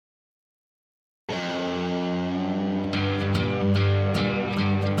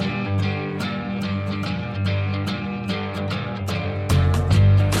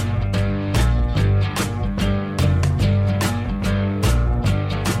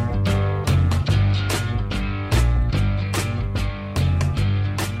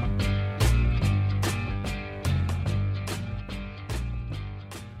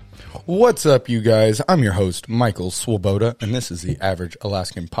What's up, you guys? I'm your host, Michael Swoboda, and this is the Average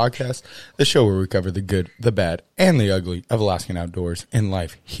Alaskan Podcast, the show where we cover the good, the bad, and the ugly of Alaskan outdoors and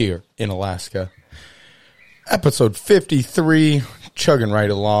life here in Alaska. Episode 53, chugging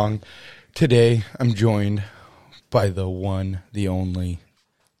right along. Today, I'm joined by the one, the only,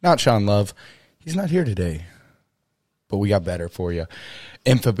 not Sean Love. He's not here today, but we got better for you.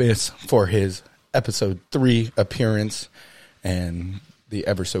 Infamous for his episode 3 appearance and the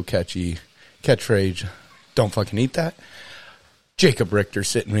ever so catchy catchphrase, "Don't fucking eat that." Jacob Richter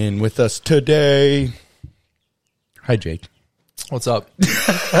sitting in with us today. Hi, Jake. What's up?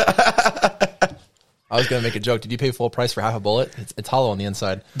 I was going to make a joke. Did you pay full price for half a bullet? It's hollow on the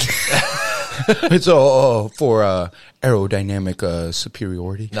inside. It's for aerodynamic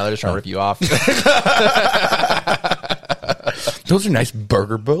superiority. No, they're just trying to rip you off. Those are nice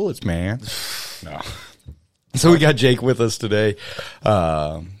burger bullets, man. No. So we got Jake with us today,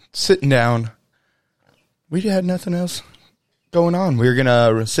 sitting down. We had nothing else going on. We were going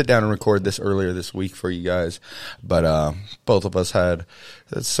to sit down and record this earlier this week for you guys, but both of us had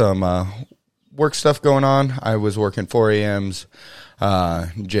some work stuff going on. I was working 4 a.m.s.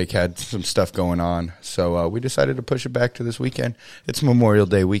 Jake had some stuff going on, so we decided to push it back to this weekend. It's Memorial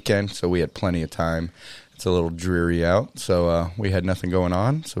Day weekend, so we had plenty of time. It's a little dreary out, so we had nothing going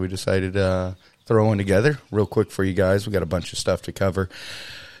on, so we decided throw one together real quick for you guys. We got a bunch of stuff to cover.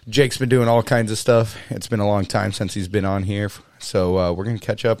 Jake's been doing all kinds of stuff. It's been a long time since he's been on here, so we're going to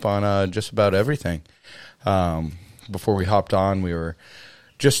catch up on just about everything. Before we hopped on, we were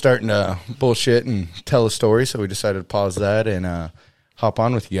just starting to bullshit and tell a story, so we decided to pause that and hop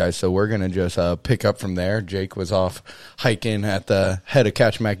on with you guys. So we're going to just pick up from there. Jake was off hiking at the head of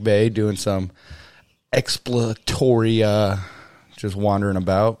Catchmack Bay doing some exploratory just wandering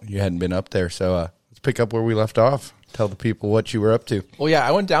about. You hadn't been up there, so let's pick up where we left off. Tell the people what you were up to. Well, yeah, I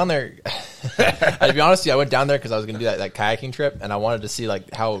went down there. To be honest with you, I went down there because I was going to do that kayaking trip, and I wanted to see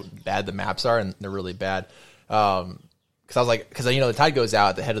like how bad the maps are, and they're really bad. Because I was like, the tide goes out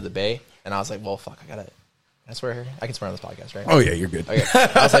at the head of the bay, and I was like, well, fuck, I swear here? I can swear on this podcast, right? Oh yeah, you're good. Okay.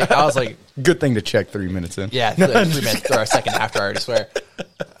 I was like, good thing to check 3 minutes in. Yeah, 3 minutes or a second after, I already swear.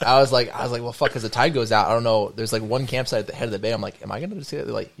 I was like, well, fuck, because the tide goes out. I don't know. There's like one campsite at the head of the bay. I'm like, am I going to just get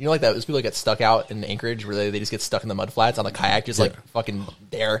like, like that? Those people that get stuck out in Anchorage where they just get stuck in the mud flats on a kayak, just like fucking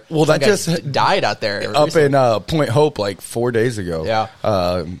there. Well, that just died out there up in Point Hope like 4 days ago.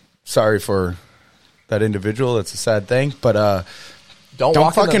 Yeah. Sorry for that individual. It's a sad thing, but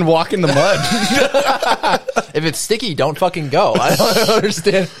don't fucking walk in the mud. If it's sticky, don't fucking go. I don't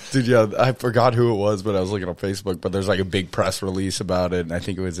understand. Dude, yeah, I forgot who it was, but I was looking on Facebook, but there's like a big press release about it, and I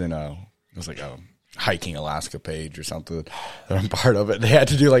think it was in a Hiking Alaska page or something that I'm part of it. They had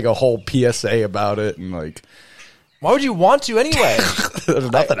to do like a whole PSA about it, and like, why would you want to ananyway? There's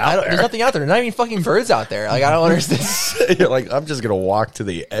nothing out there. There's nothing out there. There's not even fucking birds out there. Like, I don't understand. You're like, I'm just gonna walk to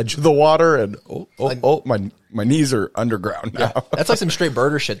the edge of the water, and my knees are underground now. Yeah, that's like some straight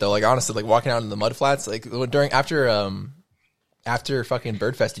birder shit though. Like honestly, like walking out in the mud flats, like after fucking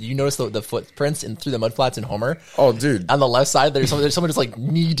Birdfest, did you notice the footprints through the mud flats in Homer? Oh, dude! On the left side, there's someone just like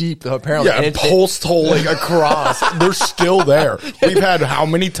knee deep apparently. Yeah, and post holing across. They're still there. We've had how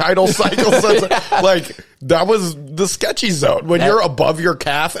many tidal cycles? Like that was the sketchy zone. When you're above your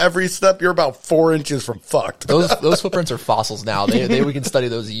calf every step, you're about 4 inches from fucked. Those footprints are fossils now. We can study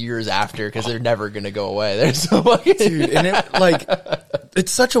those years after because they're never gonna go away. They're so fucking dude, and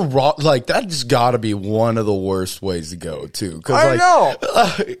it's such a raw, like, that's got to be one of the worst ways to go, too. I know.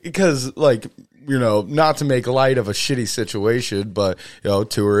 Because, like, not to make light of a shitty situation, but,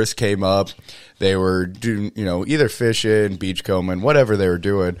 tourists came up. They were doing, either fishing, beachcombing, whatever they were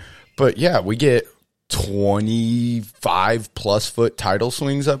doing. But, yeah, we get 25-plus foot tidal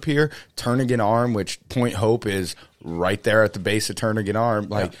swings up here. Turnagain Arm, which Point Hope is right there at the base of Turnagain Arm.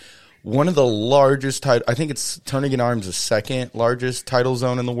 Like, yeah. One of the largest I think it's Turnagain Arm's the second largest tidal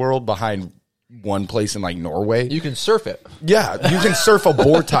zone in the world behind one place in like Norway. You can surf it. Yeah, you can surf a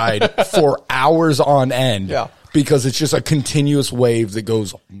boar tide for hours on end. Yeah. Because it's just a continuous wave that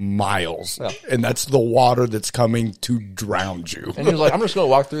goes miles. Yeah. And that's the water that's coming to drown you. And he was like, I'm just going to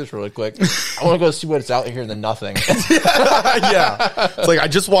walk through this really quick. I want to go see what's out here and then nothing. Yeah. It's like I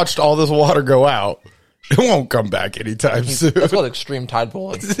just watched all this water go out. It won't come back anytime soon. That's called extreme tide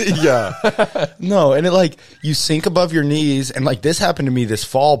pooling. Yeah. No, and it you sink above your knees, and this happened to me this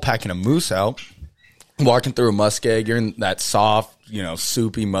fall packing a moose out, walking through a muskeg. You're in that soft,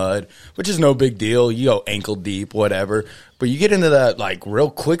 soupy mud, which is no big deal. You go ankle deep, whatever. But you get into that real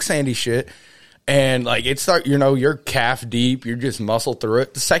quicksandy shit, and you're calf deep. You're just muscle through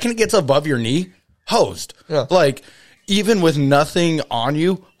it. The second it gets above your knee, hosed. Yeah. even with nothing on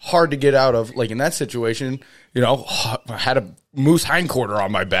you, hard to get out of. Like in that situation, you know, I had a moose hindquarter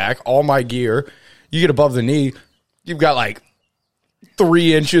on my back, all my gear. You get above the knee, you've got like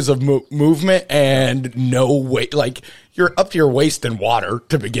 3 inches of movement and no weight. Like you're up to your waist in water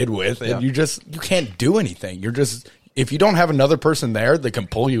to begin with, and you can't do anything. You're just, if you don't have another person there that can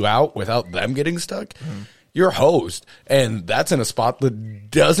pull you out without them getting stuck, you're hosed. And that's in a spot that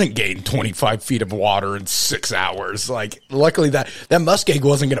doesn't gain 25 feet of water in 6 hours. Like, luckily that muskeg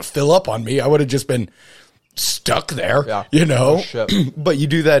wasn't going to fill up on me. I would have just been stuck there, you know. Oh, but you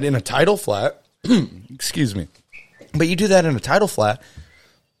do that in a tidal flat. Excuse me. But you do that in a tidal flat,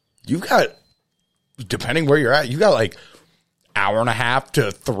 you've got, depending where you're at, you got like hour and a half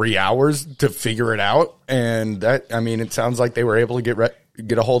to 3 hours to figure it out. And that, I mean, it sounds like they were able to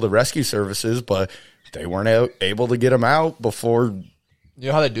get a hold of rescue services, but they weren't able to get them out before. You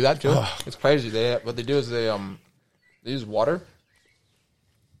know how they do that too? It's crazy. What they do is they use water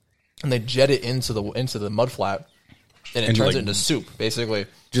and they jet it into the mud flat, and it turns it into soup, basically.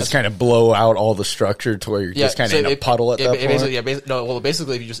 Just kind of blow out all the structure to where you're just kind of in a puddle at that point.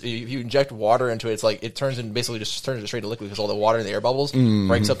 Basically, if you inject water into it, it's like it turns it straight to liquid because all the water in the air bubbles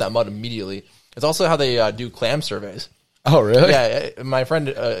breaks up that mud immediately. It's also how they do clam surveys. Oh, really? Yeah, my friend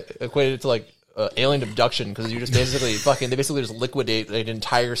equated it to like alien abduction, because you just basically they basically just liquidate an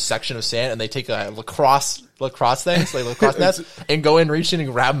entire section of sand, and they take a lacrosse things, like lacrosse nets, and go in, reach in,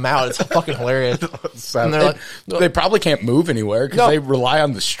 and grab them out. It's fucking hilarious. And they're they probably can't move anywhere because they rely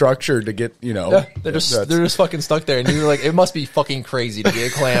on the structure to get, you know. Yeah, they're just fucking stuck there, and you're like, it must be fucking crazy to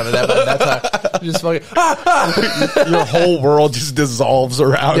get a clam at that time. Just fucking your whole world just dissolves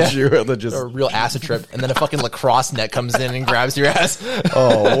around you, and then just a real acid trip, and then a fucking lacrosse net comes in and grabs your ass.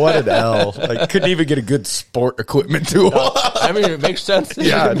 Oh, what an L! Like, couldn't even get a good sport equipment to. I mean, it makes sense.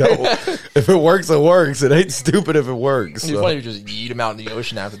 Yeah, no. If it works, it works. It ain't stupid if it works. It's funny if you just eat them out in the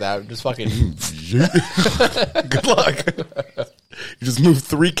ocean after that. Just fucking good luck. You just moved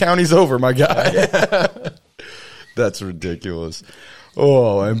 3 counties over, my guy. That's ridiculous.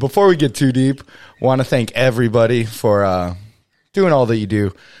 Oh, and before we get too deep, want to thank everybody for doing all that you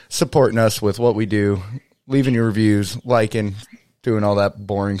do, supporting us with what we do, leaving your reviews, liking, doing all that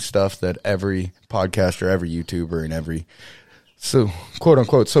boring stuff that every podcaster, every YouTuber, and every quote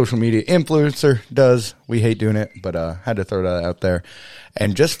unquote social media influencer does. We hate doing it, but had to throw that out there.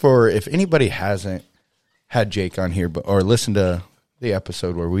 And just for, if anybody hasn't had Jake on here, or listened to the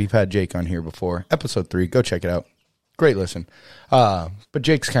episode where we've had Jake on here before, episode 3, go check it out. Great listen. But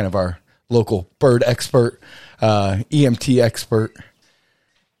Jake's kind of our local bird expert, EMT expert,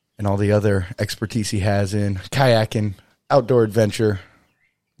 and all the other expertise he has in kayaking, outdoor adventure,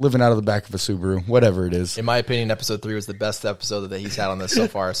 living out of the back of a Subaru, whatever it is. In my opinion, episode 3 was the best episode that he's had on this so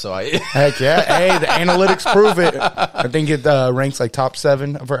far. So heck yeah. Hey, the analytics prove it. I think it ranks like top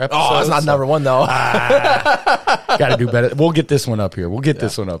 7 of our episodes. Oh, it's not number 1 though. Got to do better. We'll get this one up here.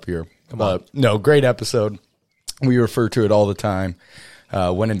 Come on. No, great episode. We refer to it all the time.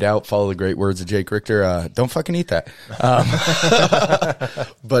 When in doubt, follow the great words of Jake Richter. Don't fucking eat that.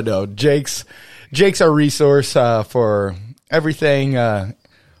 But no, Jake's our resource for everything,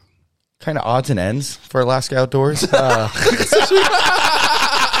 kind of odds and ends for Alaska Outdoors. He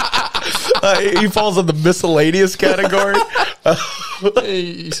falls in the miscellaneous category.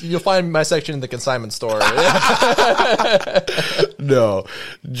 You'll find my section in the consignment store. No,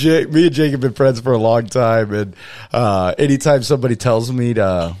 me and Jake have been friends for a long time, and anytime somebody tells me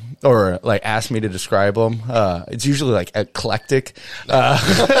to, or like asks me to describe them, it's usually like eclectic.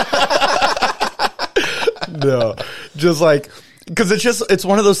 No, just like, because it's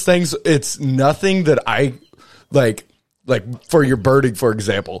one of those things. It's nothing that I like for your birding, for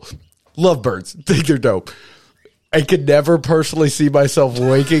example. Love birds, think they're dope. I could never personally see myself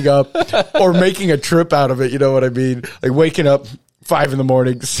waking up or making a trip out of it. You know what I mean? Like waking up 5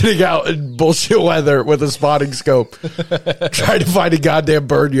 a.m, sitting out in bullshit weather with a spotting scope, trying to find a goddamn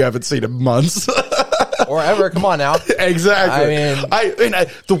bird you haven't seen in months. Or ever. Come on now. Exactly. I mean,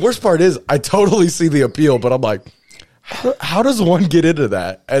 the worst part is I totally see the appeal, but I'm like, how does one get into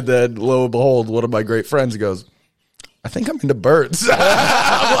that? And then lo and behold, one of my great friends goes, I think I'm into birds. I'm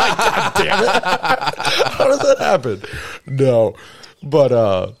like, God damn it. How does that happen? No.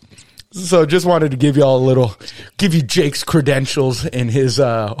 But, so just wanted to give y'all give you Jake's credentials in his,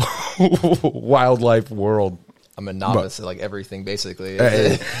 wildlife world. I'm a novice at like everything, basically.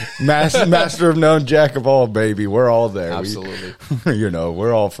 Hey, master of none, jack of all, baby. We're all there. Absolutely.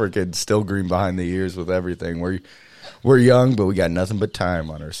 We're all freaking still green behind the ears with everything. We're young, but we got nothing but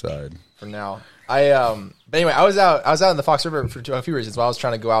time on our side. For now. But anyway, I was out in the Fox River for a few reasons. While I was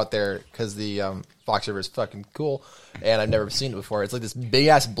trying to go out there because the Fox River is fucking cool, and I've never seen it before. It's like this big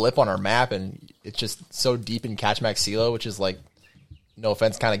ass blip on our map, and it's just so deep in Catchmack Silo, which is like, no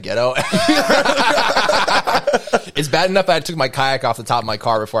offense, kind of ghetto. It's bad enough that I took my kayak off the top of my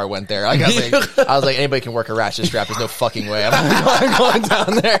car before I went there. I was like, anybody can work a ratchet strap. There's no fucking way I'm going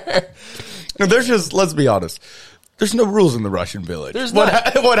down there. No, there's just, let's be honest. There's no rules in the Russian village. There's what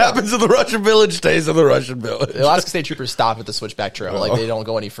happens in the Russian village stays in the Russian village. The Alaska State Troopers stop at the Switchback Trail. Like, they don't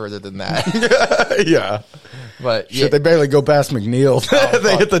go any further than that. Yeah. But shit, they barely go past McNeil.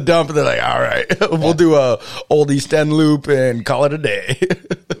 They hit the dump and they're like, all right, we'll do a old East End loop and call it a day.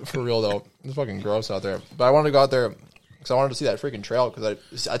 For real, though. It's fucking gross out there. But I wanted to go out there because I wanted to see that freaking trail because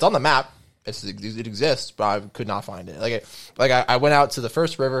it's on the map. It exists, but I could not find it. I went out to the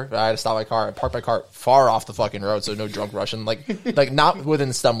first river. I had to stop my car. I parked my car far off the fucking road, so no drunk Russian. Like not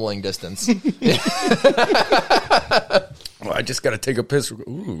within stumbling distance. Well, I just got to take a piss.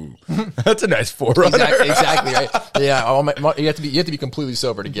 Ooh, that's a nice forerunner. Exactly right. Yeah, you have to be completely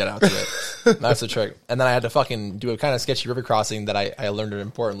sober to get out to it. That's the trick. And then I had to fucking do a kind of sketchy river crossing that I learned an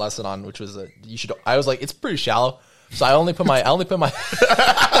important lesson on, which was I was like, it's pretty shallow. So I only put my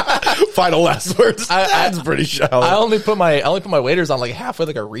final last words. That's pretty shallow. I only put my waders on like halfway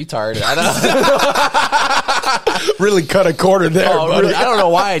like a retard. I don't really cut a corner there, buddy. Really, I don't know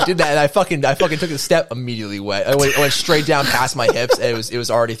why I did that. And I fucking took a step immediately wet. I went straight down past my hips. And it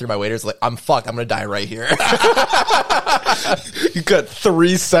was already through my waders. Like, I'm fucked. I'm gonna die right here. You cut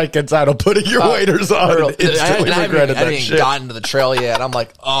 3 seconds out of putting your waders on. Instantly regretted that shit. I hadn't gotten to the trail yet. I'm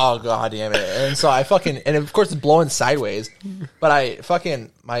like, oh god damn it. And so I and of course it's blowing sideways. But I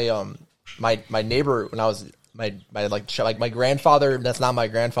fucking my neighbor when I was my grandfather, that's not my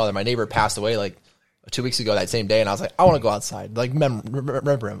grandfather, my neighbor passed away like 2 weeks ago that same day, and I was like, I want to go outside, like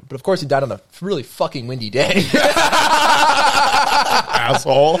remember him. But of course he died on a really fucking windy day.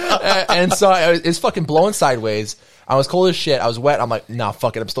 Asshole. And so it's fucking blowing sideways. I was cold as shit. I was wet. I'm like, nah,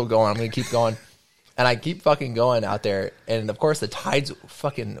 fuck it. I'm still going. I'm going to keep going. And I keep fucking going out there. And of course the tide's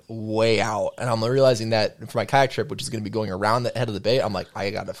fucking way out. And I'm realizing that for my kayak trip, which is going to be going around the head of the bay, I'm like,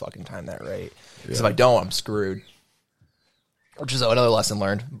 I got to fucking time that right. Because if I don't, I'm screwed. Which is another lesson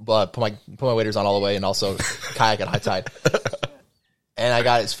learned. But put my waders on all the way and also kayak at high tide. And I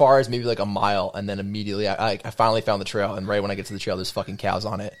got as far as maybe like a mile, and then immediately I finally found the trail. And right when I get to the trail, there's fucking cows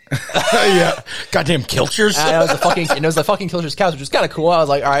on it. Yeah, goddamn Kilchers. And it was the fucking Kilchers cows, which was kind of cool. I was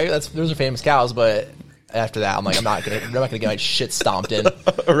like, all right, those are famous cows, but after that, I'm like, I'm not gonna get my shit stomped in.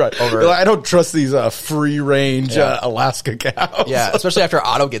 Right. I don't trust these free range Alaska cows. Yeah, especially after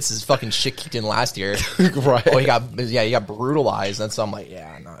Otto gets his fucking shit kicked in last year. Right. Oh, he got brutalized, and so I'm like,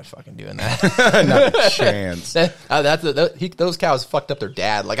 yeah, I'm not fucking doing that. Not a chance. Those cows fucked up their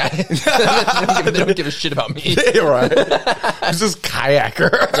dad. Like they don't give a shit about me. Right. This is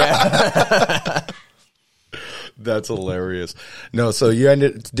kayaker. Yeah. That's hilarious. No, so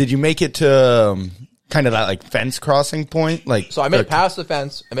did you make it to kind of that like fence crossing point? So I made it past the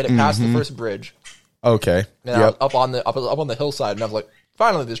fence. I made it past the first bridge. Okay. And I was up on the hillside, and I was like,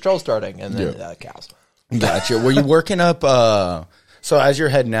 finally, this trail's starting. And then cows. Gotcha. Were you working up? So as you're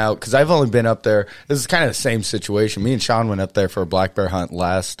heading out, because I've only been up there. This is kind of the same situation. Me and Sean went up there for a black bear hunt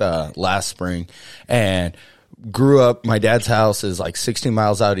last spring, and grew up. My dad's house is like 16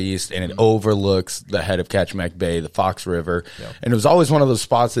 miles out east, and it overlooks the head of Catchmack Bay, the Fox River. Yep. And it was always one of those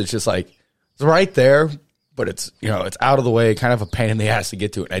spots that's just like, it's right there, but it's out of the way, kind of a pain in the ass to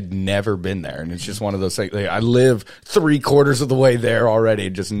get to it. I'd never been there, and it's just one of those things. Like, I live 3/4 of the way there already,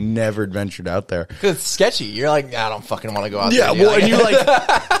 just never ventured out there. Because it's sketchy. You're like, I don't fucking want to go out there. Yeah, well, and you're like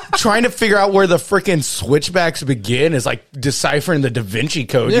trying to figure out where the freaking switchbacks begin is like deciphering the Da Vinci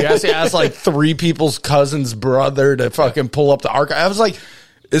Code. You have to ask like 3 people's cousin's brother to fucking pull up the archive. I was like,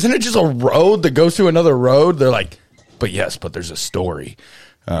 isn't it just a road that goes through another road? They're like, but there's a story.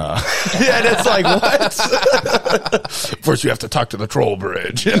 And it's like, what? First you have to talk to the troll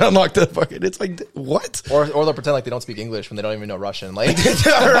bridge and unlock the fucking, it's like, what? Or they'll pretend like they don't speak English when they don't even know Russian. Like,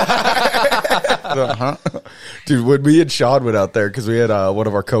 Dude, when me and Sean went out there, because we had one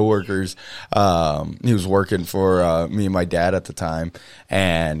of our coworkers, he was working for me and my dad at the time,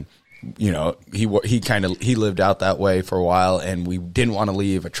 and he lived out that way for a while, and we didn't want to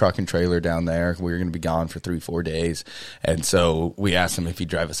leave a truck and trailer down there. We were going to be gone for 3-4 days. And so we asked him if he'd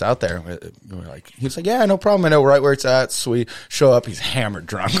drive us out there. He was like, yeah, no problem. I know right where it's at. Sweet. Show up. He's hammered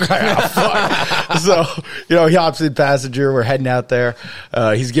drunk. So, he hops in passenger. We're heading out there.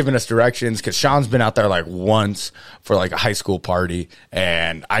 He's giving us directions because Sean's been out there like once for like a high school party,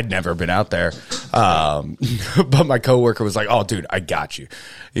 and I'd never been out there. But my coworker was like, oh dude, I got you.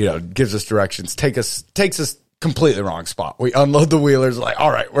 gives us directions, takes us completely wrong spot. We unload the wheelers, like,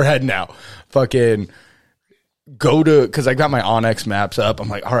 all right, we're heading out. Fucking go to, because I got my Onyx maps up. I'm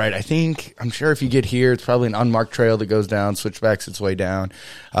like, all right, I'm sure if you get here, it's probably an unmarked trail that goes down, switchbacks its way down.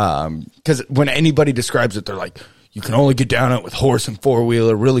 Because when anybody describes it, they're like, you can only get down it with horse and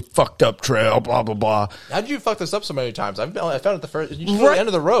four-wheeler, really fucked up trail, blah, blah, blah. How did you fuck this up so many times? I found it the first, you just go to the end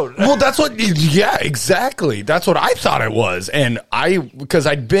of the road. Well, that's what, yeah, exactly. That's what I thought it was. And because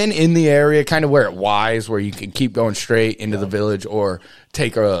I'd been in the area kind of where it Y's, where you can keep going straight into the village or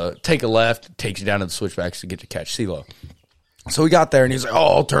take a left, takes you down to the switchbacks to get to catch CeeLo. So we got there and he's like,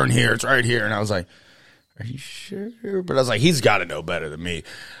 oh, I'll turn here. It's right here. And I was like, are you sure? But I was like, he's got to know better than me.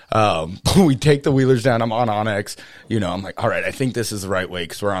 We take the wheelers down. I'm on Onyx. I'm like, all right, I think this is the right way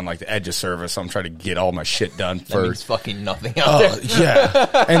because we're on like the edge of service. So I'm trying to get all my shit done first. That means fucking nothing out there.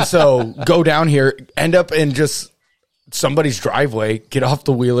 Yeah. And so go down here, end up in just somebody's driveway, get off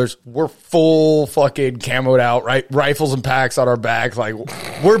the wheelers. We're full fucking camoed out, right? Rifles and packs on our backs. Like,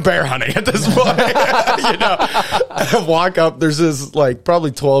 we're bear hunting at this point. I walk up. There's this like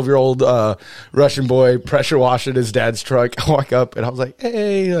probably 12-year-old Russian boy pressure washing his dad's truck. I walk up and I was like,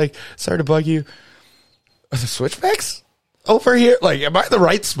 hey, like, sorry to bug you. Are the switchbacks over here? Like, am I in the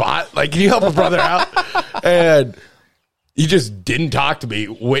right spot? Like, can you help a brother out? And he just didn't talk to me,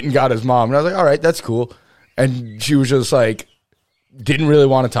 went and got his mom. And I was like, all right, that's cool. And she was just like, didn't really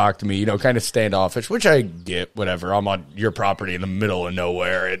want to talk to me, kind of standoffish, which I get, whatever. I'm on your property in the middle of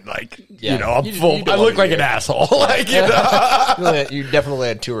nowhere. And like, I'm full. I look like an asshole. Like, You're definitely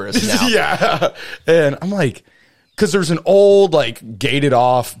a tourist now. Yeah. And I'm like, because there's an old, like, gated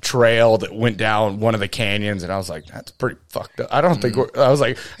off trail that went down one of the canyons. And I was like, that's pretty fucked up. I don't think I was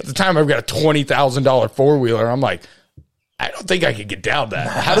like, at the time I've got a $20,000 four-wheeler. I'm like, I don't think I could get down that.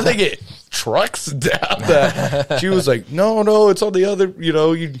 How do they get trucks down that? She was like, no, it's on the other,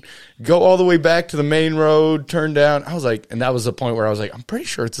 you go all the way back to the main road, turn down. I was like, and that was the point where I was like, I'm pretty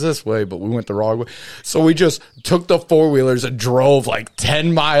sure it's this way, but we went the wrong way. So we just took the four-wheelers and drove like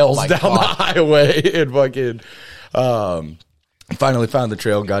 10 miles down the highway and fucking, finally found the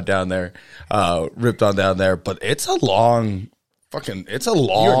trail, got down there, ripped on down there. But it's a long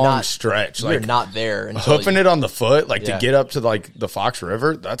stretch. You're like not there. Hoofing it on the foot, like to get up to like the Fox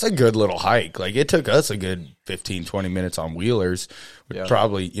River, that's a good little hike. Like it took us a good 15, 20 minutes on wheelers.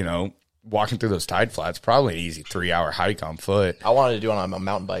 Probably, walking through those tide flats, probably an easy 3-hour hike on foot. I wanted to do it on a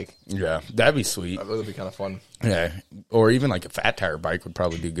mountain bike. Yeah, that'd be sweet. That would be kind of fun. Yeah, or even like a fat tire bike would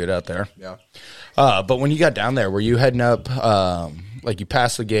probably do good out there. Yeah. But when you got down there, were you heading up, like you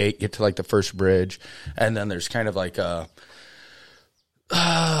pass the gate, get to like the first bridge, and then there's kind of like a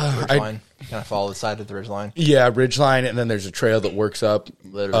ridgeline. Kind of follow the side of the ridgeline. Yeah, ridgeline, and then there's a trail that works up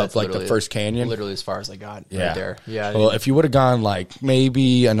like the first canyon. Literally as far as I got right there. Yeah. Well, if you would have gone like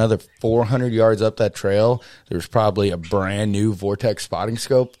maybe another 400 yards up that trail, there's probably a brand new Vortex spotting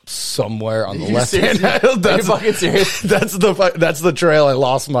scope somewhere on the left hand. Are you fucking serious? That's the trail I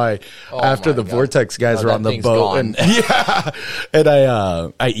lost after the God. Vortex guys were on the boat. Gone. And and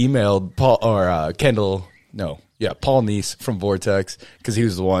I emailed Paul or Kendall. No. Yeah, Paul Neese from Vortex, because he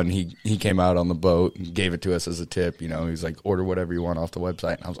was the one, he came out on the boat and gave it to us as a tip. He was like, order whatever you want off the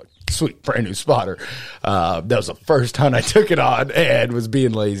website. And I was like, sweet, brand new spotter. That was the first hunt I took it on and was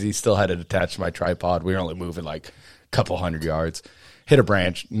being lazy. Still had it attached to my tripod. We were only moving like a couple 100 yards. Hit a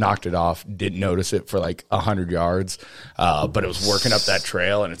branch, knocked it off, didn't notice it for like 100 yards. But it was working up that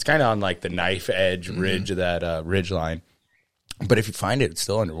trail, and it's kind of on like the knife edge ridge of that ridge line. But if you find it, it's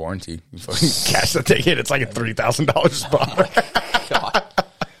still under warranty. You fucking cash the ticket. It's like a $3,000 spot. God.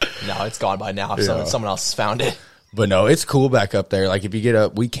 No, it's gone by now. Someone else has found it. But no, it's cool back up there. Like if you get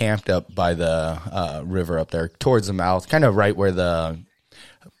up, we camped up by the river up there towards the mouth, kind of right where the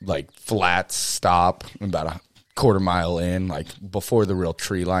like flats stop, about a quarter mile in, like before the real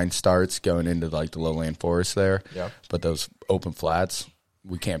tree line starts going into like the lowland forest there. Yeah. But those open flats,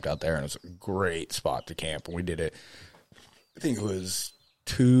 we camped out there, and it was a great spot to camp. And we did it. I think it was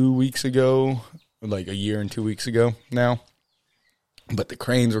 2 weeks ago, like a year and 2 weeks ago now. But the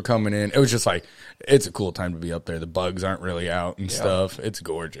cranes were coming in. It was just like, it's a cool time to be up there. The bugs aren't really out and stuff. It's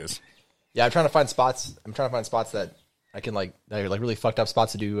gorgeous. Yeah, I'm trying to find spots. That I can like really fucked up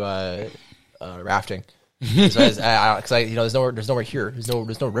spots to do rafting. Because there's nowhere here. There's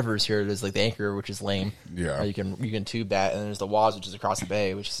no rivers here. There's like the Anchor, which is lame. Yeah, you can tube that, and then there's the Waz, which is across the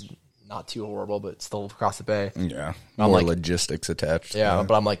bay, which is not too horrible, but still across the bay. Yeah, more logistics attached. Yeah,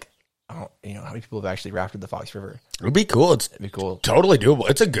 but I'm like, I don't, how many people have actually rafted the Fox River? It'd be cool. It'd be cool. Totally doable.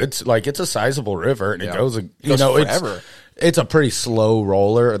 It's a good, it's a sizable river, and it goes forever. It's a pretty slow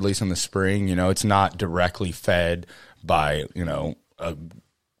roller, at least in the spring. It's not directly fed by a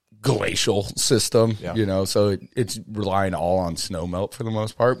glacial system, Yeah. you know, so it's relying all on snow melt for the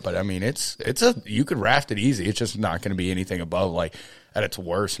most part. But I mean, you could raft it easy. It's just not going to be anything above, like, at its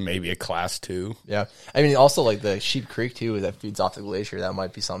worst, maybe a class 2. Yeah. I mean, also like the Sheep Creek too, that feeds off the glacier. That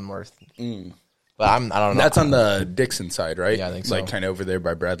might be something worth. But I don't know. That's on the Dixon side, right? Yeah, I think so. Like kind of over there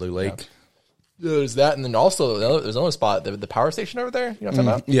by Bradley Lake. Yeah. There's that, and then also there's another spot, the power station over there. You know what I'm talking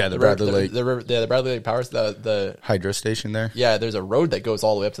about? Yeah, the Bradley Lake. The Bradley Lake power, the Hydro station there. yeah. There's a road that goes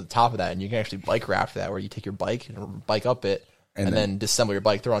all the way up to the top of that, and you can actually bike raft that, where you take your bike and bike up it, and then disassemble your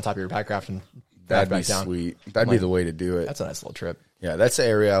bike, throw it on top of your pack raft, and That'd back be down. sweet. That'd be the way to do it. That's a nice little trip. Yeah, that's the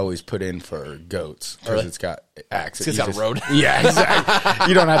area I always put in for goats because Really? it's got access. It's got a road. Yeah, exactly.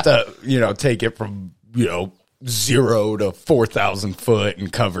 You don't have to, take it from 0 to 4,000 foot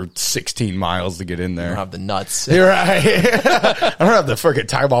and cover 16 miles to get in there. I don't have the nuts. You're right. I don't have the freaking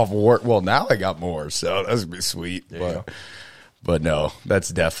time off work. Well, now I got more, so that's gonna be sweet. But no, that's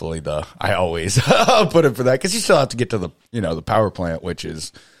definitely I always put it for that because you still have to get to the power plant, which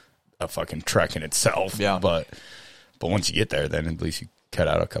is a fucking trek in itself. Yeah. But once you get there, then at least you cut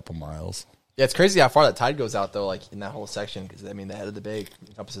out a couple miles. Yeah, it's crazy how far that tide goes out though, like in that whole section. Because I mean, the head of the bay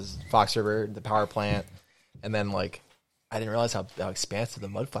encompasses Fox River, the power plant, and then like I didn't realize how expansive the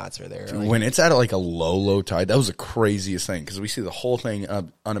mud flats are there. Like, When it's at like a low tide, that was the craziest thing because we see the whole thing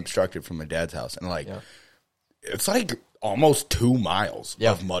unobstructed from my dad's house, and it's like almost 2 miles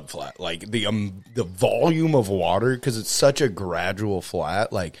of mud flat. Like the volume of water, because it's such a gradual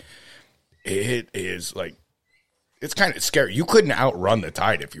flat, like it is like. It's kind of scary. You couldn't outrun the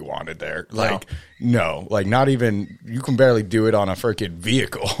tide if you wanted there. Like, no, like not even, you can barely do it on a freaking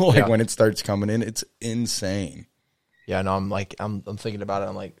vehicle. When it starts coming in, it's insane. Yeah, no, I'm thinking about it.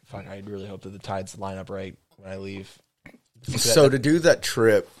 I'm like, fuck, I really hope that the tides line up right when I leave. So to do that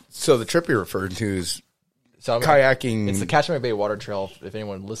trip, the trip you're referring to is kayaking. It's the Catchment Bay Water Trail. If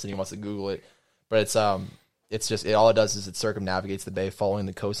anyone listening wants to Google it, but it's just all it does is it circumnavigates the bay, following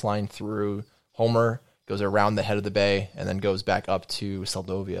the coastline through Homer, goes around the head of the bay, and then goes back up to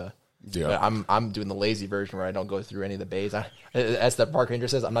Seldovia. Yeah, but I'm doing the lazy version where I don't go through any of the bays. As the park ranger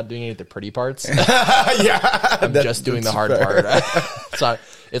says, I'm not doing any of the pretty parts. I'm just doing the hard part. So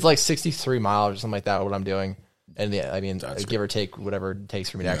it's like 63 miles or something like that. What I'm doing, and give or take whatever it takes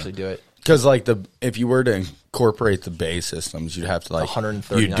for me to actually do it. Because if you were to incorporate the bay systems, you'd have to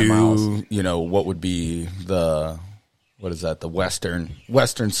 139 miles. What would be the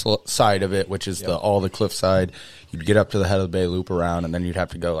western side of it, which is all the cliff side. You'd get up to the head of the bay, loop around, and then you'd have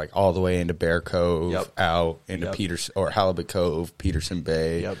to go all the way into Bear Cove, out into Peterson or Halibut Cove, Peterson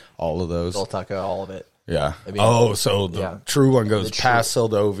Bay, all of those. Tultucka, all of it. Yeah. So the true one goes past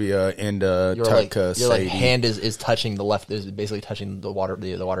Seldovia into Tutka. Your hand is touching the left. Is basically touching the water.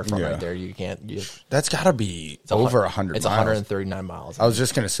 The waterfront right there. You can't. That's got to be over 100. It's 139 miles. I was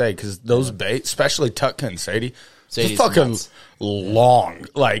just gonna say because those bays, especially Tutka and Sadie. It's fucking nuts. long.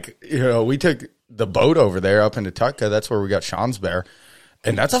 We took the boat over there up into Tutka. That's where we got Sean's bear.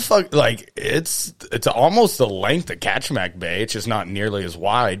 And that's it's almost the length of Catchmack Bay. It's just not nearly as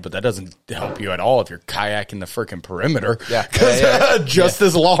wide, but that doesn't help you at all if you're kayaking the freaking perimeter. Just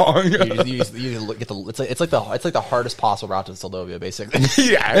as long. You look at it's like the hardest possible route to Seldovia, basically.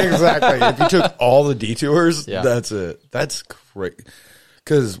 Yeah, exactly. If you took all the detours, that's it. That's great.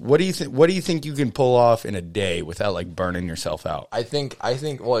 Because what do you think you can pull off in a day without burning yourself out? I think if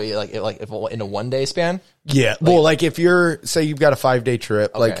in a 1 day span. Yeah. If say you've got a 5-day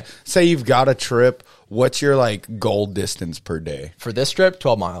trip, say you've got a trip, what's your goal distance per day for this trip?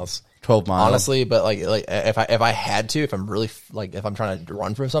 12 miles. 12 miles. Honestly, but if I had to, if I'm really if I'm trying to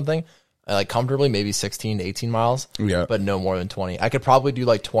run from something, comfortably maybe 16 to 18 miles. Yeah. But no more than 20. I could probably do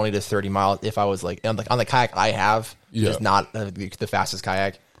 20 to 30 miles if I was on the kayak I have. Yeah. Just not the fastest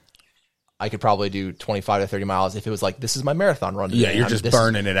kayak. I could probably do 25 to 30 miles if it was this is my marathon run today. Yeah, you're just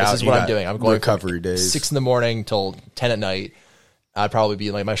burning it out. This is what I'm doing. I'm going recovery days. 6 in the morning till 10 at night. I'd probably be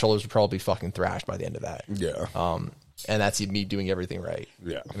my shoulders would probably be fucking thrashed by the end of that. Yeah. And that's me doing everything right.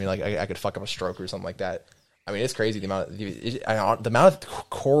 Yeah. I mean, I could fuck up a stroke or something like that. I mean, it's crazy the amount of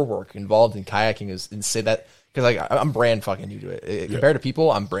core work involved in kayaking is insane. That because I'm brand fucking new to it. Compared to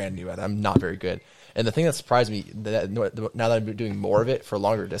people, I'm brand new at it. I'm not very good. And the thing that surprised me now that I'm doing more of it for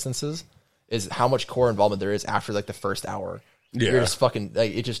longer distances is how much core involvement there is after the first hour. Yeah. You're just fucking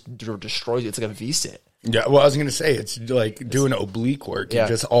it just destroys you. It's like a V-sit. Yeah, well, I was gonna say it's doing oblique work. Yeah.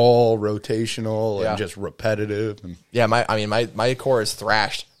 Just all rotational and just repetitive. And yeah, my core is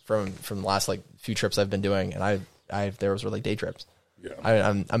thrashed from the last few trips I've been doing, and those were day trips.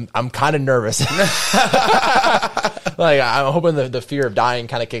 Yeah, I'm kind of nervous. I'm hoping the fear of dying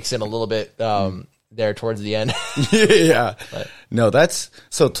kind of kicks in a little bit. there towards the end. Yeah. But, no,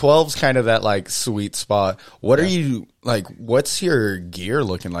 so 12's kind of that like sweet spot. What are you like, what's your gear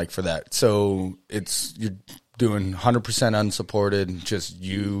looking like for that? So you're doing 100% unsupported, just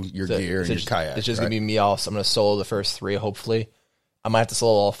your gear and your kayak. It's just going to be me off. So I'm going to solo the first 3, hopefully. I might have to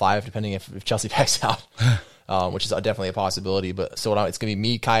solo all 5, depending if Chelsea backs out, which is definitely a possibility. But so it's going to be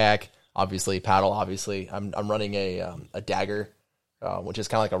me, kayak, obviously, paddle, obviously. I'm running a dagger, which is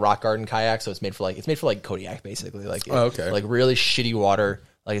kind of like a rock garden kayak. So it's made for like Kodiak, basically. Like, like really shitty water.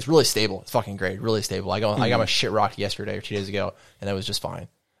 Like it's really stable. It's fucking great. Really stable. I got my shit rocked yesterday or 2 days ago, and it was just fine.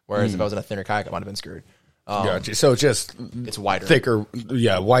 Whereas if I was in a thinner kayak, I might have been screwed. Gotcha. So it's wider, thicker,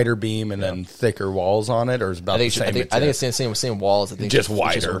 wider beam, and then thicker walls on it, or is about the same. I think it's the same walls. I think just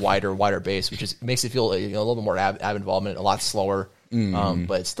wider, it's just wider base, which makes it feel a little bit more ab involvement, a lot slower.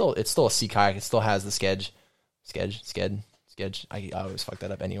 But it's still a sea kayak. It still has the sked. I always fuck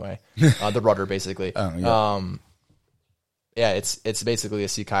that up anyway. The rudder, basically. It's basically a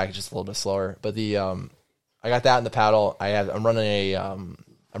sea kayak, just a little bit slower. But I got that in the paddle. I'm running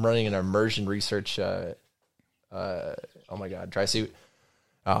an immersion research. Dry suit,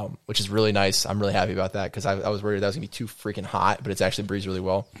 which is really nice. I'm really happy about that because I was worried that was gonna be too freaking hot, but it's actually breathes really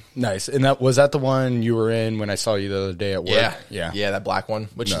well. Nice. And was that the one you were in when I saw you the other day at work? Yeah, that black one,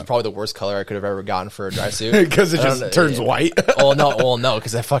 which is probably the worst color I could have ever gotten for a dry suit because it just turns white. no,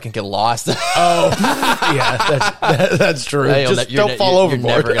 because I fucking get lost. That's true. Don't fall overboard.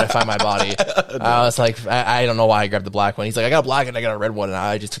 You're never gonna find my body. I was like, I don't know why I grabbed the black one. He's like, I got a black and I got a red one, and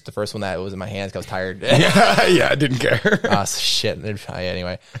I just took the first one that was in my hands because I was tired. I didn't care. Shit.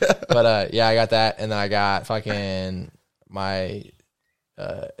 Anyway, but I got that, and then I got fucking my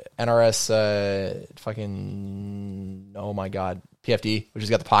NRS oh my god, PFD, which has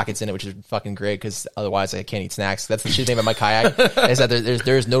got the pockets in it, which is fucking great because otherwise I can't eat snacks. That's the shitty thing about my kayak is that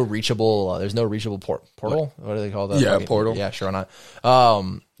there's no reachable portal. What do they call that? Yeah, portal. Yeah, sure, why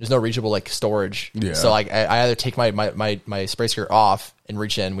not? There's no reachable like storage. Yeah. So like I either take my spray skirt off and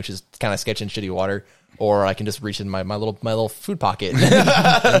reach in, which is kind of sketchy and shitty water, or I can just reach in my little food pocket and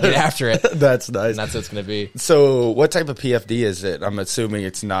get after it. That's nice. And that's what it's going to be. So what type of PFD is it? I'm assuming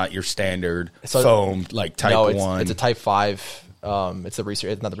it's not your standard foam, like type 1. It's a type 5. It's the research.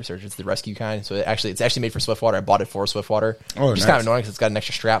 It's not the research. It's the rescue kind. So it's actually made for Swiftwater. I bought it for Swiftwater. Which is kind of annoying because it's got an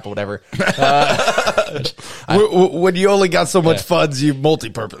extra strap, but whatever. When you only got so much funds, you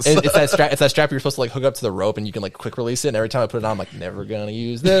multi-purpose. It's that strap you're supposed to like hook up to the rope, and you can like quick release it. And every time I put it on, I'm like, never gonna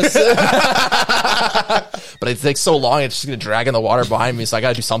use this. But it takes so long, it's just gonna drag in the water behind me. So I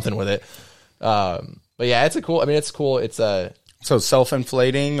gotta do something with it. But yeah, it's cool. It's So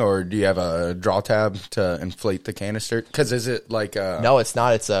self-inflating, or do you have a draw tab to inflate the canister? Because is it like No, it's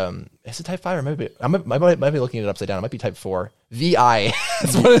not. It's a type 5, or maybe I might be looking it upside down. It might be type 4. VI.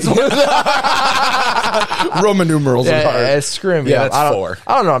 That's what it's Roman numerals. Yeah, screw me. Yeah, that's 4.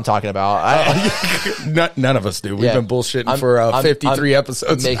 I don't know what I'm talking about. None of us do. We've been bullshitting for 53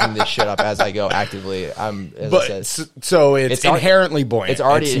 episodes. I'm making this shit up as I go actively. So it's inherently buoyant. It's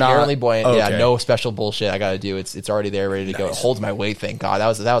already inherently buoyant. Okay. Yeah, no special bullshit I got to do. It's already there, ready to go. It holds my weight. Thank God. That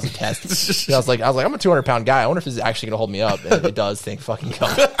was a test. I was like, I'm a 200-pound guy. I wonder if this is actually going to hold me up. And it does. Thank fucking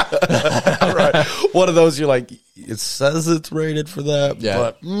God. Right. One of those you're like, it says it's rated for that,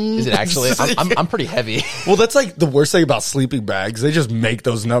 but is it actually? I'm pretty heavy. Well, that's like the worst thing about sleeping bags. They just make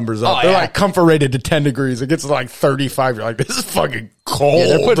those numbers up. They're like comfort rated to 10 degrees. It gets to like 35. You're like, this is fucking cold.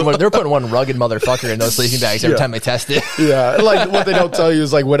 Yeah, they're putting one rugged motherfucker in those sleeping bags every time they test it. Yeah, like what they don't tell you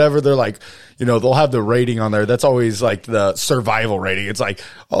is like whatever they're like, they'll have the rating on there. That's always like the survival rating. It's like,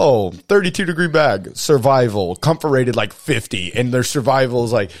 32-degree bag, survival, comfort rated like 50. And their survival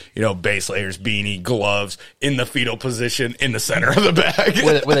is like, base layers, beanie, gloves, in the fetal position, in the center of the bag.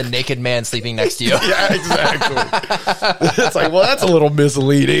 With a naked man sleeping next to you. Yeah, exactly. It's like, well, that's a little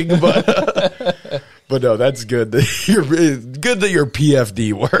misleading, but no, that's good. Good that your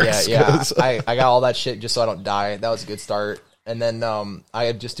PFD works. Yeah. I got all that shit just so I don't die. That was a good start. And then I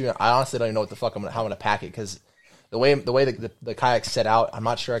honestly don't even know what the fuck how I'm gonna pack it because the way the kayak's set out, I'm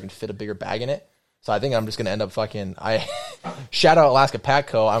not sure I can fit a bigger bag in it. So I think I'm just gonna end up shout out Alaska Pack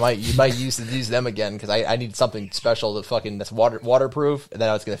Co. You might use them again because I need something special that's waterproof, and then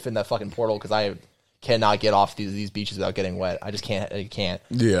I was gonna fit in that fucking portal because I cannot get off these beaches without getting wet. I just can't. I can't.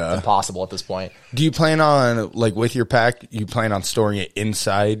 Yeah, it's impossible at this point. Do you plan on with your pack? You plan on storing it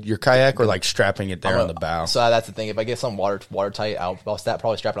inside your kayak or like strapping it there on the bow? So that's the thing. If I get some watertight, I'll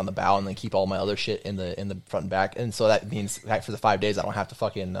probably strap it on the bow and then keep all my other shit in the front and back. And so that means for the 5 days, I don't have to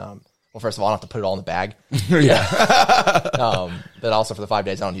fucking. Well, first of all, I don't have to put it all in the bag. Yeah. But also for the 5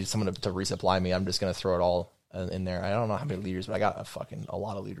 days, I don't need someone to resupply me. I'm just gonna throw it all in there. I don't know how many liters, but I got a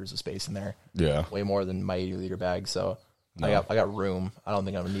lot of liters of space in there. Yeah. Way more than my 80-liter bag. So I got room. I don't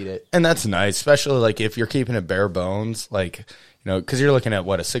think I'm gonna need it. And that's nice, especially like if you're keeping it bare bones, like, you know, because you're looking at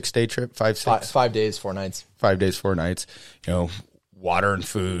what, a 6-day trip, 5 days, 4 nights. 5 days, 4 nights. You know, water and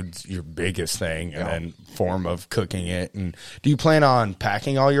food's your biggest thing, and then form of cooking it. And do you plan on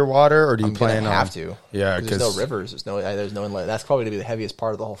packing all your water, or do you plan on have to? Yeah, because there's no rivers. There's no inlet. That's probably gonna be the heaviest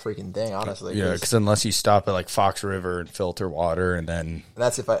part of the whole freaking thing, honestly. Yeah, because unless you stop at like Fox River and filter water, and then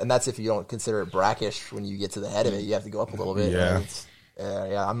that's if you don't consider it brackish when you get to the head of it. You have to go up a little bit. Yeah,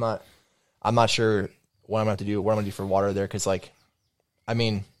 yeah. I'm not sure what I'm gonna have to do. What I'm gonna do for water there, because like, I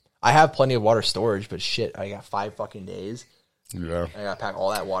mean, I have plenty of water storage, but shit, I got 5 fucking days. Yeah, I gotta pack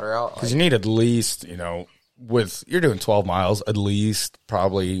all that water out because you need at least, you know, with you're doing 12 miles, at least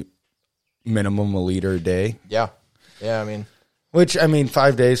probably minimum a liter a day. Yeah. I mean,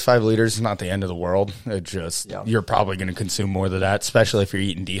 5 days, 5 liters is not the end of the world. It just you're probably going to consume more than that, especially if you're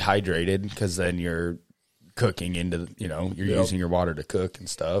eating dehydrated, because then you're cooking into, you know, you're using your water to cook and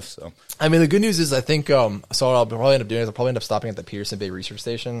stuff. So I mean, the good news is I think so what I'll probably end up doing is I'll probably end up stopping at the Peterson Bay Research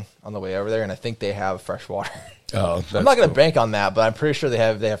Station on the way over there, and I think they have fresh water. Oh, I'm not going to bank on that, but I'm pretty sure they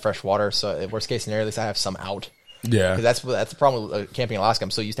have fresh water. So worst case scenario, at least I have some out. Yeah, because that's the problem with camping in Alaska.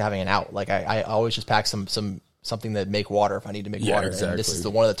 I'm so used to having an out. Like I always just pack something that make water if I need to make water. Exactly. And this is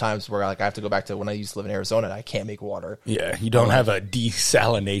one of the times where like I have to go back to when I used to live in Arizona and I can't make water. Yeah, you don't have a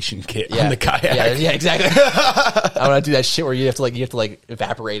desalination kit on the kayak. Yeah, exactly. I'm gonna do that shit where you have to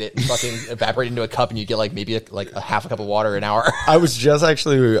evaporate it and fucking evaporate into a cup, and you get like maybe a half a cup of water an hour. I was just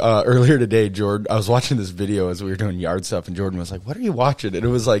actually earlier today, Jordan. I was watching this video as we were doing yard stuff, and Jordan was like, "What are you watching?" And it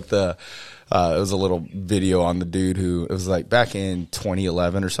was like it was a little video on the dude who, it was like back in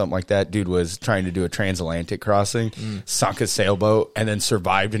 2011 or something like that. Dude was trying to do a transatlantic crossing, sunk his sailboat, and then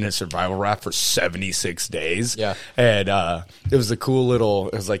survived in a survival raft for 76 days. Yeah. And it was a cool little,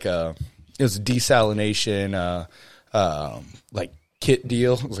 it was a desalination like kit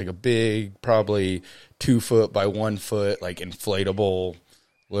deal. It was like a big, probably 2 foot by 1 foot, like inflatable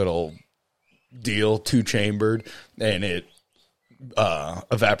little deal, 2-chambered, and it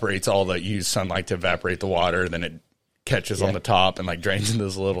evaporates all the used sunlight to evaporate the water, then it catches on the top and like drains into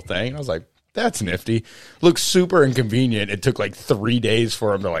this little thing. I was like, that's nifty. Looks super inconvenient. It took like 3 days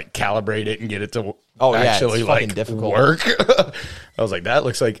for him to like calibrate it and get it to actually like difficult work. I was like, that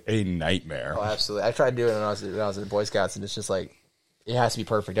looks like a nightmare. Oh, absolutely. I tried doing it when I was in Boy Scouts, and it's just like, it has to be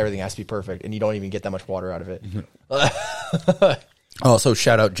perfect. Everything has to be perfect, and you don't even get that much water out of it. Also,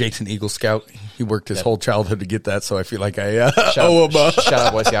 shout out Jake's an Eagle Scout. He worked his whole childhood to get that, so I feel like I owe him. Shout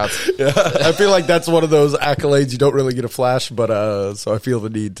out Boy Scouts. Yeah, I feel like that's one of those accolades you don't really get a flash, but so I feel the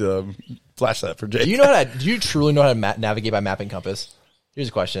need to flash that for Jake. Do you truly know how to navigate by map and compass? Here's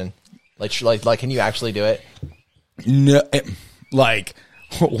a question: like, can you actually do it? No, like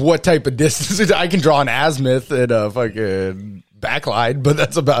what type of distance? I can draw an azimuth and a fucking backline, but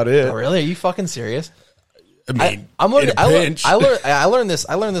that's about it. Oh, really? Are you fucking serious? I mean, I learned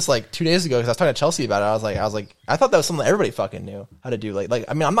this like 2 days ago because I was talking to Chelsea about it. I was like, I thought that was something that everybody fucking knew how to do. Like,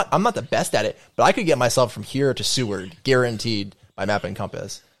 I mean, I'm not the best at it, but I could get myself from here to Seward guaranteed by map and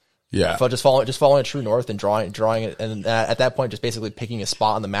compass. Yeah. If I just following a true north and drawing it, and at that point, just basically picking a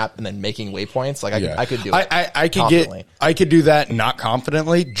spot on the map and then making waypoints. Like I could do it. I could do that not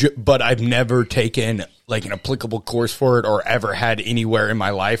confidently, but I've never taken like an applicable course for it or ever had anywhere in my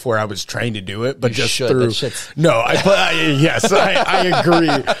life where I was trained to do it. But I agree.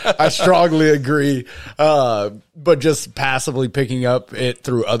 I strongly agree. But just passively picking up it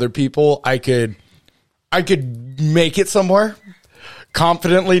through other people, I could make it somewhere.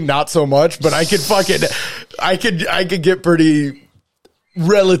 Confidently, not so much, but I could get pretty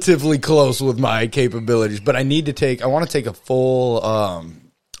relatively close with my capabilities. But I want to take a full,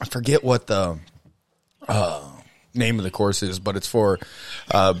 I forget what the name of the course is, but it's for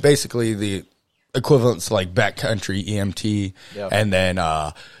basically the equivalent to like backcountry EMT, and then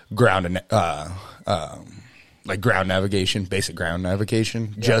ground navigation, basic ground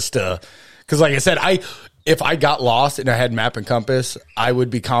navigation, just because like I said, if I got lost and I had map and compass, I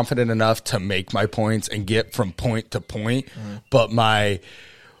would be confident enough to make my points and get from point to point. But my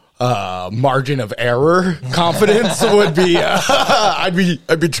margin of error confidence would be, I'd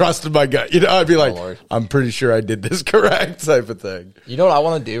be trusting my gut. You know, I'd be like, Lord, I'm pretty sure I did this correct type of thing. You know what I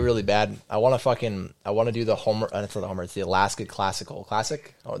want to do really bad? I want to do the Homer, it's not the Homer, it's the Alaska Classic.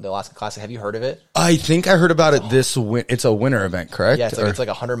 Oh, the Alaska Classic. Have you heard of it? I think I heard about it it's a winter event, correct? Yeah, it's like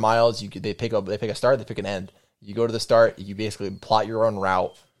 100 miles. They pick a start, they pick an end. You go to the start, you basically plot your own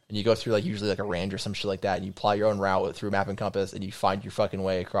route, and you go through like usually like a range or some shit like that, and you plot your own route through map and compass, and you find your fucking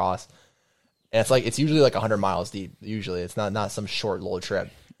way across. And it's usually like 100 miles deep. Usually, it's not some short little trip.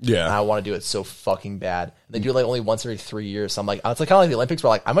 Yeah, and I want to do it so fucking bad. They do it like only once every 3 years. So I'm like, it's like kind of like the Olympics,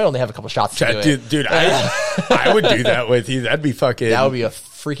 where like I might only have a couple shots to do it. Dude, I would do that with you. That'd be fucking. That would be a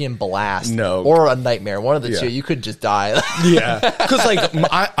freaking blast. No, or a nightmare. One of the two. You could just die. Yeah, because like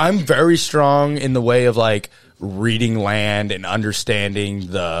I'm very strong in the way of like reading land and understanding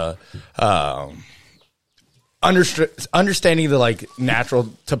the. Understanding the like natural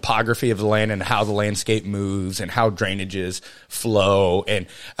topography of the land and how the landscape moves and how drainages flow, and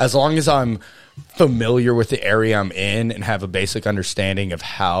as long as I'm familiar with the area I'm in and have a basic understanding of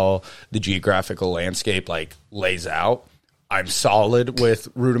how the geographical landscape like lays out, I'm solid with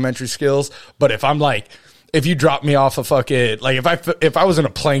rudimentary skills. But if you drop me off a fucking, like if I was in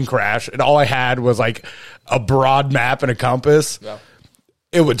a plane crash and all I had was like a broad map and a compass,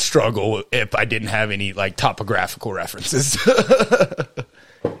 it would struggle if I didn't have any like topographical references.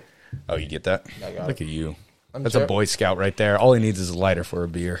 Oh, you get that? Look at you. That's a Boy Scout right there. All he needs is a lighter for a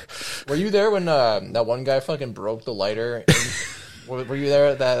beer. Were you there when that one guy fucking broke the lighter? Were you there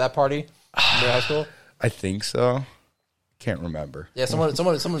at that party in high school? I think so. Can't remember. Yeah, someone.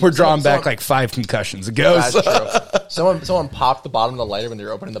 We're drawing back like 5 concussions ago. That's true. Someone popped the bottom of the lighter when they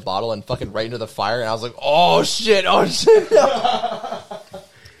were opening the bottle and fucking right into the fire, and I was like, oh shit.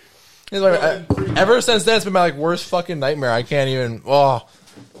 Ever since then, it's been my like worst fucking nightmare. I can't even. Oh,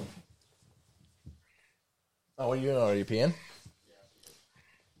 what are you doing? Are you peeing?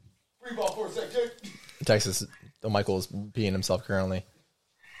 Free ball for a second. Texas. Michael is peeing himself currently.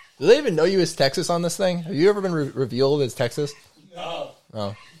 Do they even know you as Texas on this thing? Have you ever been revealed as Texas? No.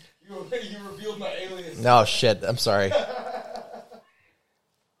 Oh. You revealed my alias. No shit. I'm sorry.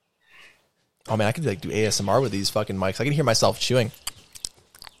 Oh man, I could like do ASMR with these fucking mics. I can hear myself chewing.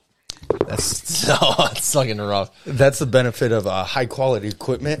 That's it's fucking rough. That's the benefit of high quality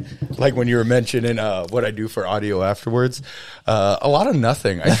equipment. Like when you were mentioning what I do for audio afterwards, a lot of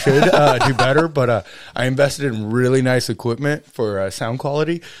nothing. I should do better, but I invested in really nice equipment for sound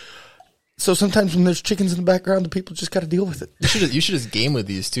quality. So sometimes when there's chickens in the background, the people just got to deal with it. You should just game with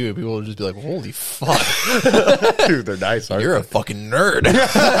these too. People will just be like, "Holy fuck, dude, they're nice. You're a fucking nerd."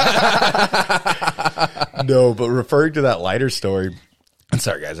 No, but referring to that lighter story. I'm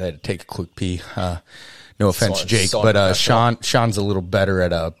sorry, guys. I had to take a quick pee. No offense, Jake, but Sean's a little better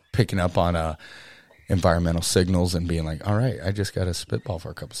at picking up on environmental signals and being like, "All right, I just got to spitball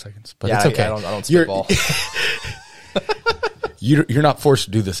for a couple seconds." But it's okay. I don't spitball. You're not forced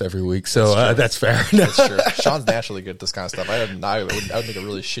to do this every week, so that's fair. That's true. Sean's naturally good at this kind of stuff. I would make a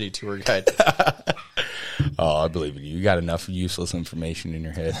really shitty tour guide. Oh, I believe in you. You got enough useless information in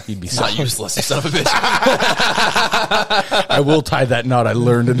your head. You'd be not useless, you son of a bitch. I will tie that knot I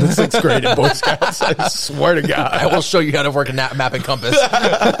learned in the 6th grade in Boy Scouts. I swear to God. I will show you how to work a map and compass.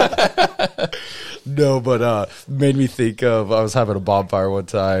 No, but made me think of, I was having a bonfire one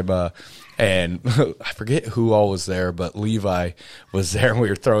time, and I forget who all was there, but Levi was there, and we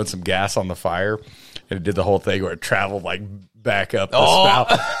were throwing some gas on the fire, and it did the whole thing where it traveled like back up the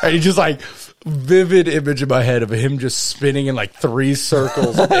spout. And he just like vivid image in my head of him just spinning in like 3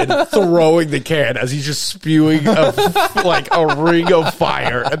 circles and throwing the can as he's just spewing like a ring of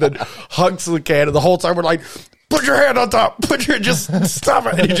fire, and then hugs the can, and the whole time we're like, put your hand on top, just stop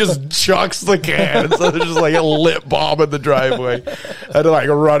it. And he just chucks the can. And so there's just like a lip bomb in the driveway. I had to like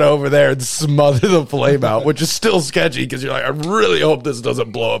run over there and smother the flame out, which is still sketchy because you're like, I really hope this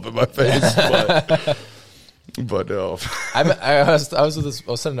doesn't blow up in my face. But no. I was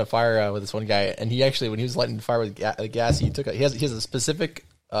setting a fire with this one guy, and he actually, when he was lighting the fire with gas, he has a specific,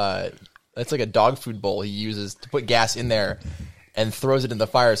 it's like a dog food bowl he uses to put gas in there and throws it in the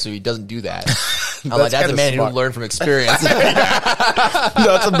fire so he doesn't do that. That's a man who learned from experience.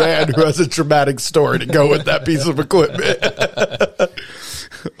 That's a man who has a traumatic story to go with that piece of equipment.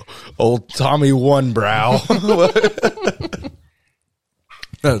 Old Tommy One Brow.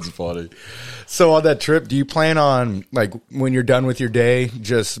 That's funny. So on that trip, do you plan on, like, when you're done with your day,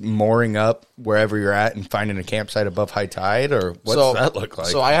 just mooring up wherever you're at and finding a campsite above high tide, or what's that look like?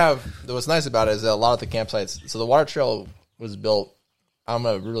 So what's nice about it is that a lot of the campsites, so the water trail was built, I'm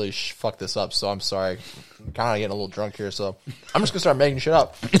going to really fuck this up, so I'm sorry. I'm kind of getting a little drunk here, so I'm just going to start making shit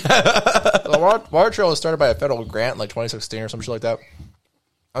up. The water trail was started by a federal grant in like 2016 or some shit like that.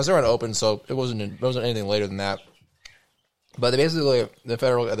 I was there when it opened, so it wasn't anything later than that. But they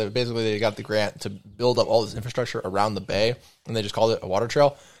basically got the grant to build up all this infrastructure around the bay, and they just called it a water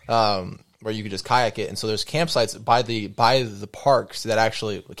trail, where you could just kayak it. And so there's campsites by the parks that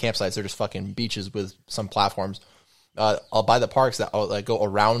actually campsites. They're just fucking beaches with some platforms by the parks that like go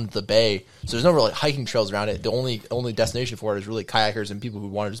around the bay. So there's no real hiking trails around it. The only destination for it is really kayakers and people who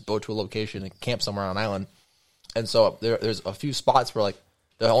want to just boat to a location and camp somewhere on an island. And so there's a few spots where like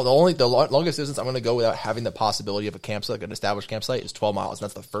the longest distance I'm going to go without having the possibility of a campsite, like an established campsite, is 12 miles. And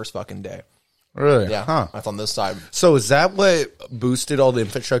that's the first fucking day. Really? Yeah. Huh. That's on this side. So is that what boosted all the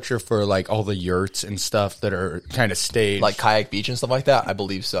infrastructure for like all the yurts and stuff that are kind of staged? Like Kayak Beach and stuff like that? I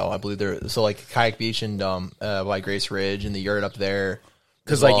believe so. I believe so like Kayak Beach and by Grace Ridge and the yurt up there.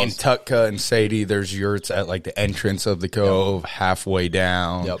 Because like in Tutka and Sadie, there's yurts at like the entrance of the cove, halfway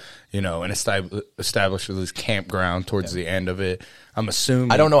down, you know, and established this campground towards the end of it. I'm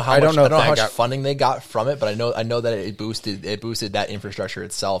assuming I don't know how much funding they got from it, but I know that it boosted that infrastructure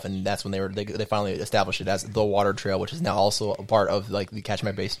itself, and that's when they finally established it as the water trail, which is now also a part of like the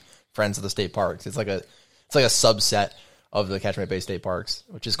Catchment Bay Friends of the State Parks. It's like a subset of the Catchment Bay State Parks,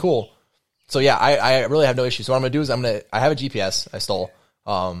 which is cool. So yeah, I really have no issue. So what I'm gonna do is I have a GPS I stole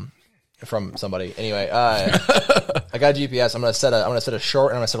from somebody. Anyway, I got a GPS. I'm gonna set a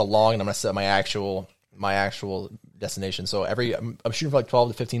short and I'm gonna set a long, and I'm gonna set my actual destination. So I'm shooting for like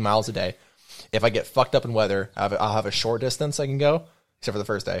 12 to 15 miles a day. If I get fucked up in weather, I'll have a short distance I can go, except for the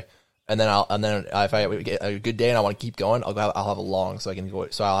first day. And then if I get a good day and I want to keep going, I'll have a long, so I can go.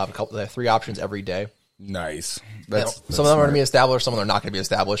 So I'll have 3 options every day. Nice. Some of them are going to be established, some of them are not going to be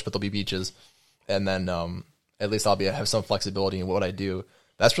established, but they'll be beaches. And then at least have some flexibility in what I do.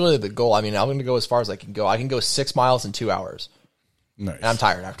 That's really the goal. I mean, I'm going to go as far as I can go. I can go 6 miles in 2 hours. Nice. And I'm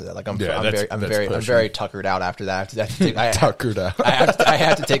tired after that. Like I'm very tuckered out after that. Tuckered out. I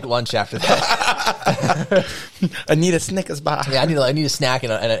have to take lunch after that. I need a Snickers bar. Yeah, I need a snack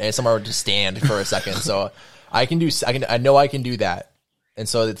and somewhere to stand for a second. So I know I can do that. And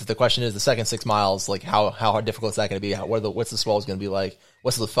so the question is, the second 6 miles, like how difficult is that going to be? What's the swells going to be like?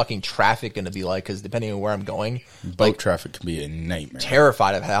 What's the fucking traffic going to be like? Because depending on where I'm going, boat traffic can be a nightmare.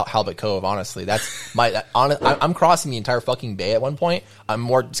 Terrified of Halibut Cove, honestly. That's I'm crossing the entire fucking bay at one point. I'm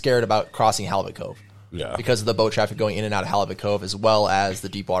more scared about crossing Halibut Cove. Yeah. Because of the boat traffic going in and out of Halibut Cove, as well as the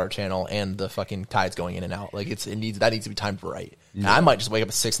Deepwater Channel and the fucking tides going in and out. Like that needs to be timed right. And I might just wake up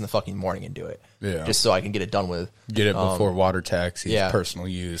at 6 in the fucking morning and do it. Yeah. Just so I can get it done with. Get it before water taxis, personal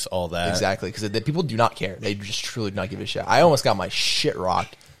use, all that. Exactly. Because people do not care. They just truly do not give a shit. I almost got my shit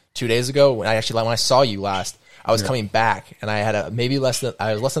rocked 2 days ago when I saw you last. I was coming back, and I had I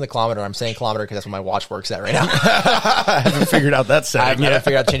was less than a kilometer. I'm saying kilometer because that's what my watch works at right now. I haven't figured out that setting. I haven't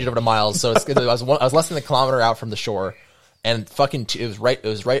figured out to change it over to miles. So it's good. I was less than a kilometer out from the shore, and fucking it was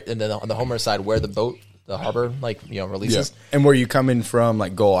right on the Homer side where the harbor releases. Yeah. And where you coming from,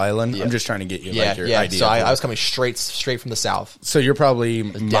 like Gull Island? Yeah. I'm just trying to get you your idea. So I was coming straight from the south. So you're probably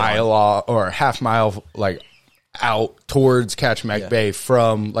mile or half mile like out towards Catchment Bay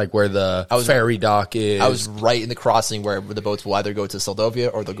from like where the ferry dock is. I was right in the crossing where the boats will either go to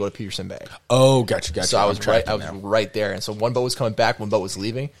Seldovia or they'll go to Peterson Bay. Oh, gotcha. So I was right there. And so one boat was coming back, one boat was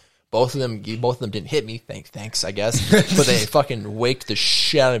leaving. Both of them didn't hit me. Thanks, I guess. But they fucking waked the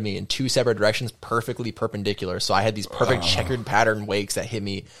shit out of me in 2 separate directions, perfectly perpendicular. So I had these perfect checkered pattern wakes that hit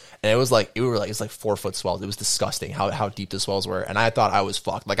me, and it was like 4 foot swells. It was disgusting how deep the swells were, and I thought I was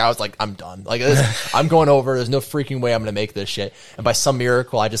fucked. Like I was like, I'm done. Like I'm going over. There's no freaking way I'm gonna make this shit. And by some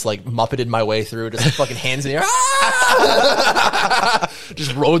miracle, I just like muppeted my way through, just like fucking hands in the air,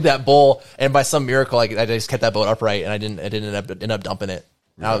 just rode that bull. And by some miracle, like I just kept that boat upright, and I didn't end up dumping it.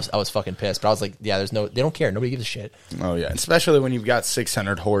 I was fucking pissed, but I was like, yeah, they don't care. Nobody gives a shit. Oh yeah. Especially when you've got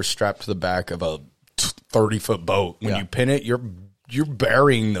 600 horse strapped to the back of a 30-foot boat. When you pin it, you're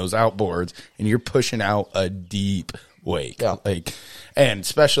burying those outboards and you're pushing out a deep wake. Yeah. And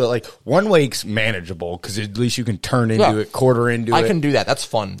especially like one wake's manageable because at least you can turn into it, quarter into it. I can do that. That's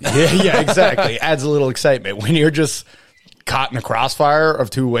fun. Yeah, exactly. Adds a little excitement when you're just caught in a crossfire of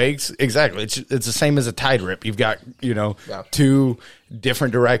 2 wakes. Exactly. It's the same as a tide rip. You've got, 2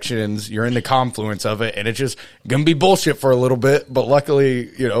 different directions. You're in the confluence of it, and it's just going to be bullshit for a little bit, but luckily,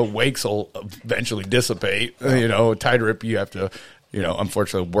 wakes will eventually dissipate. Yeah. Tide rip, you have to,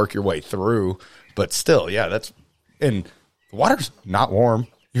 unfortunately work your way through, but still, and the water's not warm.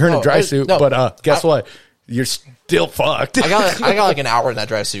 You're in a dry suit, but guess what? You're still fucked. I got like an hour in that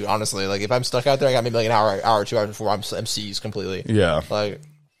dry suit, honestly. Like if I'm stuck out there, I got maybe like an hour or 2 hours before I'm seized completely. Yeah. Like,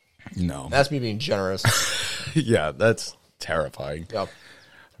 no. That's me being generous. Yeah, that's terrifying. Yep.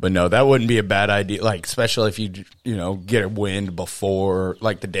 But no, that wouldn't be a bad idea. Like, especially if you get a wind before,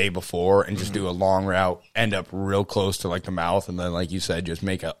 like the day before, and just do a long route, end up real close to like the mouth, and then, like you said, just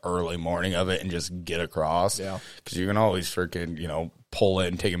make an early morning of it and just get across. Yeah. Because you can always freaking, pull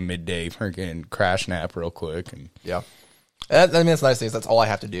in, take a midday freaking crash nap real quick. And yeah. That's the nice thing. That's all I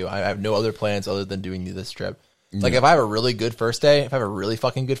have to do. I have no other plans other than doing this trip. Like if I have a really good first day, if I have a really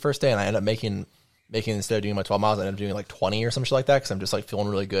fucking good first day and I end up making instead of doing my 12 miles, I end up doing like 20 or some shit like that because I'm just like feeling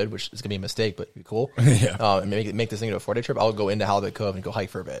really good, which is gonna be a mistake, but it'd be cool. And make this thing into a 4-day trip. I'll go into Halibut Cove and go hike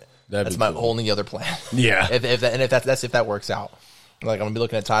for a bit. That's my only other plan. Yeah. if that works out. Like I'm gonna be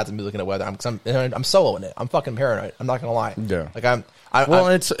looking at tides and be looking at weather. I'm soloing it. I'm fucking paranoid. I'm not gonna lie. Yeah. Like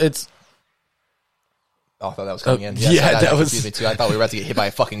it's. Oh, I thought that was coming in. That was. Excuse me too. I thought we were about to get hit by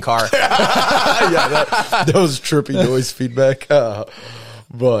a fucking car. That was trippy noise feedback.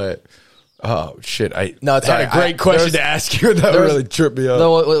 But oh shit! I had a great question to ask you. That really tripped me up.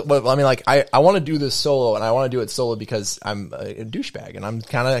 No, I mean, like I want to do this solo, and I want to do it solo because I'm a douchebag, and I'm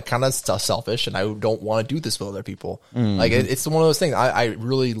kind of selfish, and I don't want to do this with other people. Like it's one of those things. I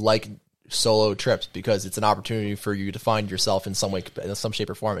really like solo trips because it's an opportunity for you to find yourself in some way, in some shape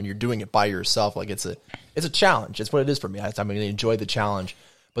or form, and you're doing it by yourself. Like it's a challenge. It's what it is for me. I mean, I enjoy the challenge,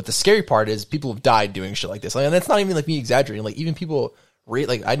 but the scary part is people have died doing shit like this. Like, and it's not even like me exaggerating. Like even people,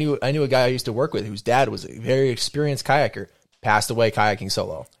 like I knew a guy I used to work with whose dad was a very experienced kayaker, passed away kayaking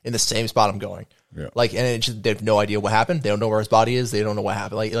solo in the same spot I'm going. Yeah. Like, and it just, they have no idea what happened. They don't know where his body is. They don't know what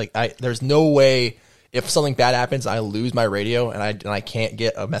happened. There's no way. If something bad happens, I lose my radio and I can't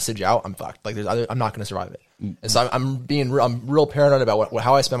get a message out, I'm fucked. Like I'm not going to survive it. And so I'm real paranoid about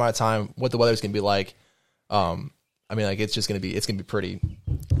how I spend my time, what the weather's going to be like. I mean, like it's going to be pretty.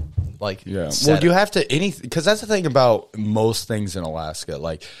 Like well, you have to because that's the thing about most things in Alaska.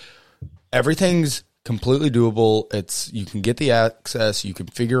 Like everything's completely doable. You can get the access, you can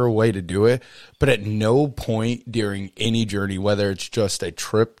figure a way to do it, but at no point during any journey, whether it's just a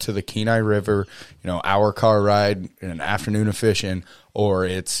trip to the Kenai River, hour car ride and an afternoon of fishing, or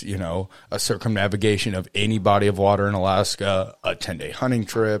it's, a circumnavigation of any body of water in Alaska, a 10-day hunting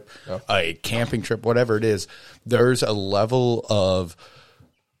trip, a camping trip, whatever it is, there's a level of,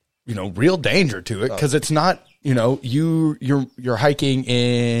 real danger to it because it's not, you're hiking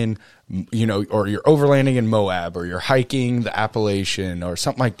in, or you're overlanding in Moab, or you're hiking the Appalachian or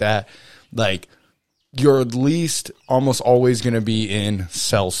something like that. Like you're at least almost always going to be in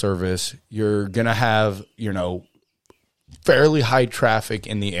cell service. You're going to have, fairly high traffic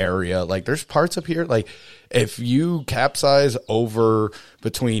in the area. Like there's parts up here, like if you capsize over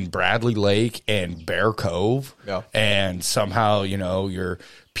between Bradley Lake and Bear Cove and somehow, your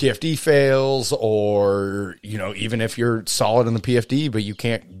PFD fails, or, even if you're solid in the PFD, but you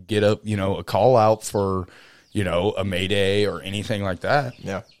can't get a call out for, a Mayday or anything like that.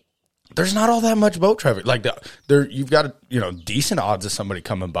 Yeah. There's not all that much boat traffic. Like you've got, decent odds of somebody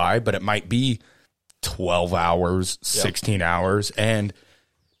coming by, but it might be 12 hours, 16 hours. And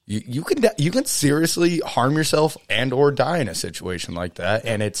you can seriously harm yourself and or die in a situation like that.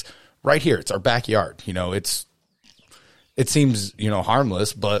 And it's right here. It's our backyard. It seems,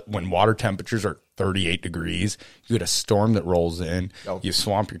 harmless, but when water temperatures are 38 degrees, you get a storm that rolls in, you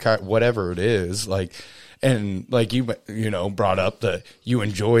swamp your kayak, whatever it is, and you brought up that you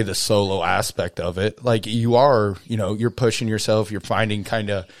enjoy the solo aspect of it. Like you are, you're pushing yourself, you're finding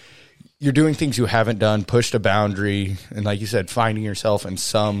you're doing things you haven't done, pushed a boundary, and like you said, finding yourself in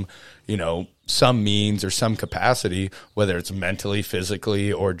some means or some capacity, whether it's mentally,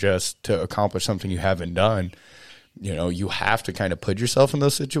 physically, or just to accomplish something you haven't done. You have to kind of put yourself in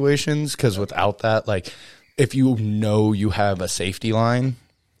those situations because without that, like if you have a safety line,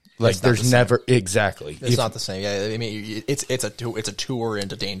 like there's never exactly. It's not the same. Yeah, I mean it's a tour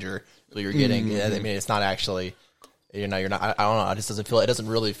into danger that you're getting. I mean it's not actually. You're not. I don't know. It doesn't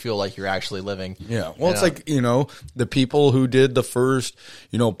really feel like you're actually living. Yeah. Well, it's like, the people who did the first,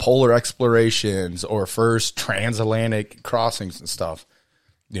 polar explorations or first transatlantic crossings and stuff.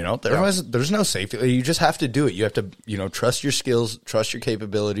 There's no safety. You just have to do it. You have to, trust your skills, trust your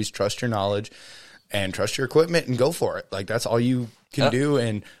capabilities, trust your knowledge, and trust your equipment and go for it. Like that's all you can do,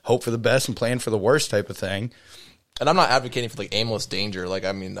 and hope for the best and plan for the worst type of thing. And I'm not advocating for like aimless danger. Like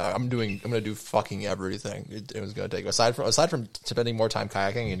I'm going to do fucking everything it was going to take. Aside from spending more time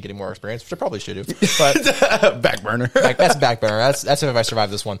kayaking and getting more experience, which I probably should do. But back burner. That's back burner. That's if I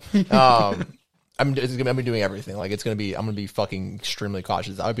survive this one. I'm be doing everything. Like I'm gonna be fucking extremely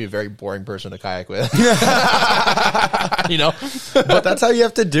cautious. I would be a very boring person to kayak with. But that's how you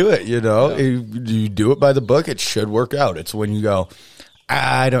have to do it. You do it by the book. It should work out. It's when you go,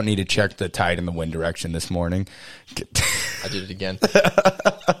 I don't need to check the tide and the wind direction this morning. I did it again.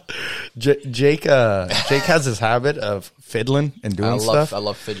 Jake has this habit of fiddling and doing stuff. I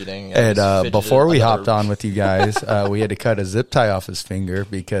love fidgeting. And before we hopped on with you guys, we had to cut a zip tie off his finger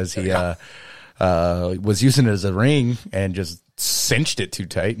because he was using it as a ring and just cinched it too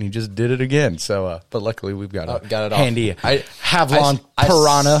tight, and he just did it again. So, but luckily we've got a handy Havlon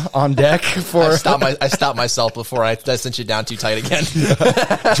Piranha on deck for. I stopped myself before I cinch it down too tight again.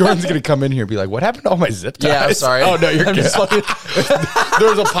 Jordan's gonna come in here and be like, "What happened to all my zip ties?" Yeah, I'm sorry. Oh no, you're good.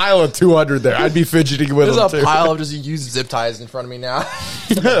 There's a pile of 200 there. I'd be fidgeting with them too. There's a pile of just used zip ties in front of me now,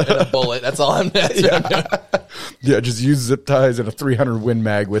 and a bullet. That's all I'm doing. Yeah, just use zip ties and a 300 Win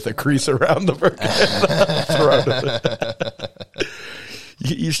Mag with a crease around the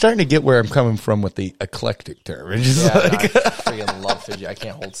You're starting to get where I'm coming from with the eclectic term. It's just I freaking love fidget. I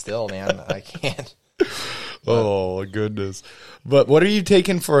can't hold still, man. I can't. Oh goodness! But what are you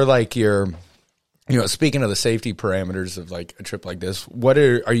taking for like your? Speaking of the safety parameters of like a trip like this, what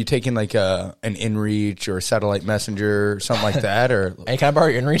are you taking like an inReach or a satellite messenger or something like that? Or hey, can I borrow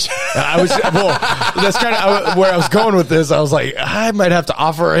your inReach? That's kind of where I was going with this. I was like, I might have to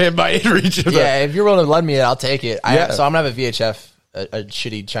offer him my inReach. Yeah, if you're willing to lend me it, I'll take it. So I'm gonna have a VHF. A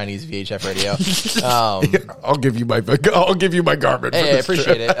shitty Chinese VHF radio. I'll give you my Garmin. Hey, I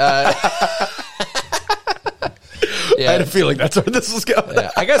appreciate it. I had a feeling that's where this was going. Yeah.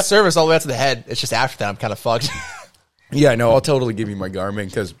 I got service all the way up to the head. It's just after that I'm kind of fucked. Yeah, no, I'll totally give you my Garmin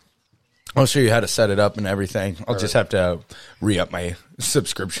because I'll show you how to set it up and everything. I'll just have to re-up my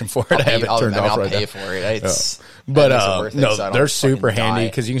subsubscription for it. I have it turned off right now. I'll pay for it. They're super handy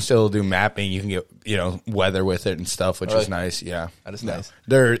because you can still do mapping. You can get weather with it and stuff, which is nice. Yeah, that is nice.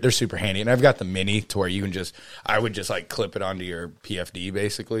 They're super handy, and I've got the mini to where you can I would just like clip it onto your PFD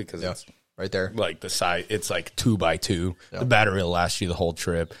basically because it's right there. Like the size, it's like 2x2. Yeah. The battery will last you the whole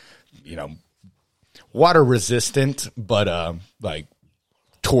trip. Water resistant, but like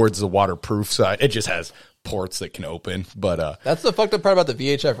towards the waterproof side. It just has ports that can open. But that's the fucked up part about the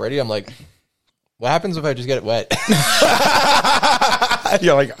VHF radio. I'm like, what happens if I just get it wet?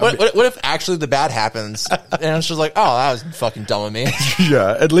 Yeah, like what if actually the bad happens and it's just like, oh, that was fucking dumb of me.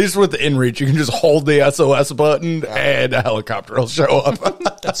 Yeah, at least with the inReach, you can just hold the SOS button and a helicopter will show up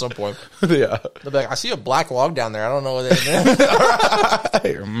at some point. Yeah, they'll be like, I see a black log down there. I don't know what it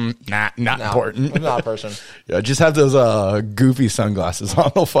is. Not important. I'm not a person. Yeah, just have those goofy sunglasses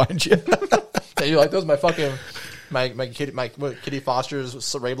on. They'll find you. Hey, you like those? My fucking Kitty Foster's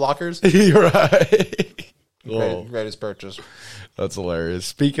ray blockers. You're right. Greatest purchase. That's hilarious.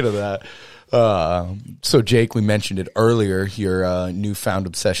 Speaking of that, so Jake, we mentioned it earlier, your newfound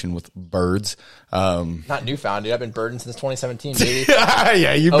obsession with birds. Not newfound, dude. I've been birding since 2017, baby.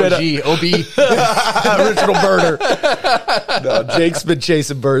 Yeah, you've been OB. Original birder. No, Jake's been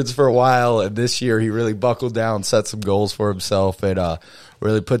chasing birds for a while, and this year he really buckled down, set some goals for himself, and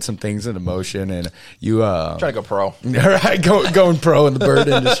really put some things into motion. And you trying to go pro. Right, going pro in the bird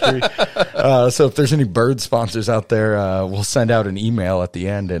industry. So if there's any bird sponsors out there, we'll send out an email at the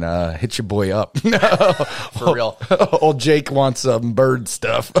end and hit your boy up. For real. Old Jake wants some bird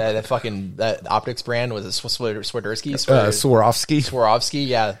stuff. That optics brand was it Swiderski? Swarovski.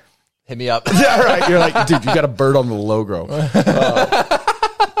 Yeah. Hit me up. Yeah, right. You're like, dude, you got a bird on the logo.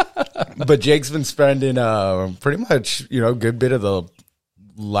 But Jake's been spending pretty much, a good bit of the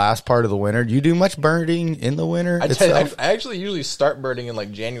last part of the winter. Do you do much birding in the winter? I actually usually start birding in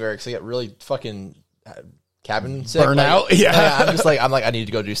like January because I get really fucking cabin sick. Burnout. Yeah. I'm like, I need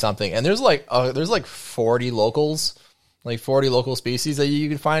to go do something. And there's like 40 locals, like 40 local species that you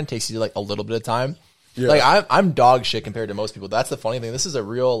can find. It takes you like a little bit of time. Yeah. Like I'm dog shit compared to most people. That's the funny thing. This is a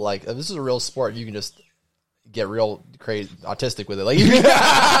real sport. You can just get real crazy autistic with it. Like,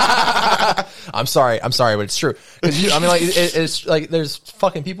 I'm sorry, but it's true. Because it's like there's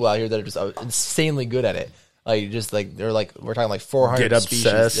fucking people out here that are just insanely good at it. Like, just like they're like, we're talking like 400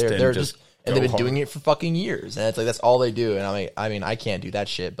 species. They're just and they've been doing it for fucking years. And it's like that's all they do. And I'm like, I can't do that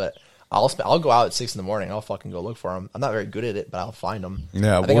shit, but I'll go out at 6 a.m. I'll fucking go look for them. I'm not very good at it, but I'll find them.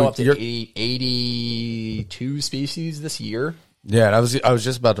 Yeah, I think I'm up to 82 species this year. Yeah, and I was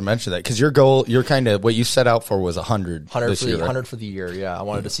just about to mention that because your goal, what you set out for was 100 this year, right? 100 for the year. Yeah, I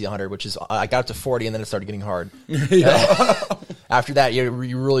wanted to see 100, which is I got up to 40, and then it started getting hard. After that, you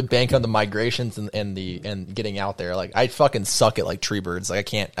really bank on the migrations and getting out there. Like I fucking suck at like tree birds. Like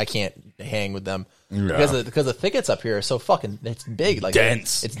I can't hang with them because the thickets up here are so fucking it's big, like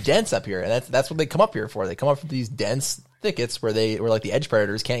dense. It's dense up here, and that's what they come up here for. They come up for these dense thickets where like the edge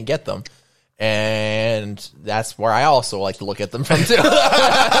predators can't get them. And that's where I also like to look at them from too.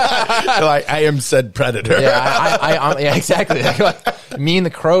 Like I am said predator. Yeah, yeah, exactly. Like, me and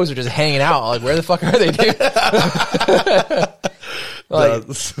the crows are just hanging out. Like, where the fuck are they, dude?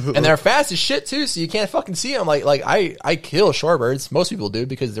 And they're fast as shit too, so you can't fucking see them. Like I kill shorebirds. Most people do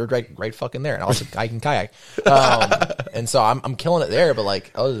because they're right fucking there, and also I can kayak. And so I'm killing it there. But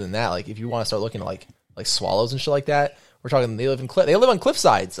like other than that, like if you want to start looking at like swallows and shit like that. We're talking they live on cliff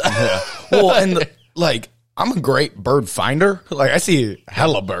sides. Yeah. Well, and like I'm a great bird finder. Like I see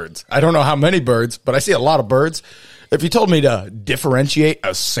hella birds. I don't know how many birds, but I see a lot of birds. If you told me to differentiate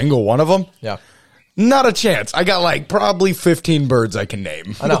a single one of them, yeah. Not a chance. I got like probably 15 birds I can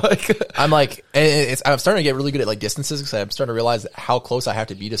name. I know. I'm starting to get really good at like distances because I'm starting to realize how close I have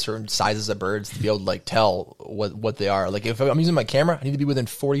to be to certain sizes of birds to be able to like tell what they are. Like if I'm using my camera, I need to be within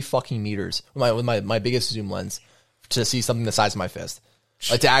 40 fucking meters with my biggest zoom lens to see something the size of my fist.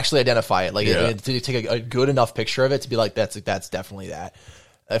 Like to actually identify it. Like to take a good enough picture of it to be like, that's definitely that.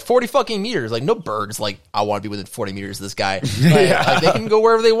 40 fucking meters, like no birds like I want to be within 40 meters of this guy. Like, they can go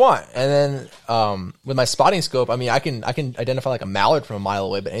wherever they want. And then with my spotting scope, I mean I can identify like a mallard from a mile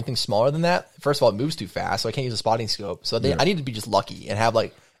away, but anything smaller than that, first of all, it moves too fast, so I can't use a spotting scope. So I need to be just lucky and have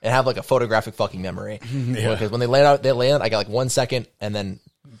like a photographic fucking memory. Because when they land, I got like 1 second, and then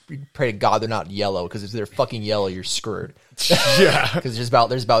pray to God they're not yellow, because if they're fucking yellow, you're screwed. Yeah, because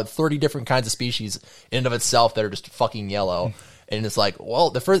there's about 30 different kinds of species in and of itself that are just fucking yellow. And it's like, well,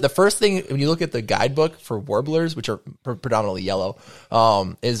 the first thing when you look at the guidebook for warblers, which are predominantly yellow,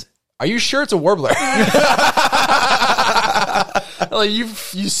 is, are you sure it's a warbler? Like, you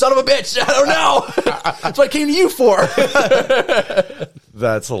son of a bitch! I don't know. That's what I came to you for.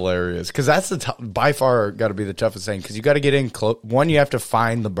 That's hilarious, because that's by far got to be the toughest thing, because you got to get in close. One, you have to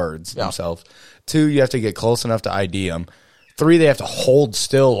find the birds themselves. 2, you have to get close enough to ID them. 3, they have to hold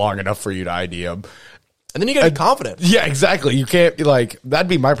still long enough for you to ID them. And then you gotta be confident. Yeah, exactly. You can't be like, that'd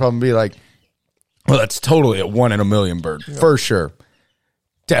be my problem, be like, well, that's totally a 1 in a million bird, for sure.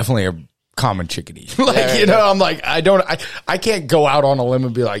 Definitely a common chickadee. I'm like, I can't go out on a limb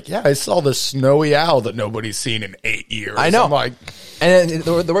and be like, yeah, I saw the snowy owl that nobody's seen in 8 years. I know. I'm like, and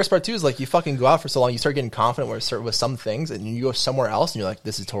then the worst part too is like, you fucking go out for so long, you start getting confident with some things, and you go somewhere else and you're like,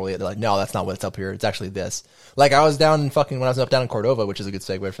 this is totally it. They're like, no, that's not what's up here. It's actually this. Like I was down when I was down in Cordova, which is a good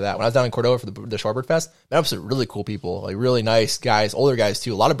segue for that. When I was down in Cordova for the Shorebird Fest, met up some really cool people, like really nice guys, older guys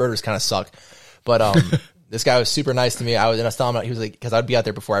too. A lot of birders kind of suck, but this guy was super nice to me. I was telling him, he was like, because I'd be out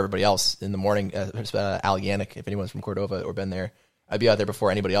there before everybody else in the morning. Al Yannick, if anyone's from Cordova or been there, I'd be out there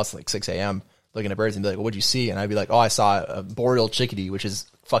before anybody else, like 6 a.m. looking at birds, and be like, well, what'd you see? And I'd be like, oh, I saw a boreal chickadee, which is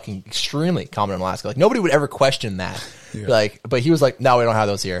fucking extremely common in Alaska. Like nobody would ever question that. Yeah. Like, but he was like, no, we don't have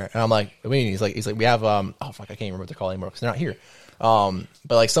those here. And I'm like, I mean, he's like, we have, oh fuck, I can't remember what they're called anymore because they're not here.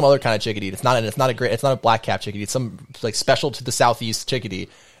 But like some other kind of chickadee. It's not a black cap chickadee. It's some like special to the southeast chickadee.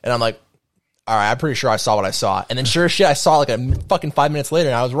 And I'm like, all right, I'm pretty sure I saw what I saw. And then sure as shit, I saw like a fucking 5 minutes later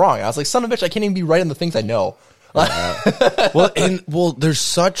and I was wrong. I was like, son of a bitch, I can't even be right on the things I know. Well, there's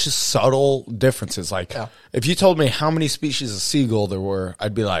such subtle differences. Like if you told me how many species of seagull there were,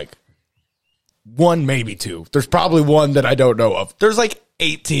 I'd be like, 1, maybe 2. There's probably one that I don't know of. There's like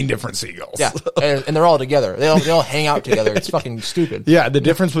 18 different seagulls. Yeah, and they're all together. They all hang out together. It's fucking stupid. Yeah, the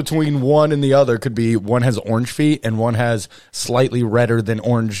difference between one and the other could be one has orange feet and one has slightly redder than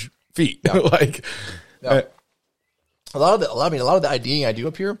oranch feet. Yeah. A lot of the IDing I do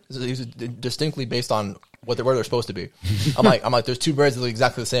up here is distinctly based on where they're supposed to be. I'm like, there's 2 birds that look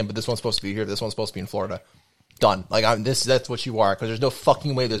exactly the same, but this one's supposed to be here. This one's supposed to be in Florida. Done. Like that's what you are, because there's no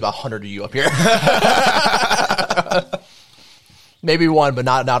fucking way there's about 100 of you up here. Maybe 1, but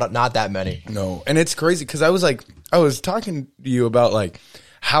not that many. No, and it's crazy because I was talking to you about like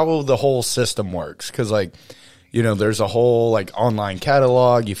how the whole system works, because like, there's a whole like online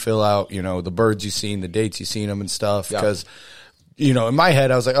catalog. You fill out, the birds you've seen, the dates you've seen them and stuff. Because, in my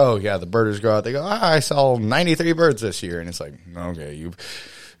head, I was like, oh yeah, the birders go out. They go, I saw 93 birds this year. And it's like, okay,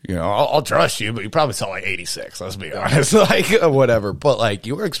 I'll trust you, but you probably saw like 86. Let's be honest, like whatever. But like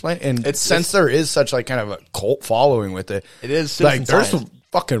you were explaining, and since there is such like kind of a cult following with it, it is like there's some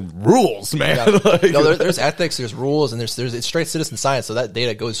fucking rules, man. Yeah. No, there's ethics, there's rules, and there's it's straight citizen science. So that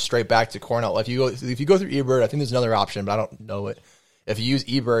data goes straight back to Cornell. If you go through eBird, I think there's another option, but I don't know it. If you use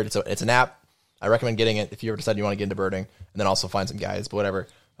eBird, it's an app. I recommend getting it if you ever decide you want to get into birding, and then also find some guides, but whatever.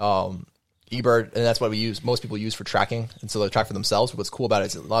 eBird, and that's what most people use for tracking, and so they track for themselves. But what's cool about it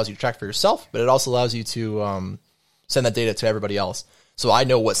is it allows you to track for yourself, but it also allows you to send that data to everybody else. So I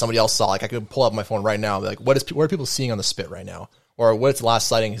know what somebody else saw. Like I could pull up my phone right now, and be like, what are people seeing on the spit right now, or what's the last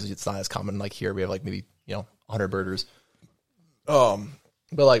sighting? Because it's not as common. Like here, we have like maybe 100 birders. But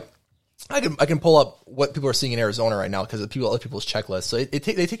like I can pull up what people are seeing in Arizona right now because of other people's checklists. So they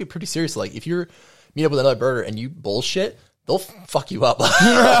take it pretty seriously. Like if you're meet up with another birder and you bullshit, they'll fuck you up.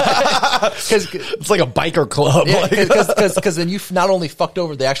 Cause It's like a biker club. yeah, Like- because then you not only fucked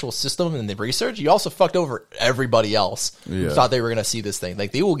over the actual system and the research, you also fucked over everybody else who thought they were gonna see this thing.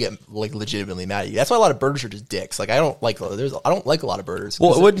 Like they will get like legitimately mad at you. That's why a lot of birders are just dicks. Like I don't like a lot of birders.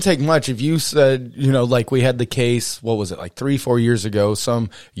 Well, it wouldn't take much if you said, you know, like we had the case, what was it, like 3-4 years ago, some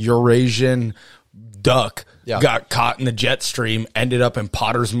Eurasian duck got caught in the jet stream, ended up in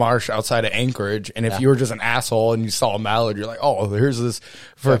Potter's Marsh outside of Anchorage. And if you were just an asshole and you saw a mallard, you're like, oh, here's this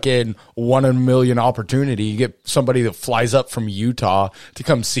freaking 1 in a million opportunity. You get somebody that flies up from Utah to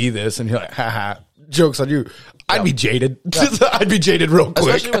come see this, and you're like, haha, joke's on you. I'd be jaded. I'd be jaded real quick.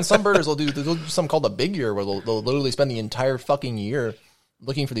 Especially when some birders will do something called a big year, where they'll literally spend the entire fucking year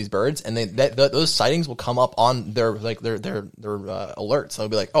looking for these birds, and those sightings will come up on their alerts. So it'll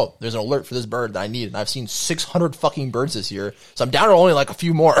be like, oh, there's an alert for this bird that I need, and I've seen 600 fucking birds this year, so I'm down to only like a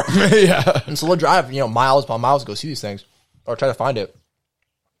few more. Yeah. And so they'll drive, miles upon miles to go see these things or try to find it.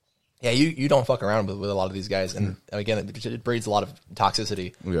 Yeah, you don't fuck around with a lot of these guys, and again, it breeds a lot of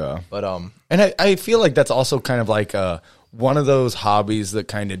toxicity. Yeah. But and I feel like that's also kind of like one of those hobbies that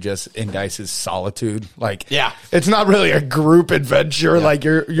kind of just indices solitude. Like, it's not really a group adventure. Yeah. Like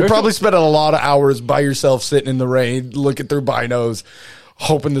you're probably spending a lot of hours by yourself sitting in the rain, looking through binos,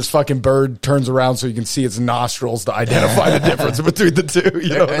 hoping this fucking bird turns around so you can see its nostrils to identify the difference between the two.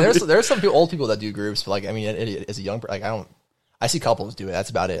 You know there's some old people that do groups, but like, I mean, as a young, like I see couples do it. That's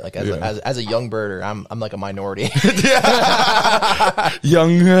about it. Like as a young birder, I'm like a minority.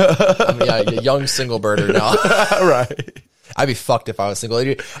 Young, a young single birder now. Right. I'd be fucked if I was single.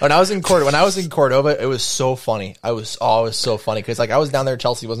 When I was in Cordova, it was so funny. It was so funny because like I was down there,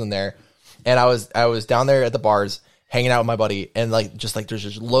 Chelsea wasn't there, and I was down there at the bars hanging out with my buddy, and like there's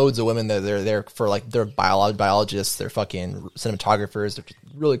just loads of women that they're there for, like they're biologists, they're fucking cinematographers, they're just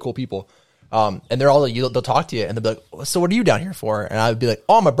really cool people. And they're all like, they'll talk to you, and they'll be like, so what are you down here for? And I'd be like,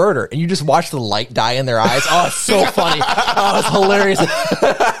 oh, I'm a birder. And you just watch the light die in their eyes. Oh, it's so funny. Oh, it's hilarious.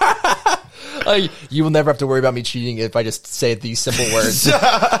 Like, you will never have to worry about me cheating if I just say these simple words.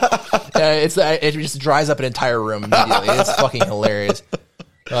 It just dries up an entire room immediately. It's fucking hilarious.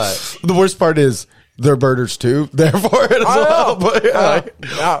 The worst part is they're birders too, therefore it as well. But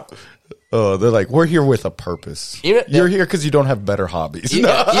yeah. Oh, they're like, we're here with a purpose. You're here because you don't have better hobbies. Even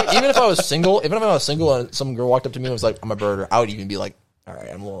if I was single, and some girl walked up to me and was like, I'm a birder, I would even be like, all right,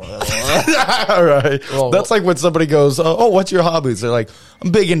 I'm a little. All right. That's like when somebody goes, oh, what's your hobbies? They're like,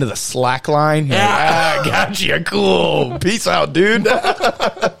 I'm big into the slack line. Yeah, gotcha. Cool. Peace out, dude.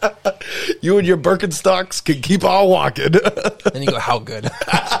 You and your Birkenstocks can keep on walking. Then you go, how good?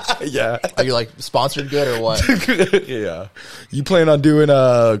 Yeah. Are you like sponsored good or what? Yeah. You plan on doing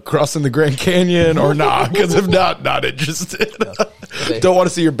crossing the Grand Canyon or not? Because if not interested. Don't want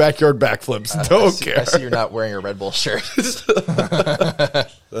to see your backyard backflips. Don't care. I see you're not wearing a Red Bull shirt.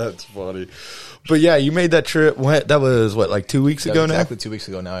 That's funny. But yeah, you made that trip. That was what, like 2 weeks ago now? Exactly 2 weeks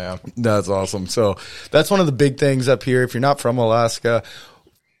ago now, yeah. That's awesome. So that's one of the big things up here. If you're not from Alaska,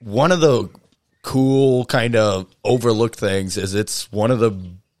 one of the cool kind of overlooked things is it's one of the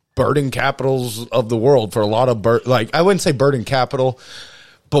birding capitals of the world for a lot of like I wouldn't say birding capital,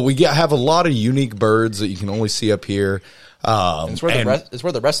 but we have a lot of unique birds that you can only see up here. It's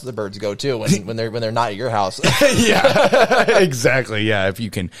where the rest of the birds go too when they're not at your house. Yeah, exactly. Yeah, if you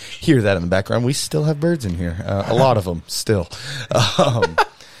can hear that in the background, we still have birds in here. A lot of them still.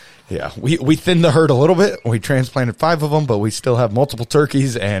 Yeah, we thinned the herd a little bit. We transplanted 5 of them, but we still have multiple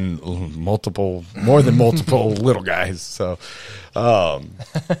turkeys and more than multiple little guys. So,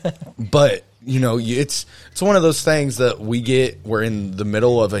 but you know, it's one of those things that we're in the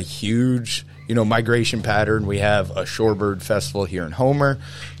middle of a huge, migration pattern. We have a shorebird festival here in Homer.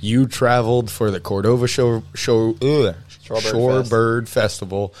 You traveled for the Cordova Shorebird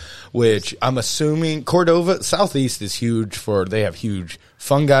Festival, which I'm assuming Cordova Southeast is huge they have huge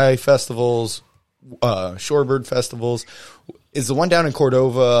fungi festivals, shorebird festivals. Is the one down in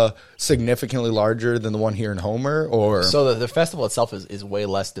Cordova significantly larger than the one here in Homer, or? So the festival itself is way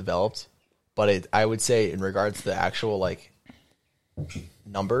less developed, but I would say in regards to the actual like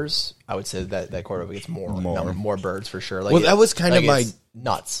numbers, I would say that Cordova gets more birds for sure. Like, well, that was kind of my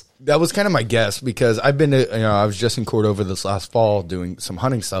nuts. That was kind of my guess because I've been to, I was just in Cordova this last fall doing some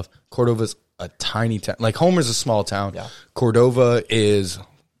hunting stuff. Cordova's a tiny town. Like Homer's a small town. Yeah. Cordova is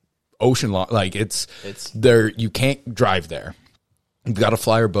ocean long. Like it's there. You can't drive there. You've got to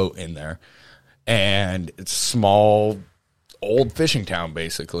fly your boat in there, and it's small, old fishing town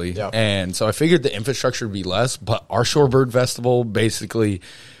basically. Yeah. And so I figured the infrastructure would be less, but our Shorebird Festival basically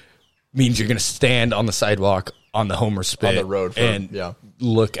means you're going to stand on the sidewalk on the Homer Spit On the road and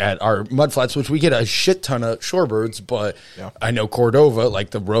look at our mud flats, which we get a shit ton of shorebirds. But I know Cordova, like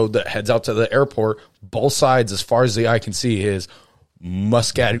the road that heads out to the airport, both sides, as far as the eye can see, is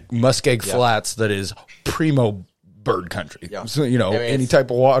muskeg flats. That is primo bird country. So, you know, any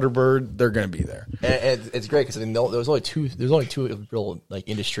type of water bird, they're going to be there. And it's great because I mean, there's only two real like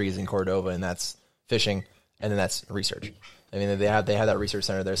industries in Cordova, and that's fishing, and then that's research. I mean, they have that research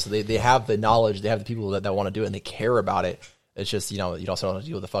center there, so they have the knowledge, they have the people that want to do it, and they care about it. It's just, you know, you also don't have to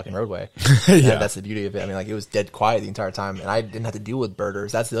deal with the fucking roadway. That's the beauty of it. I mean, like, it was dead quiet the entire time, and I didn't have to deal with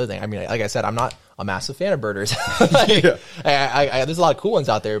birders. That's the other thing. I mean, like I said, I'm not a massive fan of birders. There's a lot of cool ones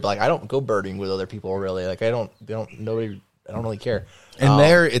out there, but like, I don't go birding with other people really. Like, I don't really care. And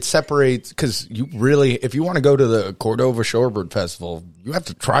there it separates, because you really, if you want to go to the Cordova Shorebird Festival, you have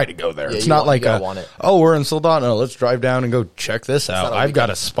to try to go there. It's not like we're in Soldano, let's drive down and go check this out. I've got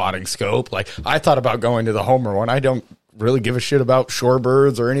a spotting scope. Like, I thought about going to the Homer one. I don't really give a shit about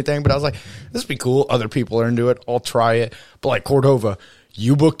shorebirds or anything, but I was like, this would be cool. Other people are into it. I'll try it. But like Cordova,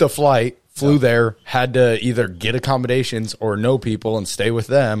 you booked a flight, flew there, had to either get accommodations or know people and stay with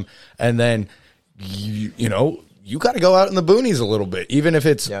them. And then, you know, you got to go out in the boonies a little bit, even if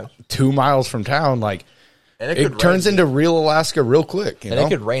it's 2 miles from town. Like, and it turns into real Alaska real quick. You know? It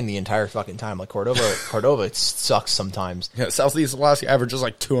could rain the entire fucking time. Like Cordova, it sucks sometimes. Yeah, Southeast Alaska averages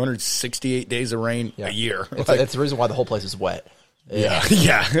like 268 days of rain a year. That's the reason why the whole place is wet.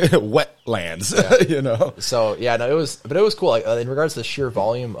 Wetlands. You know. So it was cool. Like, in regards to the sheer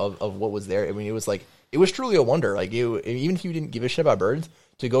volume of what was there, I mean, it was truly a wonder. Like, even if you didn't give a shit about birds,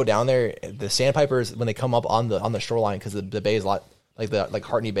 to go down there, the sandpipers, when they come up on the shoreline, because the bay is a lot. Like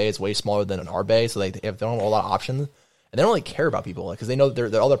Hartney Bay is way smaller than our bay, so they don't have a lot of options, and they don't really care about people because they know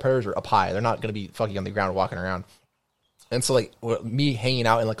all their predators are up high. They're not going to be fucking on the ground walking around. And so like me hanging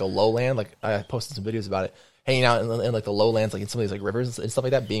out in like a lowland, like I posted some videos about it, hanging out in like the lowlands, like in some of these like rivers and stuff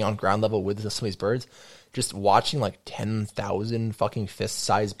like that, being on ground level with some of these birds, just watching like 10,000 fucking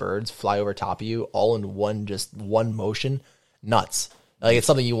fist-sized birds fly over top of you, all in one motion, nuts. Like, it's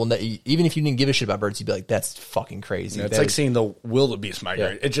something you will, even if you didn't give a shit about birds, you'd be like, that's fucking crazy. Yeah, it's like seeing the wildebeest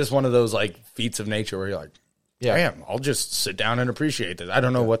migrate. It's just one of those like feats of nature where you're like, damn, I'll just sit down and appreciate this. I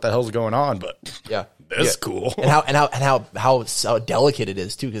don't know what the hell's going on, but this is cool. And how delicate it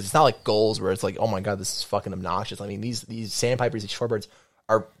is too, because it's not like gulls where it's like, oh my god, this is fucking obnoxious. I mean, these sandpipers, these shorebirds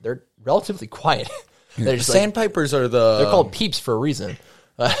they're relatively quiet. They're just sandpipers are they're called peeps for a reason.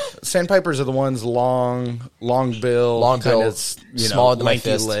 Sandpipers are the ones long bill, kind of, small,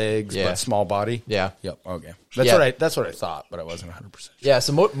 lanky legs, but small body. Yeah. Yep. Okay. That's what I thought, but I wasn't 100%. Yeah.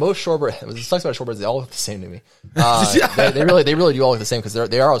 So most shorebirds, it sucks about shorebirds, they all look the same to me. They really do all look the same because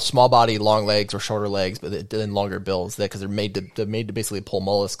they are small body, long legs or shorter legs, but then longer bills. Because they're made to basically pull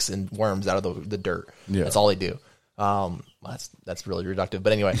mollusks and worms out of the dirt. Yeah. That's all they do. That's really reductive,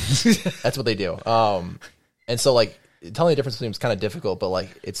 but anyway, that's what they do. And so like, telling the difference between them is kind of difficult, but like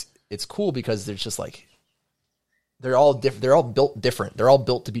it's cool because there's just like they're all different. They're all built different. They're all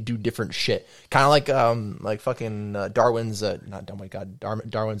built to do different shit. Kind of like fucking Darwin's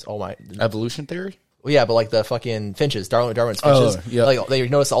Darwin's evolution theory. Well, yeah, but like the fucking finches, Darwin's finches. Like they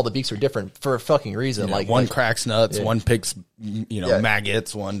notice all the beaks are different for a fucking reason. Like one cracks nuts, one picks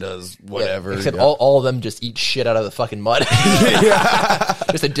maggots, one does whatever. Except all of them just eat shit out of the fucking mud.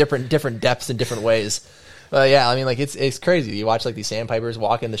 Just at different depths and different ways. I mean, like it's crazy. You watch like these sandpipers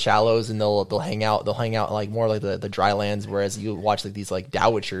walk in the shallows, and they'll hang out. They'll hang out like more like the dry lands, whereas you watch like these like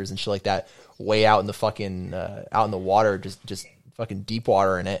dowitchers and shit like that way out in the fucking out in the water, just fucking deep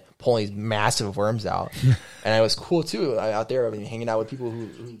water in it, pulling these massive worms out. And it was cool too out there. I mean, hanging out with people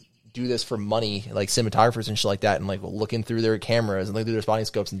who do this for money, like cinematographers and shit like that, and like looking through their cameras and looking through their spotting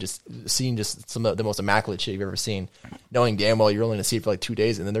scopes and just seeing just some of the most immaculate shit you've ever seen, knowing damn well you're only going to see it for like 2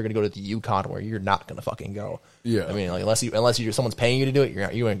 days, and then they're going to go to the Yukon where you're not going to fucking go. Yeah, I mean, like unless someone's paying you to do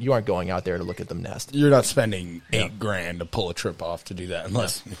it, you aren't going out there to look at them nest. You're not spending $8,000 to pull a trip off to do that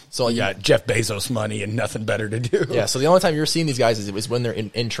unless you got Jeff Bezos money and nothing better to do. Yeah, so the only time you're seeing these guys is when they're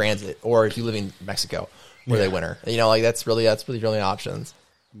in transit, or if you live in Mexico where they winter. Like that's really the only options.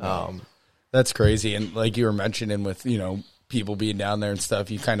 That's crazy. And like you were mentioning with, people being down there and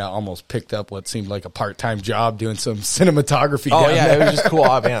stuff, you kind of almost picked up what seemed like a part-time job doing some cinematography down there. It was just cool.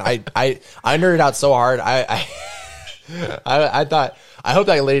 Man, I nerded out so hard. I hope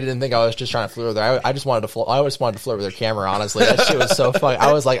that lady didn't think I was just trying to flirt with her. I just wanted to flirt with her camera, honestly. That shit was so funny.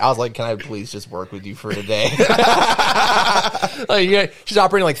 I was like, can I please just work with you for today? She's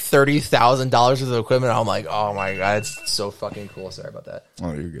operating like $30,000 worth of equipment. I'm like, oh my god, it's so fucking cool. Sorry about that.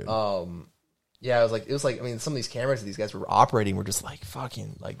 Oh, you're good. Yeah, it was like I mean, some of these cameras that these guys were operating were just like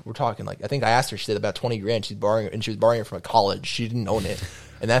fucking like we're talking like I think I asked her, she said about 20 grand. She was borrowing it from a college. She didn't own it,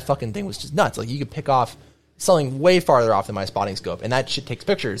 and that fucking thing was just nuts. Like you could pick off something way farther off than my spotting scope, and that shit takes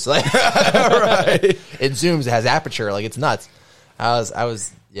pictures. Like, right. It zooms, it has aperture, like it's nuts. I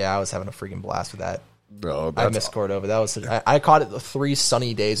was having a freaking blast with that. Bro, I missed Cordova. That was I caught it 3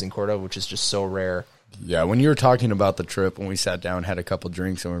 sunny days in Cordova, which is just so rare. Yeah, when you were talking about the trip, when we sat down, had a couple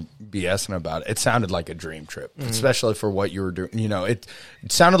drinks, and were BSing about it, it sounded like a dream trip, especially for what you were doing. You know, it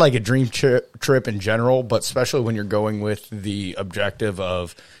sounded like a dream trip in general, but especially when you're going with the objective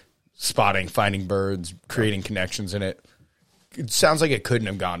of spotting, finding birds, creating connections in it. It sounds like it couldn't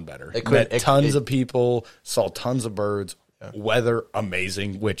have gone better. Met tons of people, saw tons of birds. Weather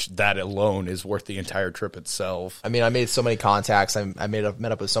amazing, which that alone is worth the entire trip itself. I mean, I made so many contacts. I met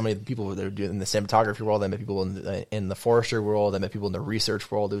up with so many people that are doing in the cinematography world. I met people in the forestry world. I met people in the research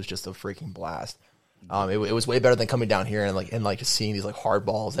world. It was just a freaking blast. It was way better than coming down here and like seeing these like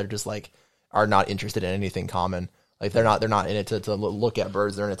hardballs that are just like are not interested in anything common. Like they're not in it to look at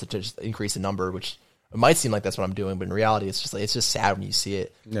birds. They're in it to just increase the number, which it might seem like that's what I'm doing, but in reality, it's just sad when you see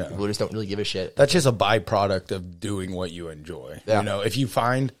it. Yeah. People just don't really give a shit. That's just a byproduct of doing what you enjoy. Yeah. You know, if you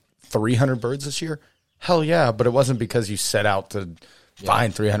find 300 birds this year, hell yeah, but it wasn't because you set out to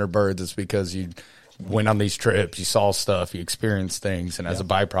find 300 birds. It's because you went on these trips, you saw stuff, you experienced things, and as a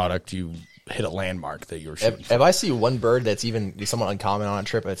byproduct, you hit a landmark that you were shooting. If I see one bird that's even somewhat uncommon on a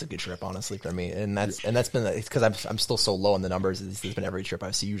trip, it's a good trip, honestly, for me. And that's been it's because I'm still so low in the numbers. It's been every trip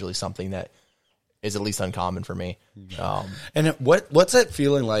I see usually something that is at least uncommon for me. And what's that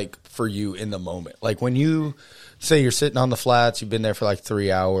feeling like for you in the moment? Like when you say you're sitting on the flats, you've been there for like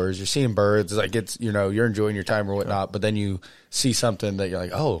 3 hours, you're seeing birds, like it's, you know, you're enjoying your time or whatnot, but then you see something that you're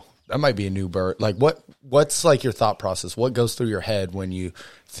like, oh, that might be a new bird. Like what's like your thought process? What goes through your head when you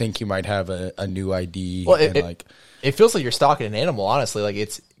think you might have a new ID? Well, it feels like you're stalking an animal, honestly. Like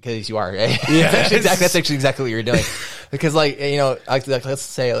it's because you are, right? Yeah. That's actually exactly what you're doing. Because like, you know, like let's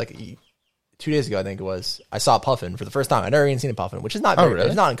say like 2 days ago, I think it was, I saw a puffin for the first time. I'd never even seen a puffin, which is not very,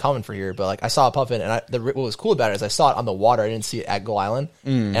 it's not uncommon for here, but like I saw a puffin, and what was cool about it is I saw it on the water. I didn't see it at Gull Island,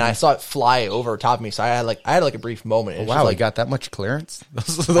 and I saw it fly over top of me. So I had like a brief moment. Oh, wow, he got that much clearance?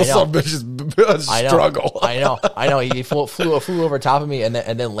 Those some bitches struggle. I know. He flew over top of me and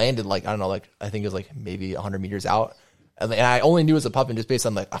then landed like, I don't know, like I think it was like maybe 100 meters out. And I only knew it was a puffin just based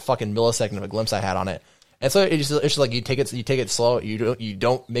on like a fucking millisecond of a glimpse I had on it. And so it's just like you take it slow. You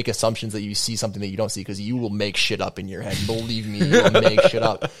don't make assumptions that you see something that you don't see, because you will make shit up in your head. Believe me, you will make shit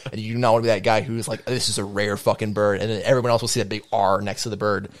up. And you do not want to be that guy who's like, this is a rare fucking bird, and then everyone else will see that big R next to the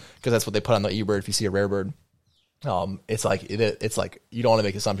bird, because that's what they put on the eBird if you see a rare bird. It's like you don't want to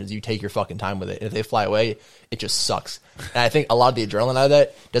make assumptions. You take your fucking time with it. And if they fly away, it just sucks. And I think a lot of the adrenaline out of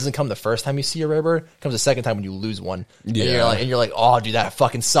that doesn't come the first time you see a rare bird. It comes the second time when you lose one. Yeah. And you're like, oh, dude, that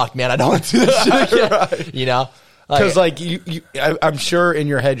fucking sucked, man. I don't want to do this shit again. Right. You know? Because I'm sure in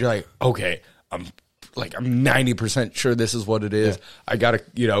your head you're like, okay, I'm 90% sure this is what it is. Yeah. I got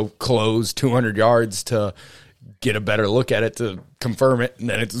to, close 200 yards to get a better look at it to confirm it. And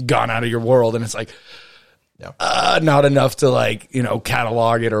then it's gone out of your world. And it's like, not enough to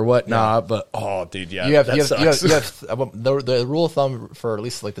catalog it or whatnot, but oh, dude, yeah, you have the rule of thumb for at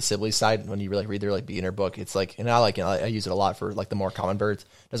least like the Sibley side when you really read their like beginner book. It's like, and I use it a lot for like the more common birds.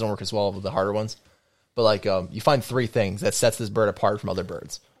 It doesn't work as well with the harder ones, but like you find 3 things that sets this bird apart from other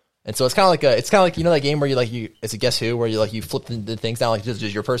birds. And so it's kind of like that game where it's a guess who, where you flip the things down, like does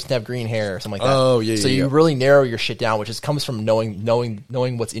your person have green hair or something like that. Oh yeah. So you really narrow your shit down, which just comes from knowing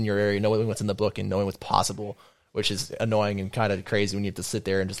what's in your area, knowing what's in the book, and knowing what's possible, which is annoying and kind of crazy when you have to sit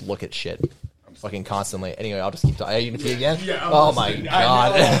there and just look at shit fucking constantly. Anyway, I'll just keep talking. Are you gonna pee again? Yeah. Oh my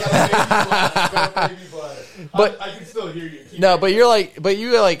god. But I can still hear you.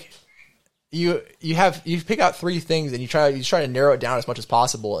 You pick out 3 things and you try to narrow it down as much as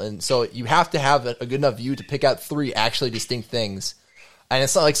possible, and so you have to have a good enough view to pick out 3 actually distinct things. And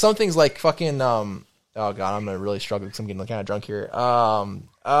it's not like some things like fucking oh god, I'm gonna really struggle because I'm getting kind of drunk here.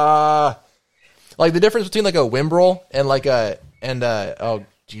 Like the difference between like a Wimbrel and oh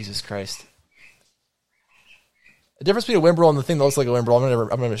Jesus Christ. The difference between a Wimbrel and the thing that looks like a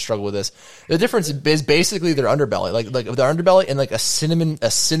Wimbrel, I'm gonna struggle with this. The difference is basically their underbelly, like the underbelly and like a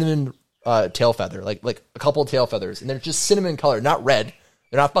cinnamon tail feather, like a couple of tail feathers, and they're just cinnamon colored, not red.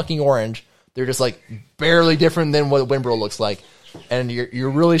 They're not fucking orange. They're just like barely different than what a Wimbrel looks like, and you're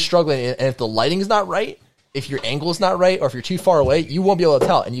really struggling. And if the lighting's not right, if your angle's not right, or if you're too far away, you won't be able to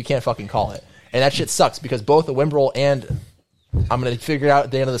tell, and you can't fucking call it. And that shit sucks because both a Wimbrel and I'm gonna figure it out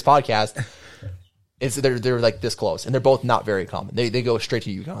at the end of this podcast. They're like this close, and they're both not very common. They go straight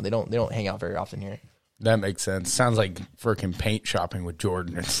to Yukon. They don't hang out very often here. That makes sense. Sounds like freaking paint shopping with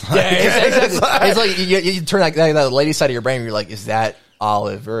Jordan. It's like, It's like you turn that lady side of your brain, and you're like, is that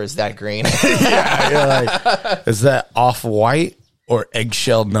olive or is that green? Yeah, you're like, is that off-white or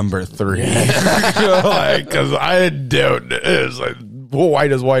eggshell number 3? Because I don't. It's like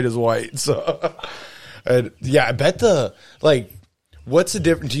white is white. So, yeah, I bet what's the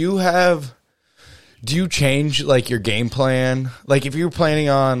difference? Do you change like your game plan? Like if you were planning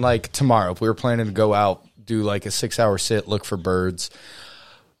on like tomorrow, if we were planning to go out, do like a 6-hour sit, look for birds,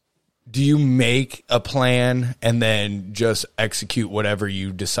 do you make a plan and then just execute whatever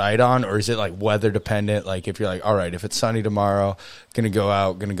you decide on? Or is it like weather dependent? Like if you're like, all right, if it's sunny tomorrow, going to go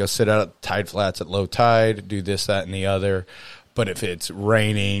out, going to go sit out at tide flats at low tide, do this, that, and the other. But if it's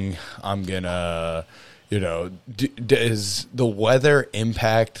raining, I'm going to... does the weather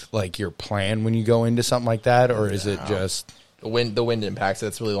impact like your plan when you go into something like that, or is it just the wind? The wind impacts.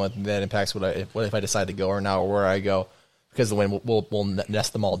 That's really the only thing that impacts what if I decide to go or not, or where I go, because the wind will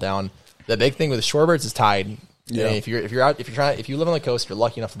nest them all down. The big thing with the shorebirds is tide. Yeah. And if you live on the coast, you're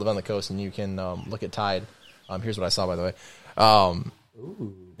lucky enough to live on the coast, and you can look at tide. Here's what I saw, by the way.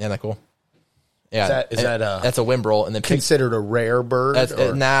 Ooh. Isn't that cool? Yeah, that's a wimbrel, and then considered a rare bird.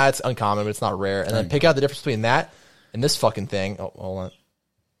 It's uncommon, but it's not rare. And then pick out the difference between that and this fucking thing. Oh, hold on.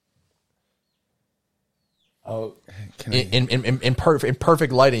 Oh, in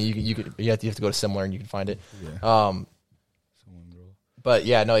perfect lighting, you have to go to similar, and you can find it. Yeah. But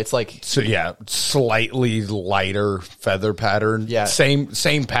yeah, no, it's like slightly lighter feather pattern. Yeah,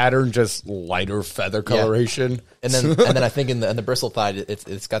 same pattern, just lighter feather coloration. Yeah. And then I think in the bristle thigh,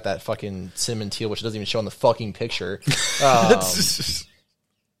 it's got that fucking cinnamon teal, which doesn't even show in the fucking picture.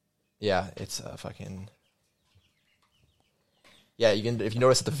 Yeah, it's fucking. Yeah, you can if you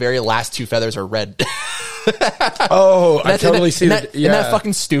notice that the very last 2 feathers are red. Oh, I totally see that. Isn't that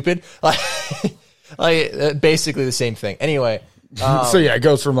fucking stupid? Like basically the same thing. Anyway. So yeah, it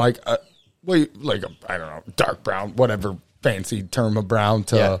goes from like I don't know, dark brown, whatever fancy term of brown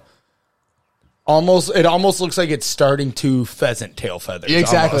to it almost looks like it's starting to pheasant tail feathers.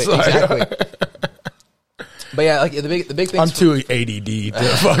 Exactly. But yeah, like the big thing. I'm too ADD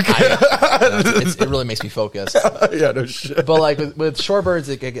to fuck. It really makes me focus. Yeah, no shit. But like with shorebirds,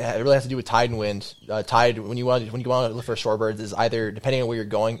 it really has to do with tide and wind. Tide when you want to look for shorebirds is either depending on where you're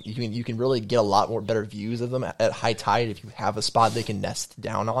going, you can really get a lot more better views of them at high tide if you have a spot they can nest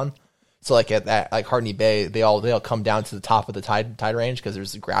down on. So like at that like Hardney Bay, they all come down to the top of the tide range because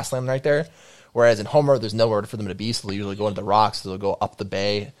there's a grassland right there. Whereas in Homer, there's nowhere for them to be, so they'll usually go into the rocks. So they'll go up the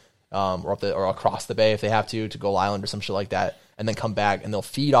bay. Or across the bay if they have to Gull Island or some shit like that, and then come back, and they'll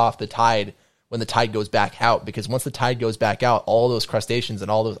feed off the tide when the tide goes back out, because once the tide goes back out, all those crustaceans and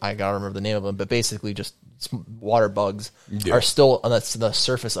all those, I gotta remember the name of them, but basically just water bugs are still on the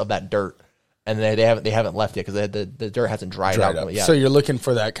surface of that dirt, and they haven't left yet because the dirt hasn't dried out. Yeah. So you're looking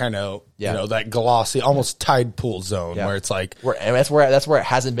for that kind of that glossy, almost tide pool zone where it's like that's where it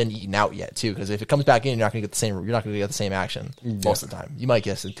hasn't been eaten out yet too. Because if it comes back in, you're not going to get the same action most of the time. You might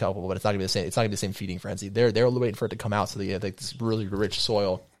get a couple, but it's not going to be the same. It's not going to be the same feeding frenzy. They're waiting for it to come out so they get this really rich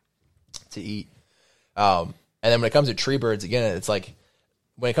soil to eat. And then when it comes to tree birds, again, it's like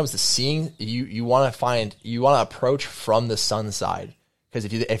when it comes to seeing, you want to approach from the sun side. Because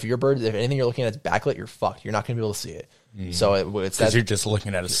if anything you're looking at is backlit, you're fucked. You're not going to be able to see it. So it's that you're just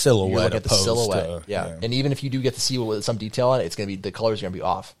looking at a silhouette. You're looking at the silhouette, And even if you do get to see with some detail on it, it's going to be the colors are going to be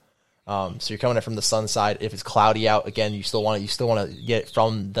off. So you're coming in from the sun side. If it's cloudy out, again, you still want to get it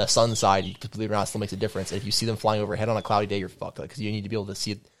from the sun side. Believe it or not, it still makes a difference. If you see them flying overhead on a cloudy day, you're fucked. Because you need to be able to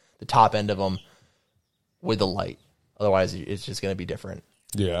see the top end of them with the light. Otherwise, it's just going to be different.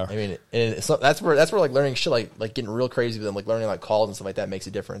 Yeah, I mean, that's where like learning shit like getting real crazy with them, like learning like calls and stuff like that makes a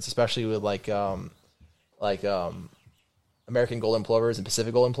difference, especially with like American golden plovers and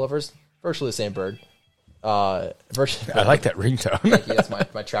Pacific golden plovers, virtually the same bird. I like that ringtone. Thank you, that's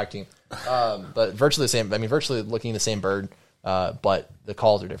my track team. But virtually the same. I mean, virtually looking the same bird, but the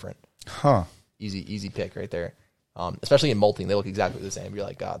calls are different. Huh? Easy pick right there. Especially in molting, they look exactly the same. You're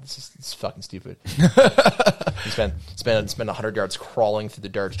like, God, this is fucking stupid. You spend 100 yards crawling through the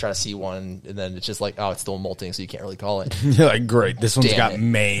dirt to try to see one, and then it's just like, oh, it's still molting, so you can't really call it. You're like, great, this one's got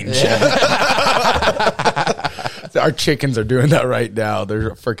mange. Our chickens are doing that right now.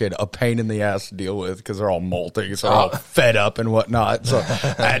 They're freaking a pain in the ass to deal with because they're all molting, so they're all fed up and whatnot. So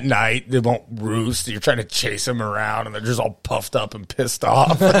at night they won't roost. You're trying to chase them around, and they're just all puffed up and pissed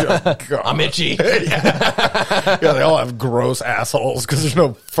off. Like, I'm itchy. Yeah, they all have gross assholes because there's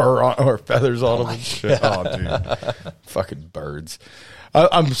no fur on or feathers on them and shit. Oh, dude, fucking birds.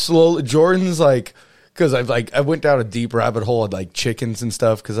 I'm slowly. Jordan's like Because I went down a deep rabbit hole of like chickens and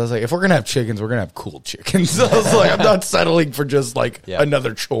stuff. Because I was like, if we're gonna have chickens, we're gonna have cool chickens. So I was like, I'm not settling for just like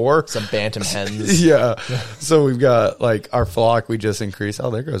another chore. Some bantam hens. Yeah. So we've got like our flock. We just increased. Oh,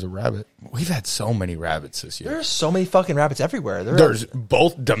 there goes a rabbit. We've had so many rabbits this year. There's so many fucking rabbits everywhere. There's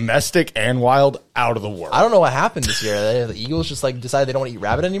both domestic and wild, out of the world. I don't know what happened this year. The Eagles just like decided they don't want to eat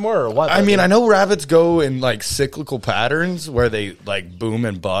rabbit anymore, or what? I mean, I know rabbits go in like cyclical patterns where they like boom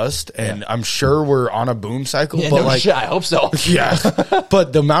and bust, and I'm sure we're on a boom cycle. Yeah, but no like, shit, I hope so. Yeah,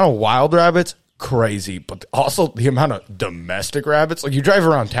 but the amount of wild rabbits, crazy. But also the amount of domestic rabbits, like you drive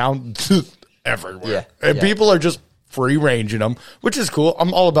around town, everywhere, and people are just free ranging them, which is cool.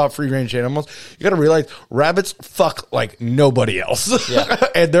 I'm all about free range animals. You got to realize rabbits fuck like nobody else. Yeah.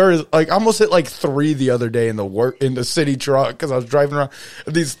 And there is like, I almost hit like 3 the other day in the city truck because I was driving around.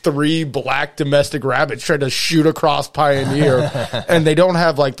 These 3 black domestic rabbits tried to shoot across Pioneer, and they don't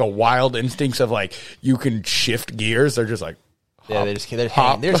have like the wild instincts of like you can shift gears. They're just like, they're just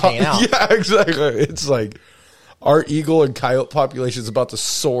hanging out. Yeah, exactly. It's like our eagle and coyote population is about to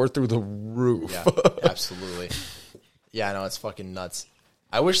soar through the roof. Yeah, absolutely. Yeah, I know, it's fucking nuts.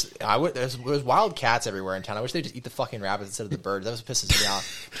 There's wild cats everywhere in town. I wish they'd just eat the fucking rabbits instead of the birds. That was pisses me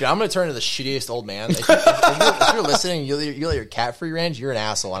off. Dude, I'm going to turn into the shittiest old man. If you're listening, you let your cat free range, you're an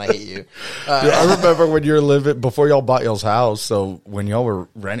asshole, and I hate you. Dude, I remember when you were living, before y'all bought y'all's house, so when y'all were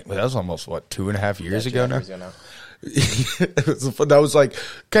renting, that was almost, 2.5 years ago now? 2.5 years ago now. That was like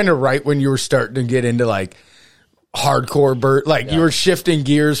kind of right when you were starting to get into like hardcore bird, like you were shifting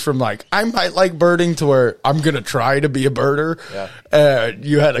gears from like I might like birding to where I'm gonna try to be a birder.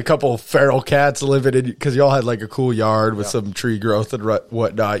 You had a couple of feral cats living in because y'all had like a cool yard with some tree growth and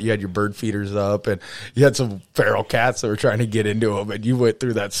whatnot. You had your bird feeders up, and you had some feral cats that were trying to get into them, and you went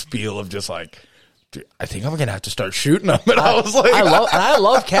through that spiel of just like, dude, I think I'm gonna have to start shooting them. And I was like, I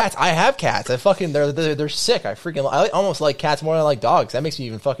love cats. I have cats. They're sick. I almost like cats more than I like dogs. That makes me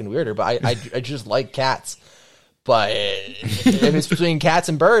even fucking weirder. But I just like cats. But if it's between cats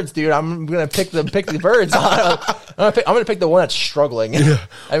and birds, dude, I'm gonna pick the birds. I'm gonna pick the one that's struggling. Yeah.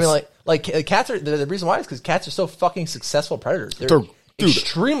 I mean, like cats are the reason why is because cats are so fucking successful predators. They're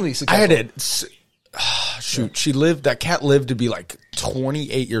extremely successful. I had it. That cat lived to be like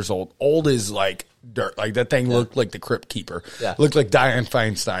 28 years old. Old as like dirt. Like that thing looked like the Crypt Keeper. Yeah. Looked like Dianne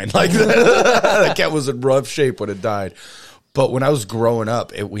Feinstein. Like that cat was in rough shape when it died. But when I was growing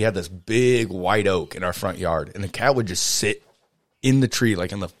up, we had this big white oak in our front yard, and the cat would just sit in the tree,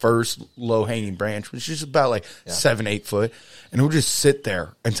 like in the first low-hanging branch, which is about like 7-8 foot, and it would just sit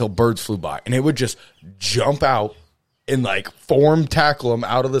there until birds flew by, and it would just jump out and like tackle them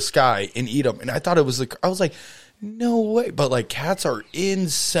out of the sky and eat them. And I thought it was like, I was like, no way. But like cats are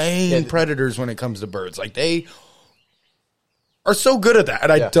insane predators when it comes to birds. Like they are so good at that,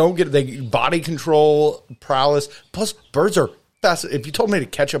 and I don't get it. They body control, prowess. Plus, birds are fast. If you told me to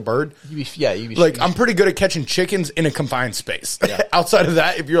catch a bird, you'd be like, I'm pretty good at catching chickens in a confined space. Yeah. Outside of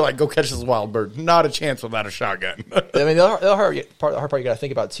that, if you're like, go catch this wild bird, not a chance without a shotgun. I mean, the hard part you got to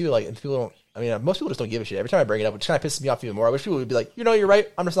think about too, like people don't. I mean, most people just don't give a shit. Every time I bring it up, it kind of pisses me off even more. I wish people would be like, you're right.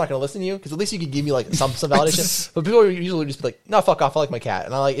 I'm just not going to listen to you because at least you could give me like some validation. But people usually just be like, no, fuck off. I like my cat,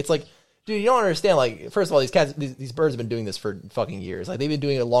 and it's like. Dude, you don't understand. Like, first of all, these birds have been doing this for fucking years. Like, they've been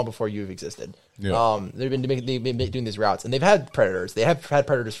doing it long before you've existed. Yeah. They've been doing these routes, and they've had predators. They have had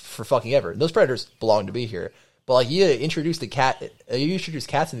predators for fucking ever. And those predators belong to be here. But like, you introduce cats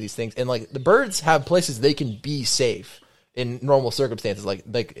into these things, and like the birds have places they can be safe in normal circumstances, like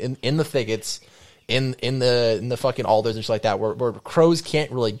in the thickets. In the fucking alders and shit like that, where crows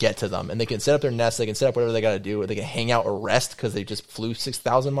can't really get to them, and they can set up their nests, they can set up whatever they got to do, or they can hang out or rest because they just flew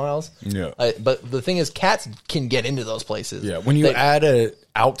 6,000 miles. Yeah. But the thing is, cats can get into those places. Yeah. When you add a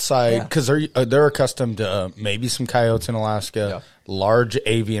outside, because they're accustomed to maybe some coyotes in Alaska, large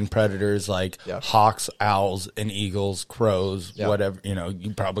avian predators like hawks, owls, and eagles, crows, whatever. You know,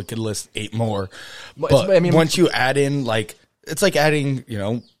 you probably could list 8 more. But I mean, once you add in it's like adding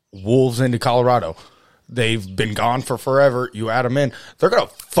wolves into Colorado. They've been gone for forever. You add them in, they're gonna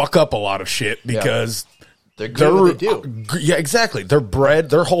fuck up a lot of shit because they're good at what they do. Yeah, exactly. They're bred.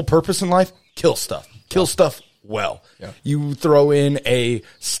 Their whole purpose in life: kill stuff. Kill stuff well. Yeah. You throw in a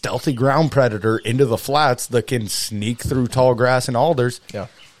stealthy ground predator into the flats that can sneak through tall grass and alders. Yeah,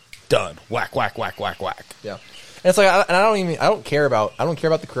 done. Whack, whack, whack, whack, whack. Yeah. And it's like I don't care about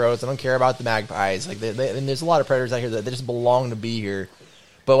the crows. I don't care about the magpies. Like and there's a lot of predators out here that they just belong to be here.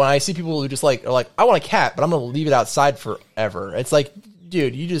 But when I see people who just are like, I want a cat, but I'm going to leave it outside forever. It's like,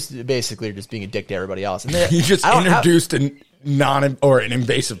 dude, you just basically are just being a dick to everybody else. And you just introduced an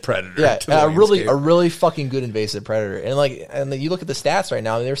invasive predator. Yeah, a really fucking good invasive predator. And you look at the stats right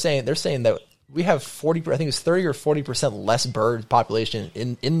now, and they're saying that we have 40. I think it's 30 or 40% less bird population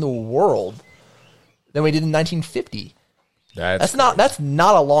in the world than we did in 1950. That's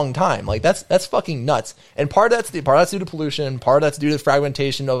not a long time. Like that's fucking nuts. And part of that's due to pollution. Part of that's due to the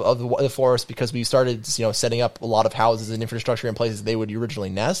fragmentation of the forest because we started setting up a lot of houses and infrastructure in places they would originally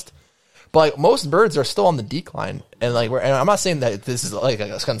nest. But like most birds are still on the decline, and and I'm not saying that this is like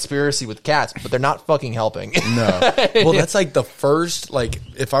a conspiracy with cats, but they're not fucking helping. No, well, that's like the first, like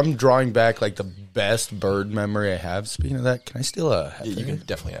if I'm drawing back like the best bird memory I have. Speaking of that, can I steal a heifer? You can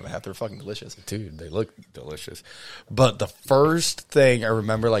definitely have a heifer. They're fucking delicious, dude. They look delicious. But the first thing I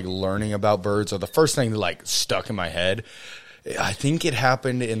remember like learning about birds, or the first thing that like stuck in my head, I think it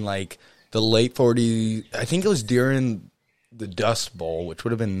happened in like the late 40s. I think it was during the Dust Bowl, which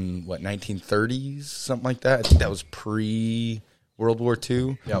would have been, 1930s, something like that. I think that was pre-World War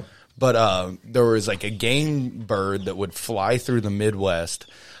II. Yep. But there was, like, a game bird that would fly through the Midwest.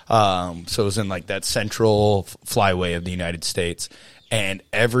 So it was in, like, that central flyway of the United States. And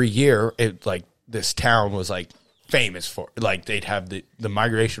every year, this town was, like, famous for, like, they'd have the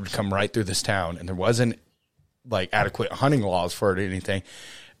migration would come right through this town. And there wasn't, like, adequate hunting laws for it or anything.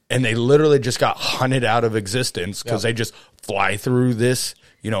 And they literally just got hunted out of existence because they just fly through this,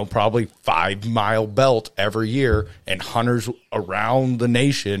 probably 5-mile belt every year. And hunters around the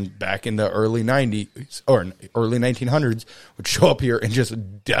nation back in the early 90s or early 1900s would show up here and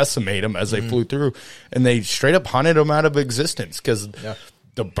just decimate them as they flew through. And they straight up hunted them out of existence because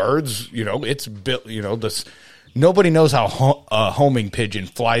the birds, it's built, this. Nobody knows how a homing pigeon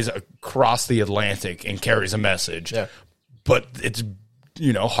flies across the Atlantic and carries a message. Yeah. But it's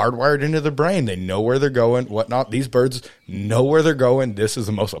hardwired into their brain. They know where they're going, whatnot. These birds know where they're going. This is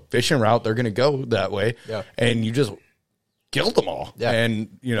the most efficient route. They're going to go that way. Yeah. And you just killed them all. Yeah.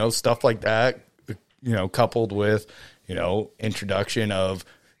 And, stuff like that, coupled with, introduction of,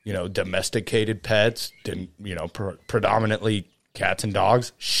 domesticated pets, predominantly cats and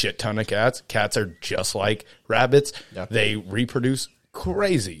dogs, shit ton of cats. Cats are just like rabbits. Yeah. They reproduce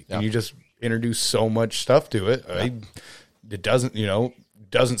crazy. Yeah. And you just introduce so much stuff to it. Yeah. It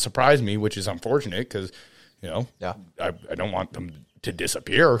doesn't surprise me, which is unfortunate because, I don't want them to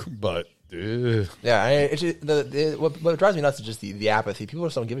disappear, but. Yeah, what drives me nuts is just the apathy. People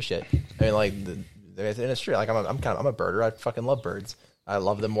just don't give a shit. I mean, like, and it's true. Like, I'm a birder. I fucking love birds. I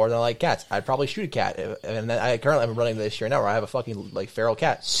love them more than I like cats. I'd probably shoot a cat. And I currently am running this year now where I have a fucking like feral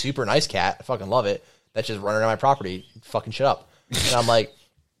cat, super nice cat. I fucking love it. That's just running around my property, fucking shit up. And I'm like.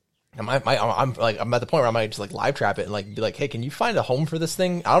 I'm at the point where I might just like live trap it and like be like, hey, can you find a home for this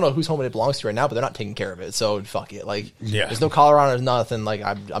thing? I don't know whose home it belongs to right now, but they're not taking care of it, so fuck it. Like, there's no collar on it, there's nothing. Like,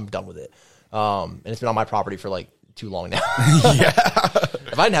 I'm done with it. And it's been on my property for like too long now. Yeah.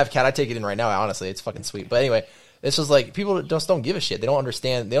 If I didn't have a cat, I'd take it in right now. Honestly, it's fucking sweet. But anyway, it's just like people just don't give a shit. They don't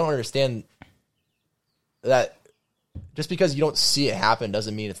understand. They don't understand that. Just because you don't see it happen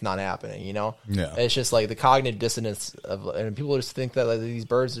doesn't mean it's not happening, Yeah. It's just like the cognitive dissonance and people just think that like, these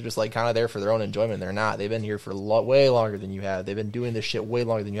birds are just like kind of there for their own enjoyment. They're not. They've been here for way longer than you have. They've been doing this shit way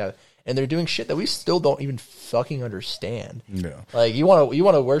longer than you have. And they're doing shit that we still don't even fucking understand. Yeah. Like you want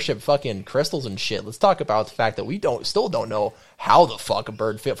to worship fucking crystals and shit. Let's talk about the fact that we still don't know how the fuck a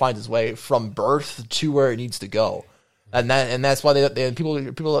bird finds its way from birth to where it needs to go. And that's why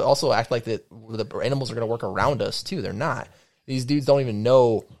people also act like that the animals are going to work around us too. They're not. These dudes don't even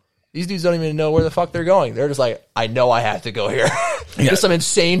know. These dudes don't even know where the fuck they're going. They're just like, I know I have to go here. Just some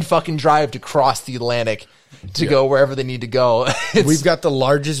insane fucking drive to cross the Atlantic to go wherever they need to go. We've got the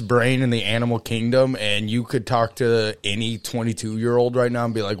largest brain in the animal kingdom, and you could talk to any 22-year-old right now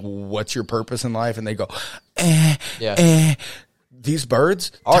and be like, what's your purpose in life? And they go, These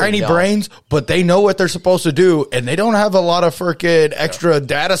birds, tiny brains, but they know what they're supposed to do, and they don't have a lot of freaking extra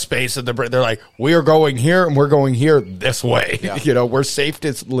data space in the brain. They're like, we are going here, and we're going here this way. Yeah. We're safe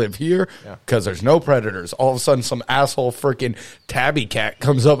to live here because there's no predators. All of a sudden, some asshole freaking tabby cat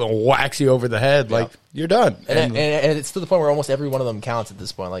comes up and whacks you over the head. Like, you're done. And it's to the point where almost every one of them counts at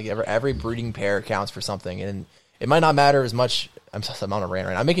this point. Like, every breeding pair counts for something, and it might not matter as much. I'm on a rant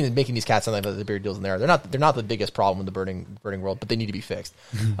right now. I'm making these cats sound like the beard deals in there. They're not the biggest problem in the birding world, but they need to be fixed.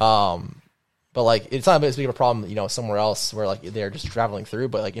 But like it's not as big of a problem, somewhere else where like they're just traveling through.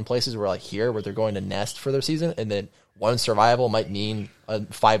 But like in places where like here where they're going to nest for their season, and then one survival might mean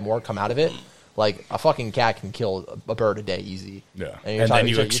 5 more come out of it. Like a fucking cat can kill a bird a day easy. Yeah, and then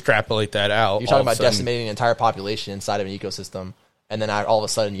you extrapolate that out. You're talking about decimating an entire population inside of an ecosystem, and then all of a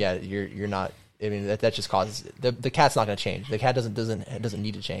sudden, you're not. I mean, that just causes the cat's not going to change. The cat doesn't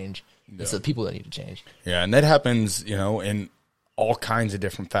need to change. No. It's the people that need to change. Yeah, and that happens, in all kinds of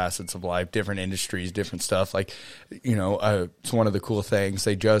different facets of life, different industries, different stuff. Like, it's one of the cool things.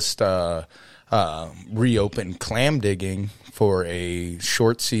 They just reopened clam digging for a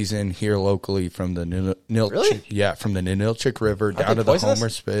short season here locally from the Nilchik, Really? yeah, from the Nilchik River down they to the poisonous? Homer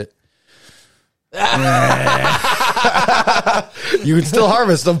Spit. You can still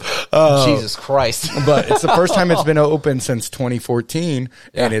harvest them. Jesus Christ. But it's the first time it's been open since 2014,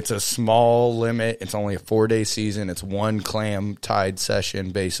 and it's a small limit. It's only a 4-day season. It's one clam tide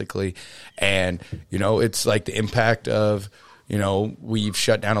session, basically. And, you know, it's like the impact of, you know, we've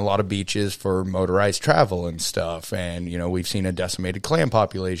shut down a lot of beaches for motorized travel and stuff. And, you know, we've seen a decimated clam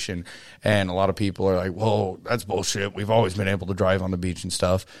population. And a lot of people are like, whoa, that's bullshit. We've always been able to drive on the beach and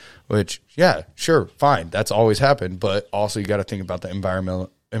stuff. Which, yeah, sure, fine. That's always happened. But also you got to think about the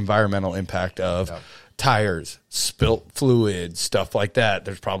environmental impact of tires, spilt fluid, stuff like that.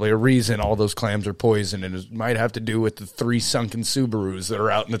 There's probably a reason all those clams are poisoned, and it might have to do with the 3 sunken Subarus that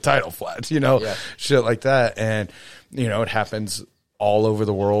are out in the tidal flats, you know, shit like that. And, you know, it happens all over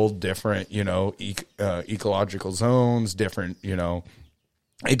the world, different, you know, ecological zones, different, you know,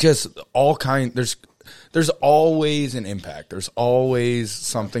 it just all kind, there's always an impact. There's always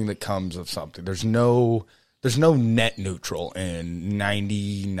something that comes of something. There's no net neutral in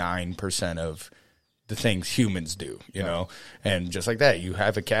 99% of the things humans do, you know, and just like that, you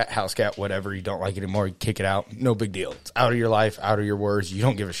have a cat, house cat, whatever, you don't like it anymore, you kick it out, no big deal. It's out of your life, out of your words. You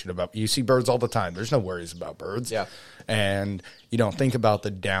don't give a shit about, you see birds all the time. There's no worries about birds. Yeah. And you don't think about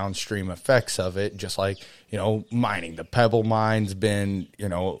the downstream effects of it, just like, you know, mining. The Pebble Mine's been, you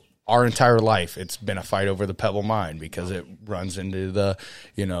know, our entire life, it's been a fight over the Pebble Mine because it runs into the,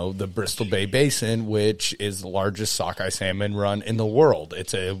 you know, the Bristol Bay Basin, which is the largest sockeye salmon run in the world.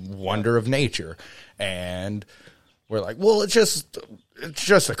 It's a wonder of nature. And we're like, well, it's just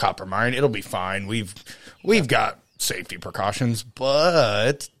a copper mine. It'll be fine. We've got safety precautions,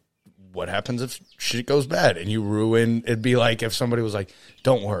 but what happens if shit goes bad and you ruin? It'd be like if somebody was like,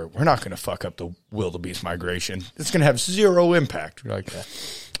 don't worry, we're not going to fuck up the wildebeest migration. It's going to have zero impact. You're like,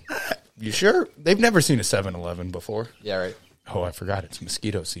 you sure? They've never seen a 7-Eleven before. Yeah, right. Oh, I forgot. It's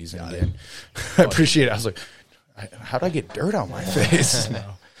mosquito season again. I appreciate it. I was like, how'd I get dirt on my face?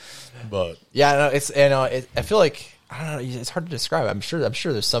 But yeah, no, it's, and I feel like, I don't know, it's hard to describe. I'm sure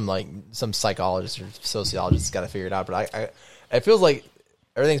there's some psychologist or sociologist that's got to figure it out. But it feels like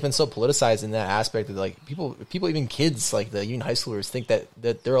everything's been so politicized in that aspect that like people, even kids, like the even high schoolers, think that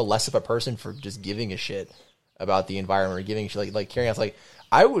they're a less of a person for just giving a shit about the environment or giving a shit, like carrying out. Like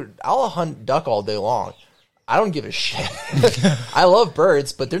I'll hunt duck all day long. I don't give a shit. I love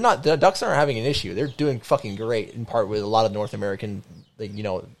birds, but the ducks aren't having an issue. They're doing fucking great, in part with a lot of North American, like, you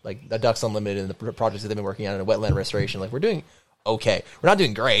know, like the Ducks Unlimited and the projects that they've been working on in wetland restoration. Like, we're doing okay. We're not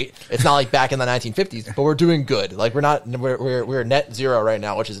doing great. It's not like back in the 1950s, but we're doing good. Like, we're net zero right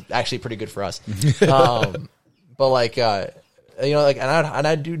now, which is actually pretty good for us. But like, you know, like, and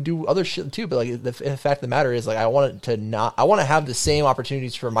I do other shit too. But like, the fact of the matter is, like, I want to have the same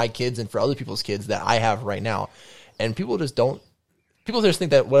opportunities for my kids and for other people's kids that I have right now. And people just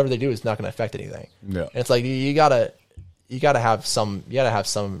think that whatever they do is not going to affect anything. Yeah. And it's like, you gotta have some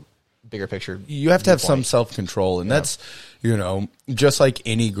bigger picture. You have to have some self-control, and that's, you know, just like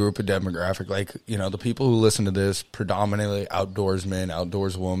any group of demographic, like, you know, the people who listen to this, predominantly outdoorsmen,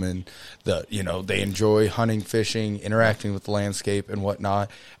 outdoorswomen, you know, they enjoy hunting, fishing, interacting with the landscape and whatnot.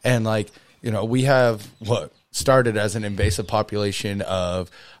 And like, you know, we have what started as an invasive population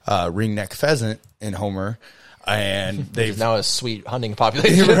of ringneck pheasant in Homer. And they've now a sweet hunting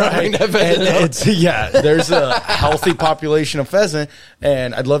population. Right. There's a healthy population of pheasant,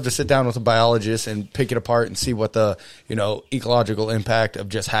 and I'd love to sit down with a biologist and pick it apart and see what the, you know, ecological impact of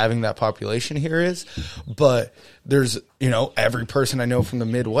just having that population here is. But there's, you know, every person I know from the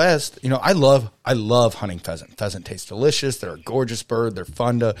Midwest, you know, I love hunting pheasant. Pheasant tastes delicious. They're a gorgeous bird. They're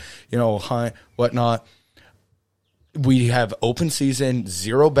fun to, you know, hunt, whatnot. We have open season,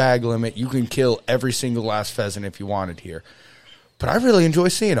 0 bag limit. You can kill every single last pheasant if you wanted here. But I really enjoy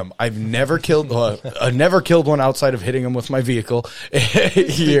seeing them. I've never killed one outside of hitting them with my vehicle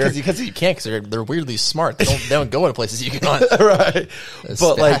here. Because you can't, because they're weirdly smart. They don't go into places you can hunt. Right.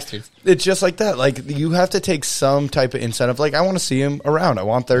 But bastards. like, it's just like that. Like, you have to take some type of incentive. Like, I want to see them around. I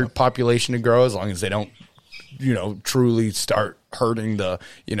want their population to grow, as long as they don't, you know, truly start hurting the,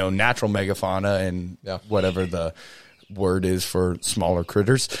 you know, natural megafauna and whatever the word is for smaller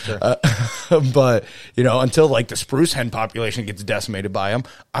critters. Sure. But, you know, until like the spruce hen population gets decimated by them,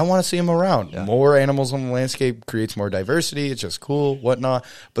 I want to see them around. Yeah. More animals on the landscape creates more diversity. It's just cool, whatnot.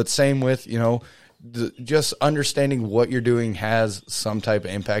 But same with, you know, just understanding what you're doing has some type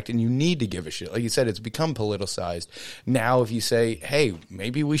of impact, and you need to give a shit. Like you said, it's become politicized. Now, if you say, hey,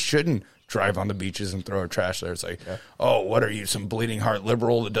 maybe we shouldn't drive on the beaches and throw our trash there. It's like, oh, what are you, some bleeding heart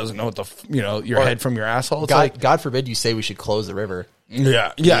liberal that doesn't know what your head from your asshole? It's God forbid you say we should close the river.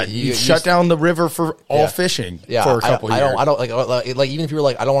 Yeah. You shut down the river for all fishing for a couple years. I don't like even if you were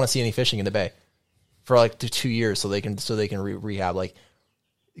like, I don't want to see any fishing in the bay for like 2 years so they can rehab. Like,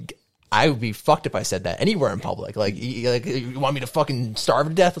 I would be fucked if I said that anywhere in public. Like you want me to fucking starve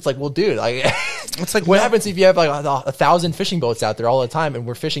to death? It's like, well, dude, like, it's like, what happens if you have like 1,000 fishing boats out there all the time and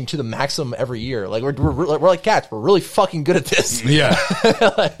we're fishing to the maximum every year? Like we're like cats. We're really fucking good at this. Yeah,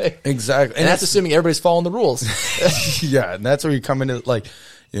 exactly. And that's assuming everybody's following the rules. Yeah, and that's where you come into like,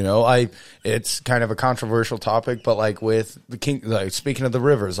 it's kind of a controversial topic, but like with the king, like speaking of the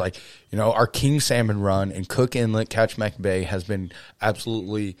rivers, like, our king salmon run in Cook Inlet, Kachemak Bay has been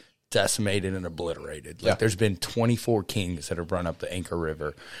absolutely decimated and obliterated. Like there's been 24 kings that have run up the Anchor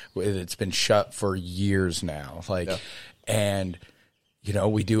River. It's been shut for years now. And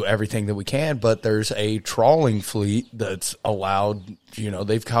we do everything that we can, but there's a trawling fleet that's allowed,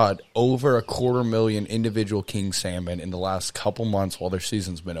 they've caught over 250,000 individual king salmon in the last couple months while their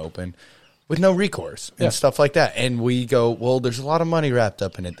season's been open with no recourse and stuff like that. And we go, well, there's a lot of money wrapped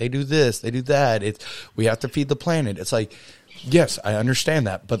up in it. They do this, they do that. We have to feed the planet. It's like, yes, I understand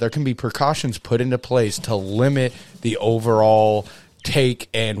that, but there can be precautions put into place to limit the overall take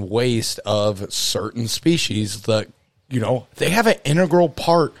and waste of certain species that, they have an integral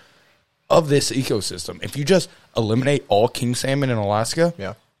part of this ecosystem. If you just eliminate all king salmon in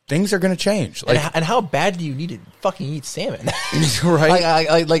Alaska, things are going to change. Like, and how bad do you need to fucking eat salmon?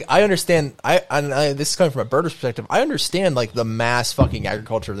 Right? I understand. This is coming from a birder's perspective. I understand like the mass fucking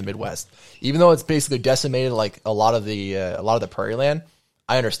agriculture of the Midwest, even though it's basically decimated like a lot of the prairie land.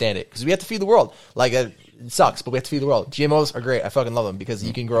 I understand it because we have to feed the world. Like it sucks, but we have to feed the world. GMOs are great. I fucking love them because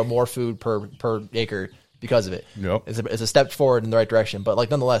you can grow more food per acre because of it. Yep. It's a step forward in the right direction. But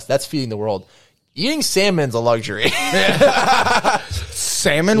like nonetheless, that's feeding the world. Eating salmon's a luxury.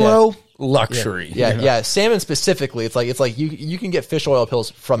 Salmon roe, luxury. Yeah. Salmon specifically, it's like you can get fish oil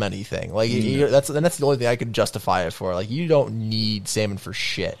pills from anything. Like that's the only thing I could justify it for. Like you don't need salmon for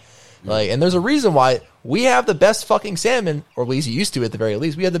shit. Like, and there's a reason why we have the best fucking salmon, or at least used to at the very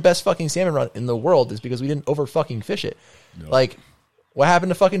least. We have the best fucking salmon run in the world is because we didn't over fucking fish it. Nope. Like, what happened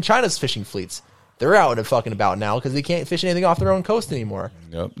to fucking China's fishing fleets? They're out and fucking about now because they can't fish anything off their own coast anymore.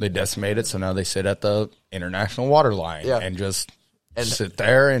 Yep, they decimated, so now they sit at the international water line and just sit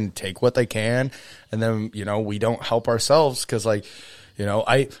there and take what they can. And then, we don't help ourselves because, like,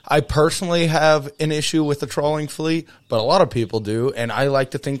 I personally have an issue with the trawling fleet, but a lot of people do. And I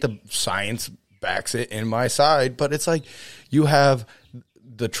like to think the science backs it in my side. But it's like you have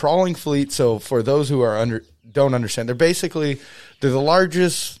the trawling fleet. So for those who don't understand, they're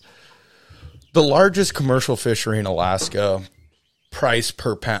the largest commercial fishery in Alaska, price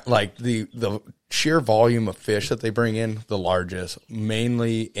per pound, like the sheer volume of fish that they bring in, the largest,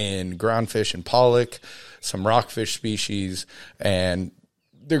 mainly in groundfish and pollock, some rockfish species, and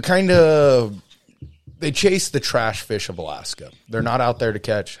they chase the trash fish of Alaska. They're not out there to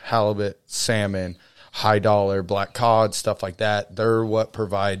catch halibut, salmon, high dollar, black cod, stuff like that. They're what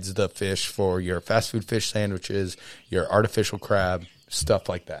provides the fish for your fast food fish sandwiches, your artificial crab, stuff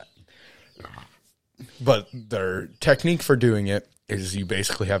like that. But their technique for doing it is you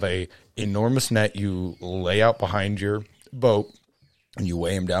basically have a enormous net you lay out behind your boat, and you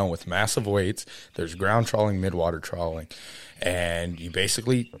weigh them down with massive weights. There's ground trawling, mid-water trawling, and you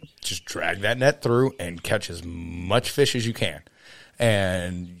basically just drag that net through and catch as much fish as you can.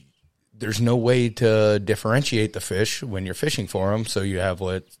 And there's no way to differentiate the fish when you're fishing for them. So you have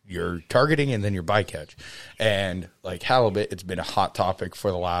what you're targeting and then your bycatch. And like halibut, it's been a hot topic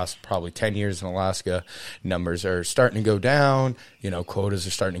for the last probably 10 years in Alaska. Numbers are starting to go down. Quotas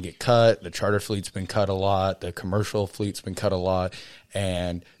are starting to get cut. The charter fleet's been cut a lot. The commercial fleet's been cut a lot.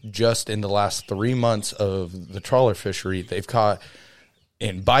 And just in the last 3 months of the trawler fishery, they've caught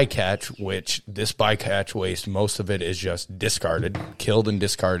in bycatch, which this bycatch waste, most of it is just discarded, killed and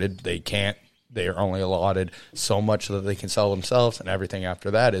discarded. They are only allotted so much that they can sell themselves, and everything after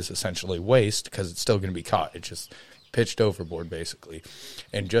that is essentially waste because it's still going to be caught. It's just pitched overboard, basically.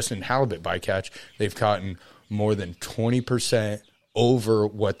 And just in halibut bycatch, they've caught more than 20% over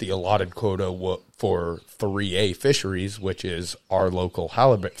what the allotted quota for 3A fisheries, which is our local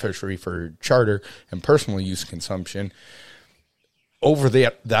halibut fishery for charter and personal use consumption, over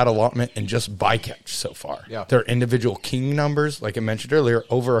that allotment and just bycatch so far. Yeah. Their individual king numbers, like I mentioned earlier,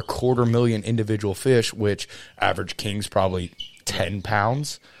 over 250,000 individual fish, which average king's probably 10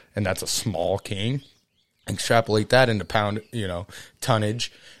 pounds, and that's a small king. Extrapolate that into pound,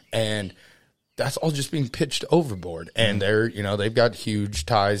 tonnage, and that's all just being pitched overboard. And they're, they've got huge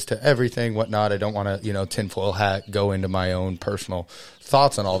ties to everything, whatnot. I don't want to, tinfoil hat go into my own personal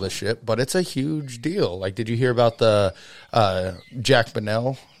thoughts on all this shit, but it's a huge deal. Like, did you hear about the Jack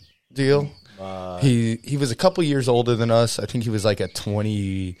Bonnell deal? He was a couple years older than us. I think he was like a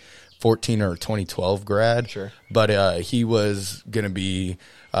 2014 or 2012 grad. Sure. But he was going to be,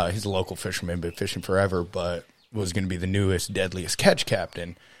 he's a local fisherman, been fishing forever, but was going to be the newest, deadliest catch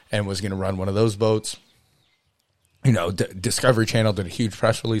captain and was going to run one of those boats. Discovery Channel did a huge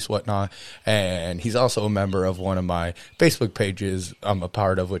press release, whatnot. And he's also a member of one of my Facebook pages I'm a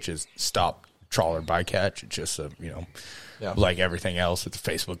part of, which is Stop Trawler Bycatch. It's just, like everything else, it's a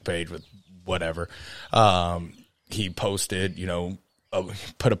Facebook page with whatever. He posted,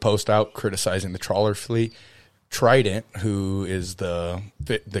 put a post out criticizing the trawler fleet. Trident, who is the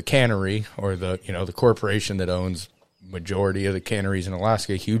cannery or the corporation that owns majority of the canneries in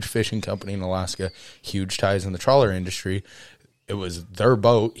Alaska, huge fishing company in Alaska, huge ties in the trawler industry. It was their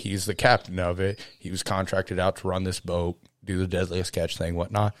boat. He's the captain of it. He was contracted out to run this boat, do the deadliest catch thing,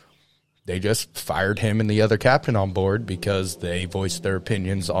 whatnot. They just fired him and the other captain on board because they voiced their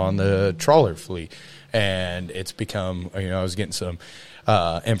opinions on the trawler fleet. And it's become, I was getting some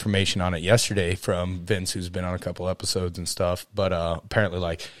information on it yesterday from Vince, who's been on a couple episodes and stuff. But apparently,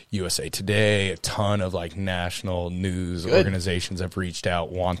 like USA Today, a ton of like national news organizations have reached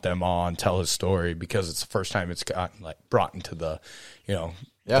out, want them on, tell his story because it's the first time it's gotten like brought into the,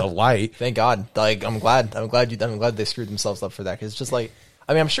 the light. Thank God. Like I'm glad they screwed themselves up for that because it's just like.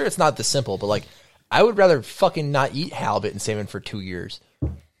 I mean, I'm sure it's not this simple, but like, I would rather fucking not eat halibut and salmon for 2 years,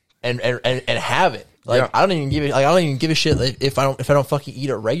 and have it. Like, I don't even give a shit if I don't fucking eat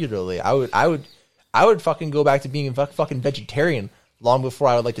it regularly. I would fucking go back to being fucking vegetarian long before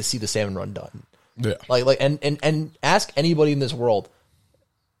I would like to see the salmon run done. Yeah. And ask anybody in this world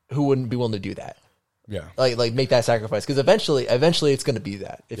who wouldn't be willing to do that. Yeah. Like make that sacrifice because eventually it's going to be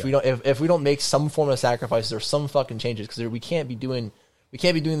that if we don't make some form of sacrifices or some fucking changes because we can't be doing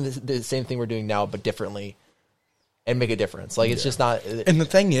the same thing we're doing now, but differently, and make a difference. Like, it's just not. And the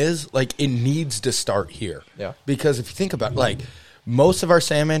thing is, like, it needs to start here. Yeah. Because if you think about, like, most of our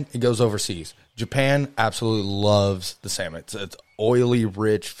salmon, it goes overseas. Japan absolutely loves the salmon. It's oily,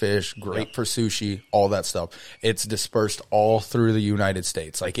 rich fish, great for sushi, all that stuff. It's dispersed all through the United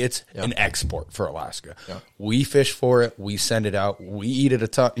States. Like, it's an export for Alaska. Yeah. We fish for it. We send it out. We eat it a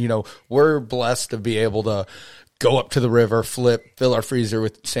ton. We're blessed to be able to go up to the river, fill our freezer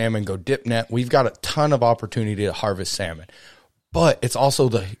with salmon, go dip net. We've got a ton of opportunity to harvest salmon. But it's also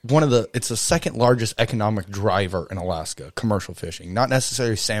it's the second largest economic driver in Alaska, commercial fishing. Not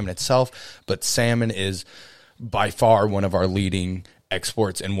necessarily salmon itself, but salmon is by far one of our leading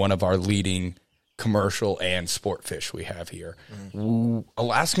exports and one of our leading commercial and sport fish we have here. Mm-hmm.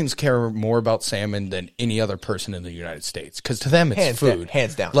 Alaskans care more about salmon than any other person in the United States because to them it's food.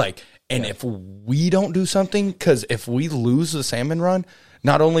 Hands down. And if we don't do something, because if we lose the salmon run,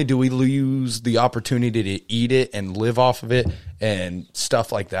 not only do we lose the opportunity to eat it and live off of it and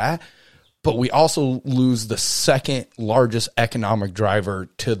stuff like that, but we also lose the second largest economic driver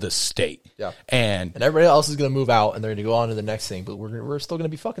to the state. Yeah. And everybody else is going to move out and they're going to go on to the next thing, but we're still going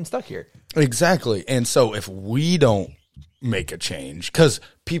to be fucking stuck here. Exactly. And so if we don't make a change, because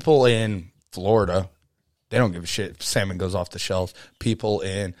people in Florida, they don't give a shit if salmon goes off the shelves. People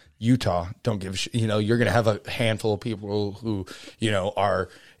in Utah don't give a shit. You're going to have a handful of people who, are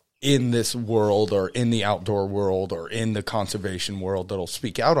in this world or in the outdoor world or in the conservation world that'll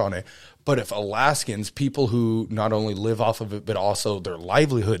speak out on it. But if Alaskans, people who not only live off of it, but also their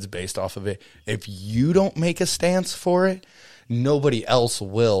livelihoods based off of it, if you don't make a stance for it, nobody else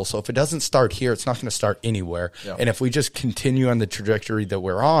will. So if it doesn't start here, it's not going to start anywhere. Yeah. And if we just continue on the trajectory that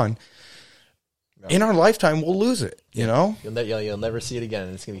we're on, in our lifetime, we'll lose it, You'll never see it again.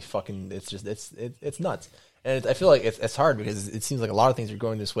 And it's going to be fucking, it's nuts. And I feel like it's hard because it seems like a lot of things are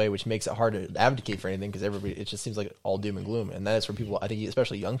going this way, which makes it hard to advocate for anything because it just seems like all doom and gloom. And that is where people, I think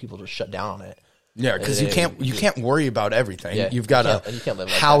especially young people, just shut down on it. Yeah, because you can't worry about everything. Yeah, you've got a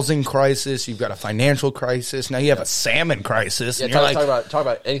housing crisis. You've got a financial crisis. Now you have a salmon crisis. Yeah, talk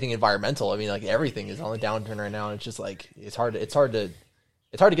about anything environmental. I mean, like everything is on the downturn right now. And it's just like, it's hard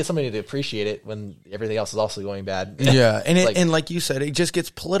to get somebody to appreciate it when everything else is also going bad. Yeah, and like you said, it just gets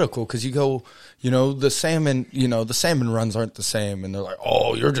political because you go, the salmon runs aren't the same, and they're like,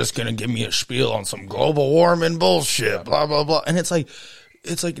 oh, you're just gonna give me a spiel on some global warming bullshit, blah blah blah, and it's like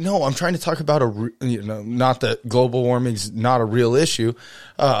no, I'm trying to talk about not that global warming's not a real issue,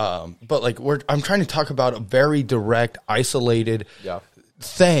 but like I'm trying to talk about a very direct, isolated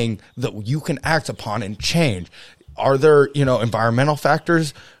thing that you can act upon and change. Are there, environmental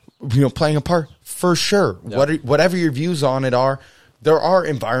factors? playing a part for sure. Yep. Whatever your views on it are, there are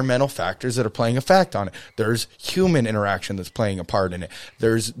environmental factors that are playing a fact on it. There's human interaction that's playing a part in it.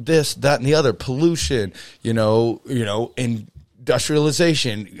 There's this, that, and the other, pollution,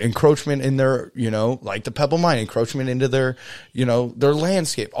 industrialization, encroachment in their, like the Pebble Mine, encroachment into their, their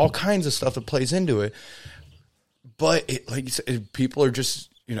landscape, all kinds of stuff that plays into it. But like you said, people are just,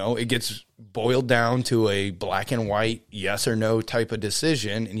 it gets boiled down to a black and white yes or no type of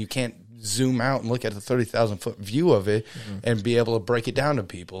decision, and you can't zoom out and look at the 30,000-foot view of it and be able to break it down to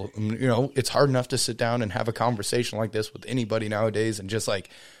people. It's hard enough to sit down and have a conversation like this with anybody nowadays and just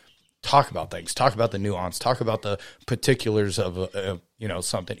like talk about things, talk about the nuance, talk about the particulars of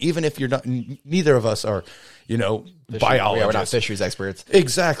something. Even if you're not, neither of us are, biologists. Yeah, we're not fisheries experts.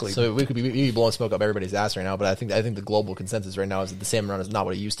 Exactly. So we could be blowing smoke up everybody's ass right now, but I think the global consensus right now is that the salmon run is not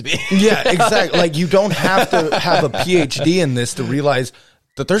what it used to be. Yeah, exactly. Like you don't have to have a PhD in this to realize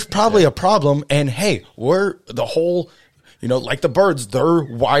that there's probably a problem. And hey, we're the whole, like the birds, they're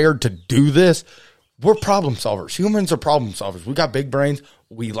wired to do this. We're problem solvers. Humans are problem solvers. We got big brains.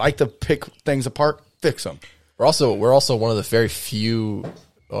 We like to pick things apart, fix them. We're also one of the very few,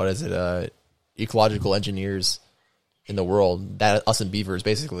 ecological engineers in the world. That us and beavers,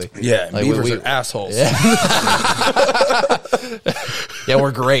 basically. Yeah, like beavers are assholes. Yeah. Yeah,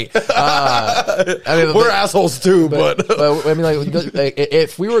 we're great. We're assholes too, but I mean, like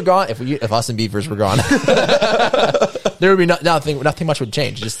if we were gone, if us and beavers were gone, there would be nothing much would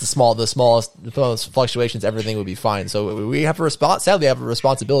change. Just the smallest fluctuations, everything would be fine. So we have sadly have a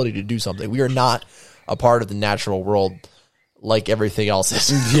responsibility to do something. We are not a part of the natural world like everything else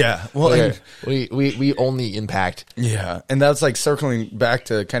is. Yeah. Well, we only impact. Yeah. And that's like circling back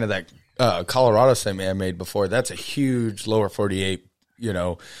to kind of that Colorado statement I made before. That's a huge lower 48,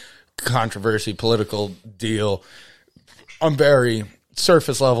 controversy, political deal. I'm very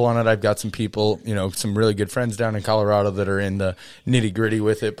surface level on it. I've got some people, some really good friends down in Colorado that are in the nitty gritty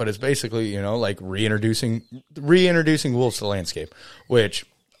with it, but it's basically, like reintroducing wolves to the landscape, which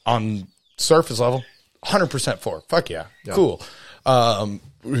on surface level, 100% for. Fuck yeah. Cool. The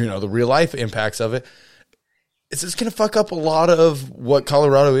real life impacts of it. It's just going to fuck up a lot of what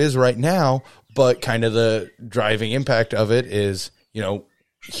Colorado is right now, but kind of the driving impact of it is,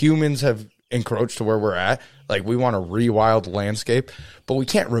 humans have encroached to where we're at. Like we want to rewild the landscape, but we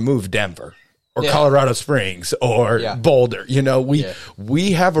can't remove Denver or Colorado Springs or Boulder.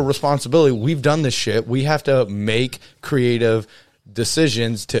 We have a responsibility. We've done this shit. We have to make creative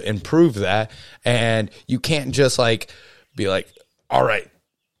decisions to improve that. And you can't just be like, all right,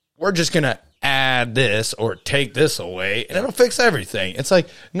 we're just going to add this or take this away and it'll fix everything. It's like,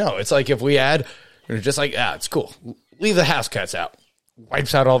 no, it's like if we add, just like, it's cool. Leave the house cats out.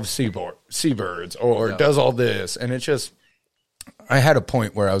 Wipes out all the seabirds or does all this. And it's just, I had a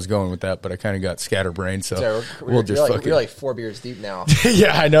point where I was going with that, but I kind of got scatterbrained. So we'll just fucking. We're like 4 beers deep now.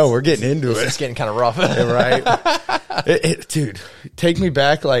 Yeah, I know. We're getting into it. It's getting kind of rough. Right. Dude, take me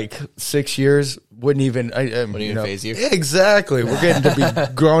back like 6 years. Wouldn't even phase you. Exactly. We're getting to be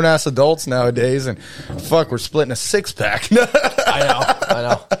grown ass adults nowadays, and fuck, we're splitting a 6-pack. I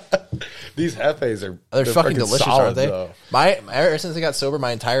know. These Hefes are they're fucking delicious, solid, aren't they? Though. Ever since I got sober,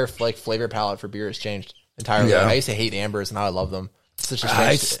 my entire flavor palette for beer has changed entirely. Yeah. I used to hate ambers, and now I love them.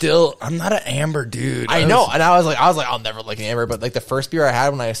 I'm not an amber dude. I know, and I was like, I'll never like an amber. But like the first beer I had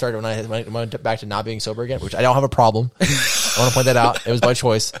when I went back to not being sober again, which I don't have a problem. I want to point that out. It was by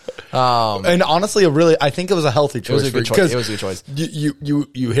choice. And honestly, I think it was a healthy choice. It was a good choice.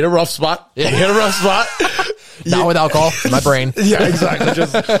 You hit a rough spot. Yeah. You hit a rough spot. Not with alcohol in my brain. Yeah, exactly.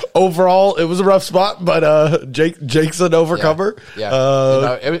 Just overall, it was a rough spot, but Jake's an overcomer.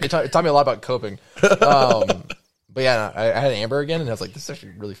 Yeah. It taught me a lot about coping. But yeah, I had amber again, and I was like, this is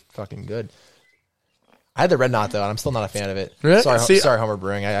actually really fucking good. I had the red knot though, and I'm still not a fan of it. Really? Sorry, Homer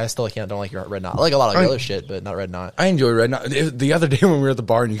Brewing. I still don't like your red knot. I like a lot of the other shit, but not red knot. I enjoy red knot. The other day when we were at the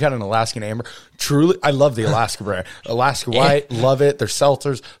bar and you got an Alaskan amber, truly, I love the Alaska brand. Alaska White, love it. Their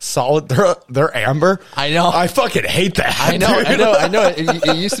seltzers, solid. They're amber. I know. I fucking hate that. I know.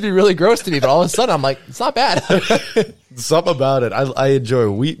 It used to be really gross to me, but all of a sudden I'm like, it's not bad. Something about it. I enjoy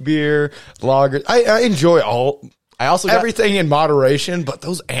wheat beer, lager. I enjoy everything in moderation, but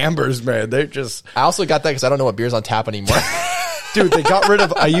those ambers, man, they're just. I also got that because I don't know what beer's on tap anymore. Dude, they got rid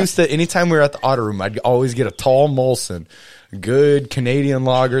of. I used to, anytime we were at the auto room, I'd always get a tall Molson, good Canadian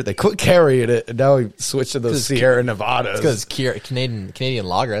lager. They quit carrying it, and now we switched to those Sierra Nevadas. It's because Canadian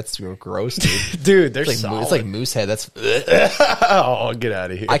lager. That's gross, dude. Dude, they're it's like Moosehead. That's. Oh, get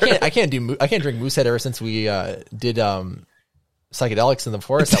out of here! I can't drink Moosehead ever since we did psychedelics in the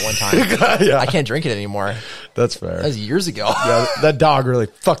forest at one time. Yeah. I can't drink it anymore. That's fair. That was years ago. Yeah, that dog really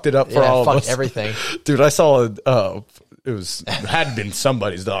fucked it up for all of us. Everything. Dude, I saw it had been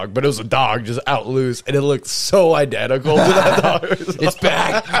somebody's dog, but it was a dog just out loose, and it looked so identical to that dog. It's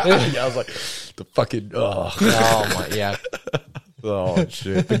back. Yeah, I was like, the fucking, Oh my, yeah. Oh,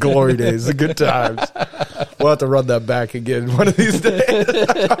 shit. The glory days, the good times. We'll have to run that back again one of these days.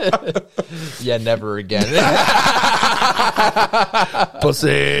 Yeah, never again.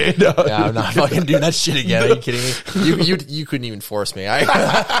 Pussy. No. Yeah, I'm not fucking doing that shit again. Are you kidding me? You couldn't even force me.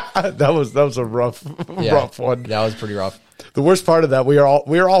 That was a rough one. That was pretty rough. The worst part of that, we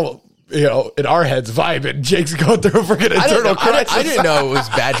were all in our heads vibing. Jake's going through a freaking internal crisis. I didn't know it was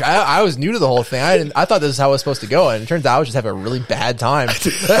bad. I was new to the whole thing. I thought this is how it was supposed to go, and it turns out I was just having a really bad time.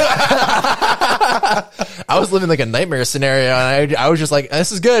 I was living like a nightmare scenario, and I was just like,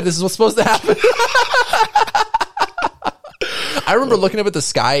 this is good. This is what's supposed to happen. I remember looking up at the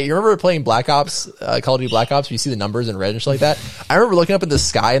sky. You remember playing Black Ops, Call of Duty Black Ops? You see the numbers in red and shit like that. I remember looking up at the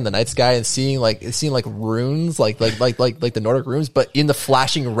sky, in the night sky, and seeing like runes, like the Nordic runes, but in the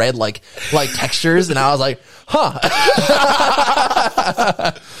flashing red, like textures. And I was like, huh.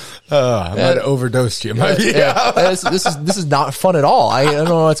 I might have overdosed you. Yeah. This is not fun at all. I don't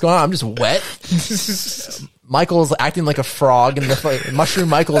know what's going on. I'm just wet. Michael's acting like a frog, and the Mushroom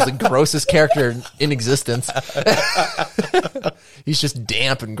Michael is the grossest character in existence. He's just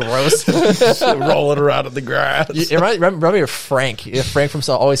damp and gross, rolling around in the grass. It reminded me of Frank. Frank from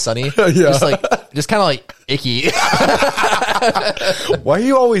Always Sunny. Yeah. Just kind of like icky. Why are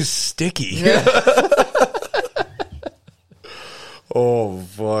you always sticky? Yeah. Oh,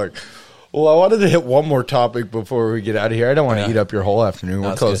 fuck. Well, I wanted to hit one more topic before we get out of here. I don't want to eat up your whole afternoon.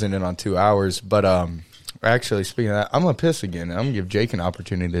 We're closing in on 2 hours, but actually, speaking of that, I'm going to piss again. I'm going to give Jake an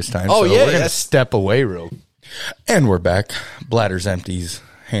opportunity this time. Oh, so yeah. We're going to step away real. And we're back. Bladder's empties.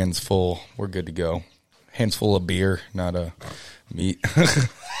 Hands full. We're good to go. Hands full of beer, not meat. I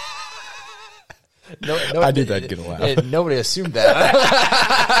did that, get a laugh. Nobody assumed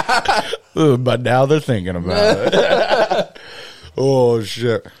that. But now they're thinking about it. Oh,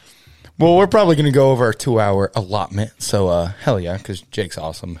 shit. Well, we're probably going to go over our 2-hour allotment. So, hell yeah, because Jake's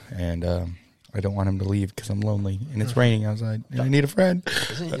awesome. And I don't want him to leave because I'm lonely and it's raining outside and I need a friend.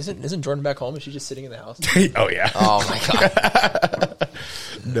 Isn't Jordan back home? Is she just sitting in the house? Oh, yeah. Oh, my God.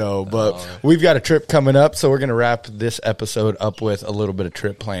 No, but we've got a trip coming up. So we're going to wrap this episode up with a little bit of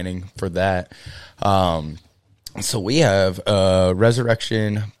trip planning for that. So we have a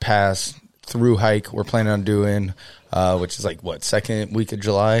Resurrection Pass through hike we're planning on doing, which is like, second week of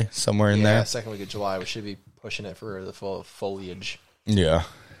July, somewhere in there? Yeah, second week of July. We should be pushing it for the full foliage. Yeah.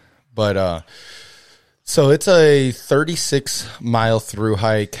 But, so it's a 36-mile through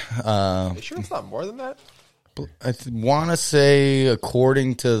hike. Are you sure it's not more than that? I want to say,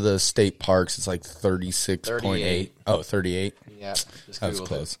 according to the state parks, it's like 36.8. Oh, 38? Yeah. That's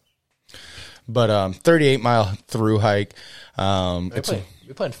close. But 38-mile through hike.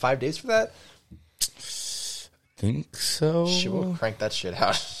 We planned 5 days for that? I think so. Shit, we'll crank that shit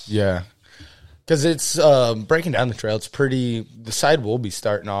out. Yeah. Because it's breaking down the trail. It's pretty. The side we'll be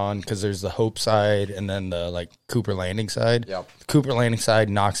starting on, because there's the Hope side and then the Cooper Landing side. Yep. The Cooper Landing side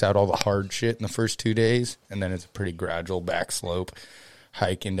knocks out all the hard shit in the first 2 days, and then it's a pretty gradual back slope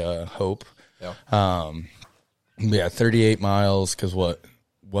hike into Hope. Yeah. Yeah, 38 miles. Because what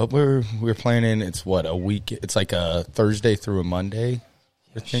we're planning, it's a week. It's like a Thursday through a Monday.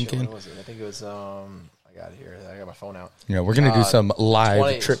 We're thinking. What was it? I think it was. I got it here. I got my phone out. Yeah, we're gonna do some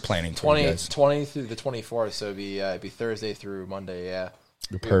live trip planning. 20 through the 24th, so it'd be Thursday through Monday. Yeah,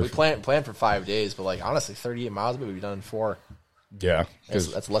 we plan for 5 days, but honestly, 38 miles, but we've done in 4. Yeah,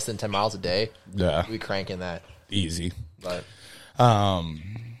 that's less than 10 miles a day. Yeah, we cranking that easy. But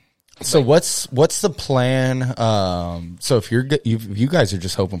so what's the plan? So if you guys are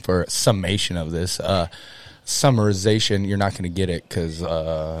just hoping for a summation of this summarization, you're not going to get it because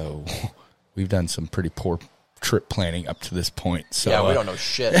we've done some pretty poor trip planning up to this point. So yeah, we don't know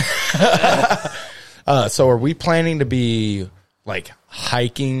shit. So are we planning to be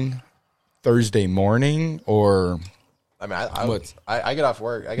hiking Thursday morning, or? I mean, I get off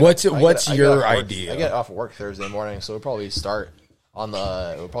work. What's your idea? I get off work Thursday morning, so we'll probably start on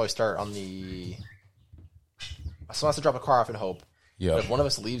the. Someone has to drop a car off in Hope. Yeah. If one of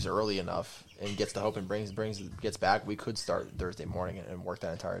us leaves early enough and gets to Hope and gets back, we could start Thursday morning and work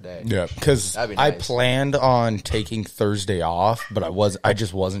that entire day. Yeah, because nice. I planned on taking Thursday off, but I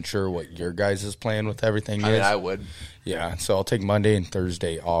just wasn't sure what your guys' plan with everything is. I mean, I would. Yeah, so I'll take Monday and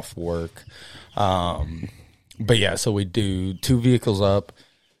Thursday off work. But yeah, so we do 2 vehicles up.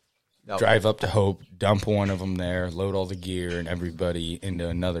 drive up to Hope, dump one of them there, load all the gear and everybody into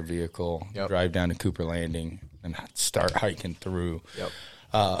another vehicle, drive down to Cooper Landing, and start hiking through. Yep.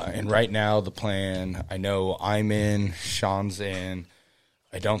 And right now the plan, I know I'm in, Sean's in.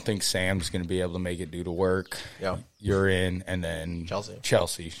 I don't think Sam's going to be able to make it due to work. Yeah. You're in, and then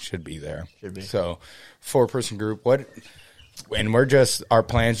Chelsea should be there. Should be. So 4-person group. And our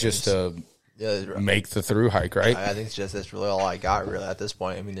plan's just to make the through hike, right? I think that's really all I got really at this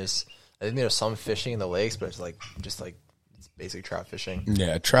point. I mean, I think there's some fishing in the lakes, but it's just it's basic trout fishing.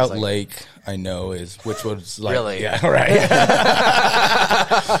 Yeah, Trout Lake I know which was like really, yeah, right.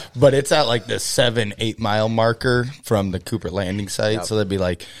 But it's at like the 7-8 mile marker from the Cooper Landing site, so that'd be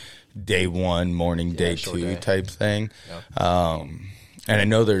like day 1, morning, day 2 type thing. Yep. And I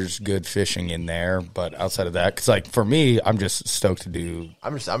know there's good fishing in there, but outside of that, because like for me, I'm just stoked to do.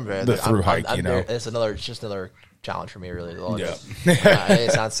 I'm through hike. It's just another challenge for me, really. Yeah.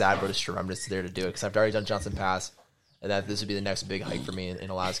 It sounds sad, but it's true. I'm just there to do it because I've already done Johnson Pass, and this would be the next big hike for me in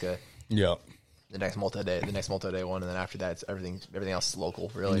Alaska. Yeah. The next multi-day one, and then after that, everything else is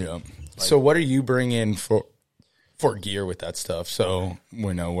local, really. Yeah. So what are you bringing for gear with that stuff? So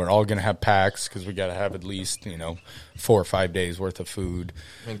we know we're all going to have packs because we got to have at least 4 or 5 days worth of food.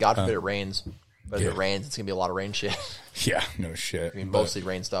 I mean, God forbid it rains, but if it rains, it's going to be a lot of rain shit. Yeah, no shit. I mean, mostly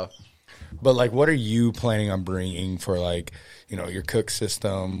rain stuff. But like, what are you planning on bringing for like your cook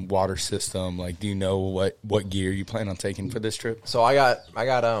system, water system? Like, do you know what gear you plan on taking for this trip? So I got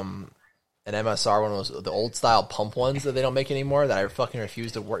an MSR, one of those the old style pump ones that they don't make anymore that I fucking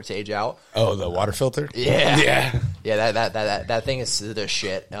refuse to age out. Oh, the water filter? Yeah. That thing is the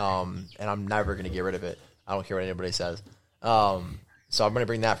shit. And I'm never gonna get rid of it. I don't care what anybody says. So I'm gonna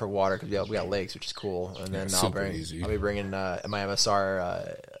bring that for water because we got lakes, which is cool. And then I'll be bringing my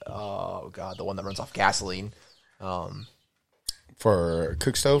MSR. The one that runs off gasoline. For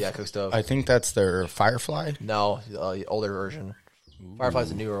cook stove? Yeah, cook stove. I think that's their Firefly. No, the older version. Firefly's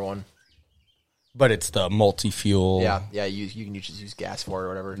the newer one. But it's the multi-fuel. Yeah. You can just use gas for it or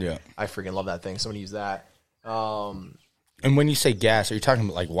whatever. Yeah, I freaking love that thing. So I'm gonna use that. And when you say gas, are you talking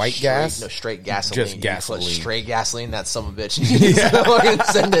about like white gas? No, straight gasoline. Just gasoline. Straight gasoline. That son of a bitch. Yeah.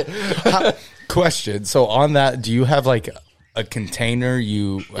 Send it. Question. So on that, do you have like a container?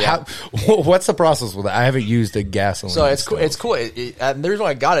 What's the process with that? I haven't used a gasoline. So it's cool. It's cool. And the reason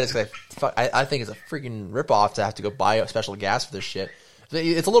why I got it is because I think it's a freaking ripoff to have to go buy a special gas for this shit.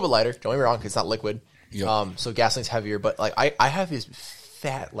 It's a little bit lighter. Don't get me wrong, because it's not liquid. Yep. So gasoline's heavier. But like I have this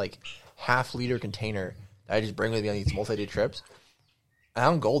fat like half-liter container that I just bring with me on these multi-day trips, and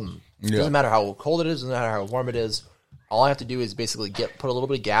I'm golden. It doesn't matter how cold it is. Doesn't matter how warm it is. All I have to do is basically put a little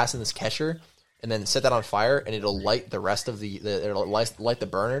bit of gas in this catcher, and then set that on fire, and it'll light the rest of it'll light the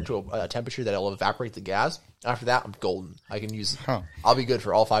burner to a temperature that it'll evaporate the gas. After that, I'm golden. I can use. I'll be good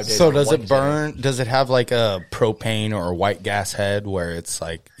for all 5 days. So does it burn? Does it have like a propane or a white gas head where it's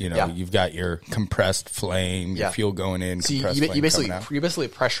like you've got your compressed flame, your fuel going in. So you basically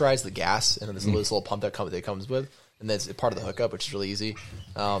pressurize the gas into this little pump that comes with, and that's part of the hookup, which is really easy.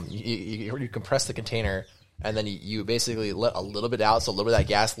 You compress the container. And then you basically let a little bit out, so a little bit of that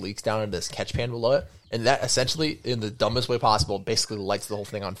gas leaks down into this catch pan below it. And that essentially, in the dumbest way possible, basically lights the whole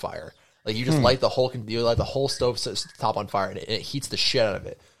thing on fire. Like you just light the whole stove top on fire, and it heats the shit out of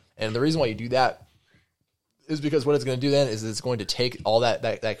it. And the reason why you do that is because what it's going to do then is it's going to take all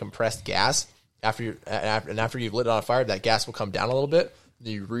that compressed gas after you've lit it on fire, that gas will come down a little bit.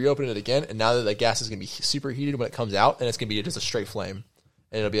 Then you reopen it again, and now that gas is going to be super heated when it comes out, and it's going to be just a straight flame.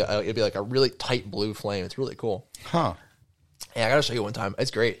 And it'll be like a really tight blue flame. It's really cool. Huh. Yeah, I gotta show you one time. It's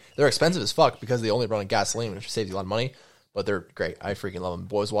great. They're expensive as fuck because they only run on gasoline, which saves you a lot of money. But they're great. I freaking love them.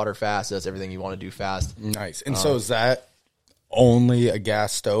 Boils water fast. Does everything you want to do fast. Nice. And so is that only a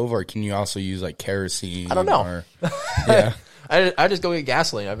gas stove, or can you also use like kerosene? I don't know. Or, yeah. I just go get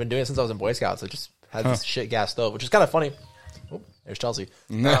gasoline. I've been doing it since I was in Boy Scouts. I just had this shit gas stove, which is kind of funny. Oh, there's Chelsea.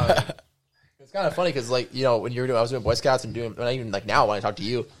 It's kind of funny because, like, I was doing Boy Scouts and even like now when I talk to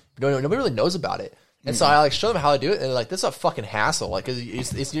you, nobody really knows about it. And so I like show them how to do it, and they're like, "This is a fucking hassle." Like, cause you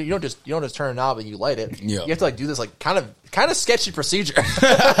don't just turn a knob and you light it. Yeah. You have to like do this like kind of sketchy procedure,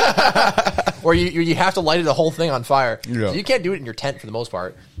 where you have to light the whole thing on fire. Yeah. So you can't do it in your tent for the most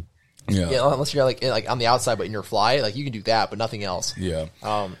part. Yeah, unless you're like on the outside, but in your fly, like you can do that, but nothing else. Yeah.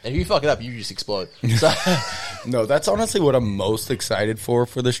 And if you fuck it up, you just explode. So. No, that's honestly what I'm most excited for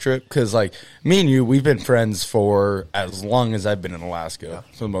this trip, because like me and you, we've been friends for as long as I've been in Alaska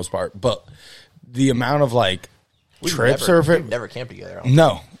for the most part. But the amount of like trips we've never camped together.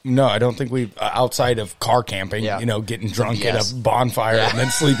 No, I don't think we've outside of car camping. Yeah. You know, getting drunk at a bonfire and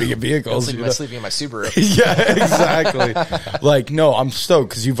then sleeping in vehicles. Sleeping in my Subaru. Yeah, exactly. Like, no, I'm stoked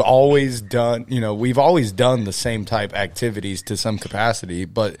because you've always done. You know, we've always done the same type activities to some capacity,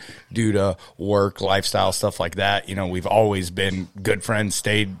 but due to work, lifestyle, stuff like that, you know, we've always been good friends.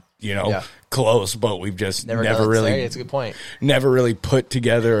 Stayed, you know, close, but we've just never really. It's a good point. Never really put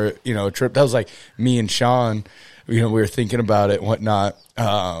together, you know, a trip. That was like me and Sean. You know, we were thinking about it and whatnot.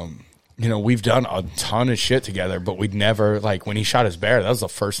 You know, we've done a ton of shit together, but we'd never, like, when he shot his bear, that was the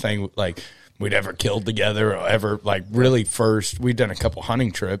first thing, like, we'd ever killed together or ever, like, really first. We'd done a couple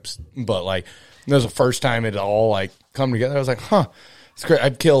hunting trips, but, like, that was the first time it all, like, come together. I was like, huh, it's great.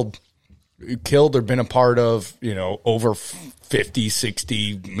 I've killed or been a part of, you know, over 50,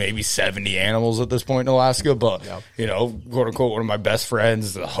 60, maybe 70 animals at this point in Alaska. But, you know, quote unquote, one of my best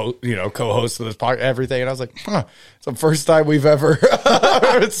friends, the co-host of this podcast, everything. And I was like, huh, it's the first time we've ever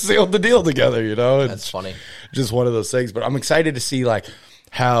sealed the deal together, you know? That's funny. Just one of those things. But I'm excited to see, like,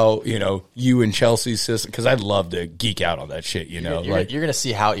 how, you know, you and Chelsea's system, because I'd love to geek out on that shit, you know. You're gonna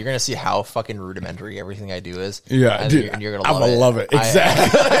see how fucking rudimentary everything I do is. Yeah, and dude, you're gonna I'm gonna love it.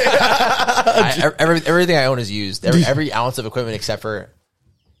 Exactly. Everything I own is used. Every ounce of equipment except for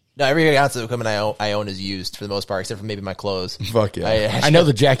every ounce of equipment I own is used for the most part, except for maybe my clothes. Fuck yeah! I know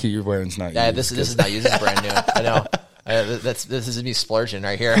the jacket you're wearing is not. Yeah, this is not used. This is brand new. I know. This is me splurging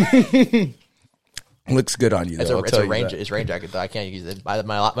right here. Looks good on you, though. It's a rain jacket, though. I can't use it.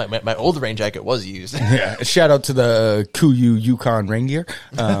 My old rain jacket was used. Yeah. Shout out to the Kuiu Yukon rain gear.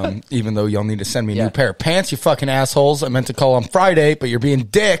 Even though y'all need to send me a new pair of pants, you fucking assholes. I meant to call on Friday, but you're being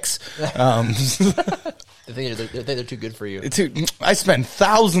dicks. They think they're too good for you. I spent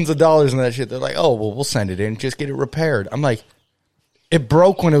thousands of dollars on that shit. They're like, oh, well, we'll send it in. Just get it repaired. I'm like, it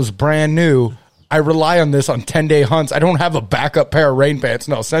broke when it was brand new. I rely on this on 10-day hunts. I don't have a backup pair of rain pants.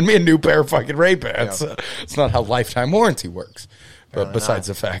 No, send me a new pair of fucking rain pants. Yeah. It's not how lifetime warranty works. But besides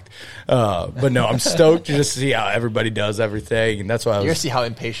the fact, but no, I'm stoked to just see how everybody does everything, and that's why you're gonna see how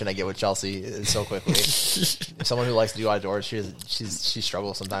impatient I get with Chelsea so quickly. Someone who likes to do outdoors, she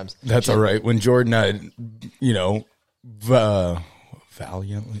struggles sometimes. That's all right. When Jordan, you know,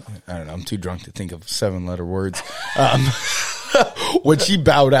 valiantly, I don't know. I'm too drunk to think of 7-letter words. When she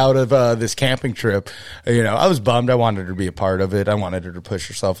bowed out of this camping trip, you know, I was bummed. I wanted her to be a part of it. I wanted her to push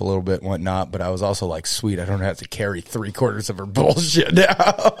herself a little bit and whatnot, but I was also like, sweet, I don't have to carry 3/4 of her bullshit now.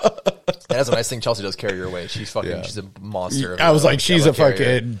 That's a nice thing Chelsea does carry her weight. She's a monster. I was like, she's a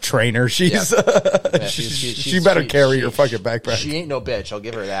fucking trainer. She's she better carry her fucking backpack. She ain't no bitch. I'll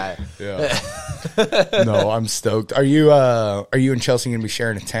give her that. Yeah. No, I'm stoked. Are you and Chelsea going to be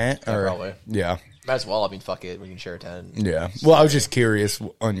sharing a tent? Or? Probably. Yeah. Might as well. I mean, fuck it. We can share a tent. Yeah. Well, I was just curious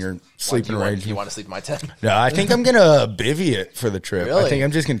on your sleeping arrangement. You want to sleep in my tent? No, I think I'm going to bivvy it for the trip. Really? I think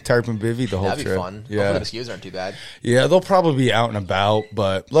I'm just going to tarp and bivvy the whole trip. That'd be fun. Yeah. Hopefully the mosquitoes aren't too bad. Yeah, they'll probably be out and about,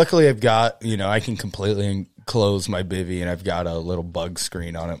 but luckily I've got, you know, I can completely close my bivvy and I've got a little bug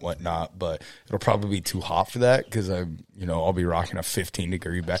screen on it and whatnot, but it'll probably be too hot for that because I'll be rocking a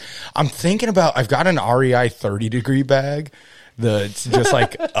 15-degree bag. I'm thinking about, I've got an REI 30-degree bag. It's just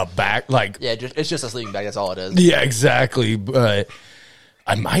like a back, like it's just a sleeping bag. That's all it is. Yeah, exactly. But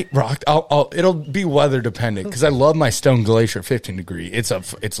I might rock. It'll be weather dependent because I love my Stone Glacier 15-degree.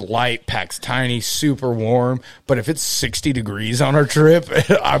 It's light, packs tiny, super warm. But if it's 60 degrees on our trip,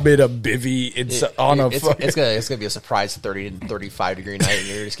 I'm in a bivvy. It's gonna be a surprise 30 and 35-degree night, and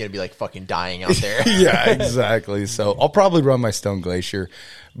you're just gonna be like fucking dying out there. Yeah, exactly. So I'll probably run my Stone Glacier.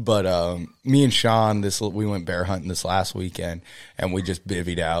 But me and Sean, we went bear hunting this last weekend, and we just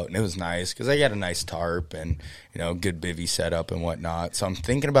bivvied out, and it was nice because I got a nice tarp and, you know, good bivvy setup and whatnot. So I'm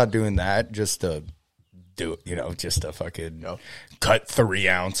thinking about doing that just to do it, you know, just to fucking cut 3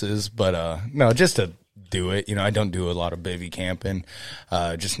 ounces. But no, just to do it. You know, I don't do a lot of bivvy camping.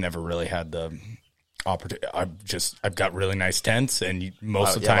 Just never really had the opportunity. I've got really nice tents, and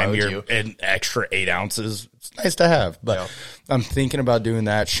most of the time you're an extra 8 ounces. It's nice to have, but I'm thinking about doing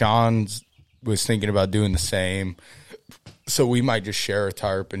that. Sean was thinking about doing the same, so we might just share a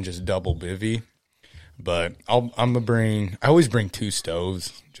tarp and just double bivvy. But I always bring 2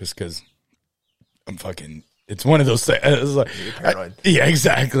 stoves just because I'm fucking. It's one of those things. Like, you're paranoid. Yeah,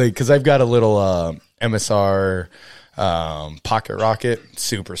 exactly. Because I've got a little MSR. Pocket rocket,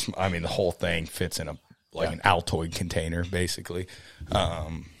 super. I mean, the whole thing fits in an Altoid container, basically.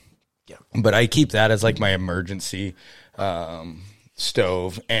 But I keep that as like my emergency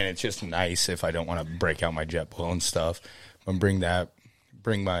stove, and it's just nice if I don't want to break out my JetBlue and stuff. I'm bring that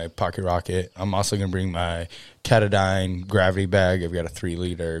bring my pocket rocket. I'm also going to bring my Catadyne gravity bag. I've got a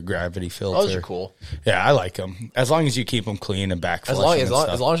 3-liter gravity filter. Those are cool. Yeah, I like them. As long as you keep them clean and back As long as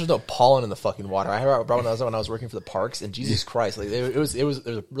there's no pollen in the fucking water. I brought one of those when I was working for the parks, and Jesus Christ, like it was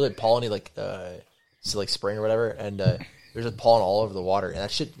really polleny, like spring or whatever, and there's just pollen all over the water, and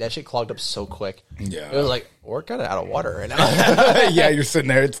that shit clogged up so quick. Yeah, it was like, we're kind of out of water right now. Yeah, you're sitting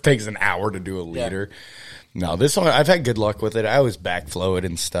there. It takes an hour to do a liter. Yeah. No, this one I've had good luck with it. I always backflow it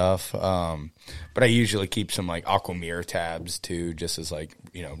and stuff, but I usually keep some like Aquamir tabs too, just as like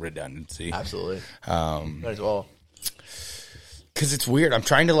redundancy. Absolutely, might as well. Because it's weird. I'm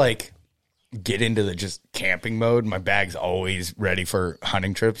trying to like get into the just camping mode. My bag's always ready for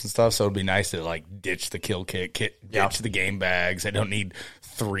hunting trips and stuff, so it'd be nice to like ditch the kill kit, ditch the game bags. I don't need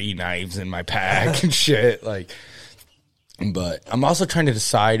 3 knives in my pack and shit. But I'm also trying to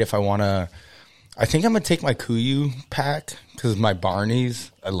decide if I want to. I think I'm going to take my Kuiu pack because my Barney's,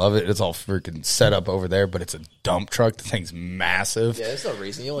 I love it. It's all freaking set up over there, but it's a dump truck. The thing's massive. Yeah, there's no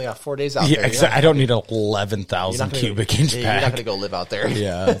reason. You only got 4 days out there. Yeah, exactly. I don't need an 11,000 cubic inch pack. You're not going to go live out there.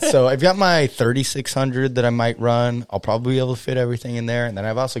 Yeah. So I've got my 3600 that I might run. I'll probably be able to fit everything in there. And then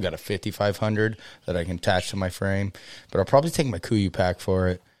I've also got a 5500 that I can attach to my frame. But I'll probably take my Kuiu pack for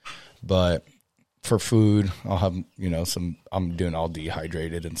it. But for food, I'll have, I'm doing all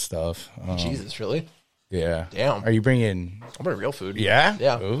dehydrated and stuff. Jesus, really? Yeah. Damn. Are you bringing? I'll bring real food. Yeah?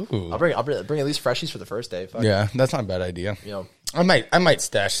 Yeah. Ooh. I'll bring at least freshies for the first day. Fuck. Yeah, that's not a bad idea. I might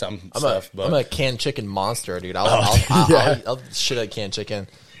stash some stuff. I'm a canned chicken monster, dude. I'll shit a canned chicken.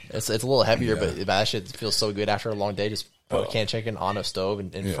 It's a little heavier, but that shit feels so good after a long day. Just put canned chicken on a stove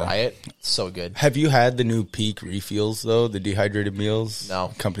and fry it. It's so good. Have you had the new Peak refills, though? The dehydrated meals?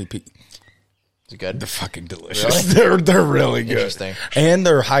 No. Company Peak. Is it good? They're fucking delicious. Really? They're really good. Interesting. And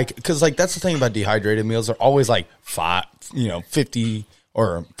they're high, because like that's the thing about dehydrated meals. They're always like 50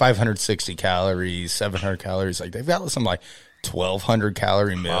 or 560 calories, 700 calories. Like they've got some like 1,200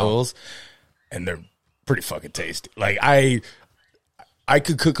 calorie meals, and they're pretty fucking tasty. Like I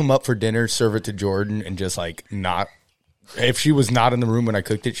could cook them up for dinner, serve it to Jordan, and just like not. If she was not in the room when I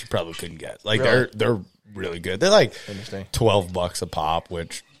cooked it, she probably couldn't get. Like they're really good. They're like $12 a pop,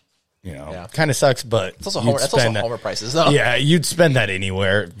 which. Kind of sucks, but it's also Homer prices, though. Yeah, you'd spend that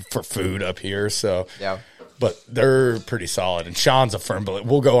anywhere for food up here. So yeah, but they're pretty solid. And Sean's a firm believer.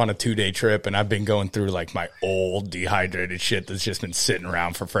 We'll go on a 2-day trip, and I've been going through like my old dehydrated shit that's just been sitting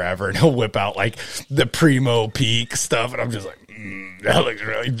around for forever. And he'll whip out like the Primo Peak stuff, and I'm just like, that looks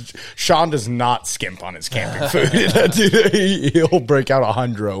really. Sean does not skimp on his camping food. He'll break out a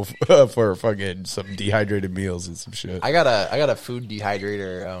 $100 for fucking some dehydrated meals and some shit. I got a food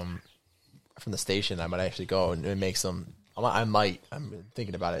dehydrator from the station. I might actually go and make some. I'm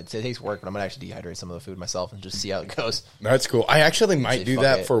thinking about it. It takes work, but I might actually dehydrate some of the food myself and just see how it goes. That's cool. I actually might do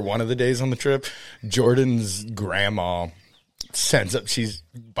that for one of the days on the trip. Jordan's grandma sends up, she's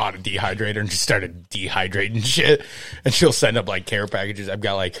bought a dehydrator and just started dehydrating shit, and she'll send up like care packages. I've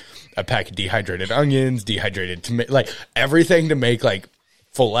got like a pack of dehydrated onions, dehydrated tomato, like everything to make like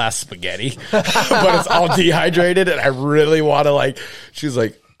full ass spaghetti, but it's all dehydrated. And I really want to like, she's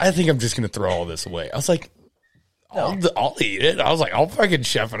like, I think I'm just going to throw all this away. I was like, I'll eat it. I was like, I'll fucking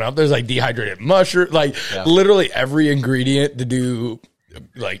chef it up. There's like dehydrated mushroom, like literally every ingredient to do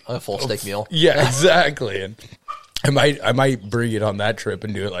like a full steak meal. Yeah, exactly. And I might bring it on that trip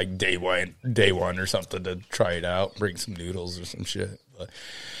and do it like day one or something to try it out. Bring some noodles or some shit. But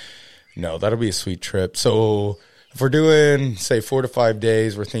no, that'll be a sweet trip. So if we're doing say 4 to 5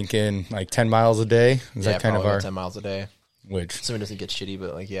 days, we're thinking like 10 miles a day. Is that kind of our 10 miles a day? Which so it doesn't get shitty,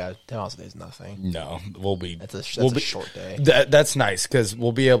 but like 10 miles a day is nothing. No, we'll be. That's a short day. That's nice because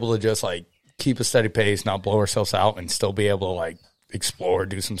we'll be able to just like keep a steady pace, not blow ourselves out, and still be able to like explore,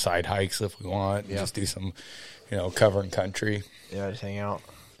 do some side hikes if we want, just do some, covering country. Yeah, just hang out.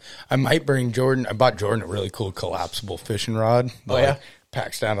 I might bring Jordan. I bought Jordan a really cool collapsible fishing rod.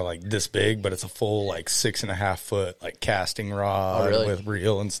 Packs down to like this big, but it's a full like 6.5 foot like casting rod with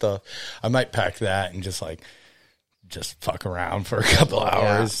reel and stuff. I might pack that and just fuck around for a couple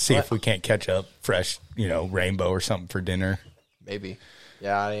hours, see if we can't catch up fresh, rainbow or something for dinner. Maybe.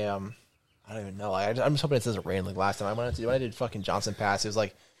 Yeah, I don't even know. I'm just hoping it doesn't rain like last time. When I did fucking Johnson Pass,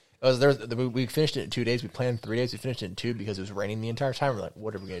 we finished it in 2 days. We planned 3 days. We finished it in 2 because it was raining the entire time. We're like,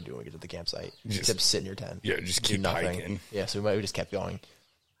 what are we going to do when we get to the campsite? Except sit in your tent. Yeah, just keep hiking. Yeah, so we just kept going.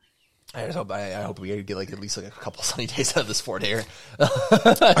 I hope we get like at least like a couple sunny days out of this 4-dayer.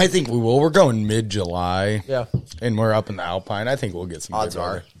 I think we will. We're going mid-July. Yeah. And we're up in the Alpine. I think we'll get some odds good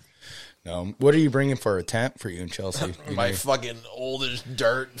are. weather. No. What are you bringing for a tent for you in Chelsea? My fucking old as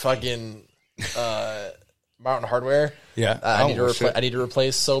dirt fucking Mountain Hardware. Yeah. I need to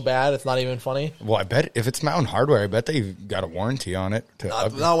replace so bad. It's not even funny. Well, I bet if it's Mountain Hardware, I bet they've got a warranty on it.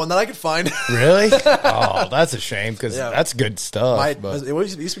 Not one that I could find. Really? Oh, that's a shame because that's good stuff. It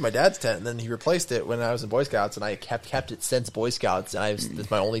used to be my dad's tent, and then he replaced it when I was in Boy Scouts, and I kept it since Boy Scouts, and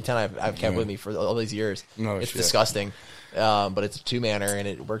it's my only tent I've kept with me for all these years. No, it's disgusting. But it's a 2-manner and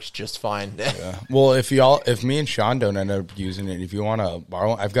it works just fine. Yeah. Well, if me and Sean don't end up using it, if you want to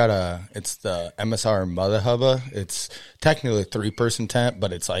borrow, it's the MSR Mother Hubba. It's technically a 3-person tent,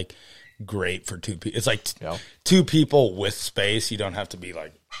 but it's like great for 2 people. It's like 2 people with space. You don't have to be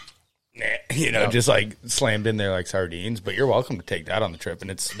like, just like slammed in there like sardines. But you're welcome to take that on the trip. And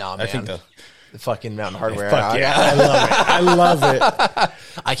it's, I think the fucking Mountain Hardware. Fuck yeah. I love it. I love it.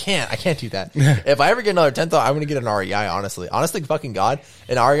 I can't do that. If I ever get another tent though, I'm gonna get an REI. Honestly, fucking God,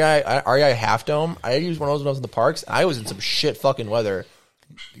 an REI half dome. I used one of those when I was in the parks. I was in some shit fucking weather.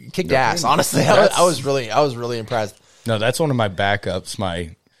 Kicked ass. Honestly, I was really impressed. No, that's one of my backups.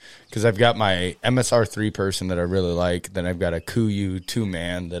 Because I've got my MSR 3-person that I really like. Then I've got a Kuiu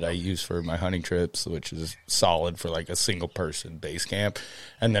 2-man that I use for my hunting trips, which is solid for like a single-person base camp.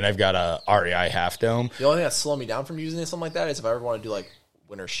 And then I've got a REI half dome. The only thing that's slowing me down from using something like that is if I ever want to do like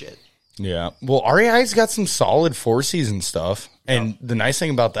winter shit. Yeah. Well, REI's got some solid 4-season stuff. And the nice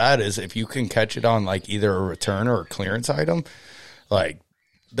thing about that is if you can catch it on like either a return or a clearance item, like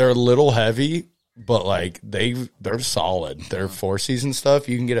they're a little heavy, but like they're solid. They're 4-season stuff.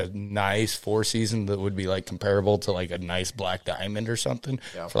 You can get a nice 4-season that would be like comparable to like a nice black diamond or something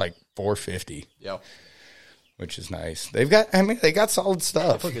for like $450. Yeah, which is nice. They got solid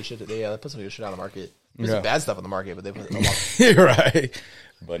stuff. They put good shit. They put some good shit on the market. There's some bad stuff on the market, but they put. You're right,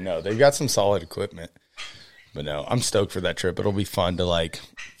 but no, they've got some solid equipment. But no, I'm stoked for that trip. It'll be fun to like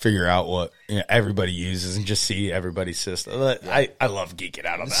figure out what everybody uses and just see everybody's system. I love geeking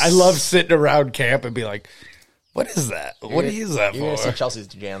out on that. I love sitting around camp and be like, what is that? What do you use that for? You're going to see Chelsea's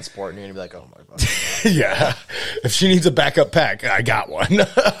Jan Sport and you're going to be like, oh my God. Yeah. If she needs a backup pack, I got one.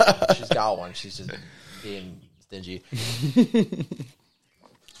 She's got one. She's just being stingy.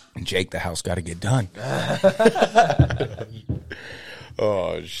 Jake, the house got to get done.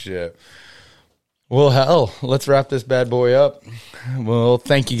 Oh, shit. Well, hell, let's wrap this bad boy up. Well,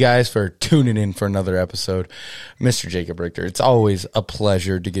 thank you guys for tuning in for another episode. Mr. Jacob Richter, it's always a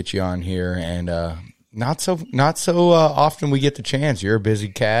pleasure to get you on here, and not so often we get the chance. You're a busy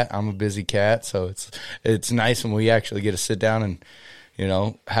cat. I'm a busy cat, so it's nice when we actually get to sit down and,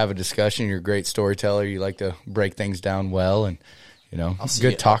 have a discussion. You're a great storyteller. You like to break things down well, and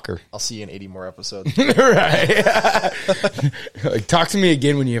good talker. I'll see you in 80 more episodes. Right. Like, talk to me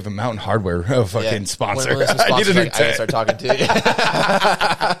again when you have a Mountain Hardware fucking sponsor. I need a new tent. I can start talking to you.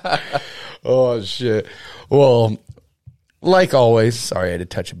 Oh, shit. Well, like always, sorry I had to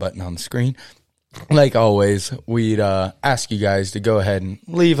touch a button on the screen. Like always, we'd ask you guys to go ahead and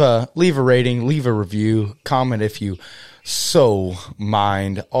leave a rating, leave a review, comment if you so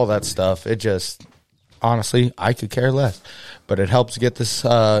mind, all that stuff. It just... Honestly, I could care less, but it helps get this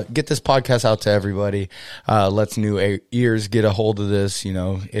podcast out to everybody. Lets new ears get a hold of this.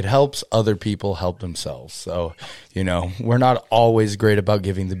 It helps other people help themselves. So, we're not always great about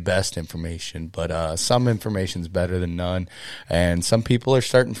giving the best information, but some information is better than none. And some people are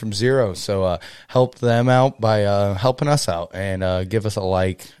starting from zero. So help them out by helping us out and give us a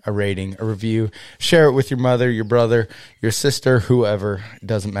like, a rating, a review. Share it with your mother, your brother, your sister, whoever. It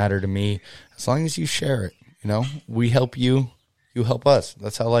doesn't matter to me. As long as you share it, we help you, you help us.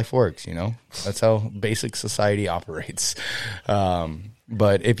 That's how life works, That's how basic society operates.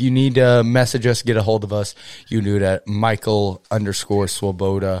 But if you need to message us, get a hold of us, you can do it at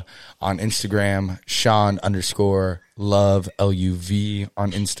Michael_Swoboda on Instagram, Sean_Love, LUV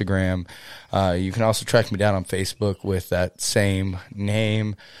on Instagram. You can also track me down on Facebook with that same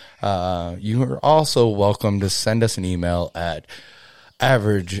name. You are also welcome to send us an email at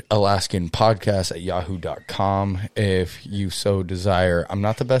averagealaskanpodcast@yahoo.com if you so desire. I'm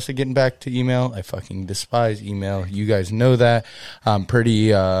not the best at getting back to email. I fucking despise email. You guys know that. I'm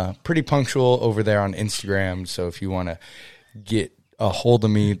pretty punctual over there on Instagram. So if you want to get a hold of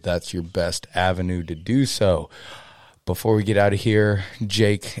me, that's your best avenue to do so. Before we get out of here,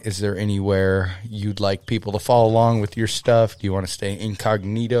 Jake, is there anywhere you'd like people to follow along with your stuff? Do you want to stay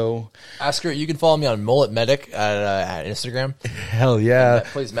incognito? Oscar, you can follow me on Mullet Medic at Instagram. Hell yeah. And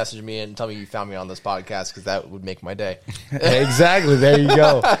please message me and tell me you found me on this podcast because that would make my day. Exactly. There you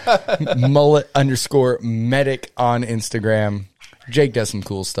go. Mullet_medic on Instagram. Jake does some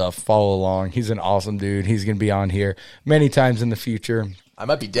cool stuff. Follow along. He's an awesome dude. He's going to be on here many times in the future. I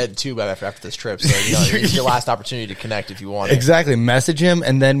might be dead too after this trip. So it's your last opportunity to connect if you want. Exactly. Message him,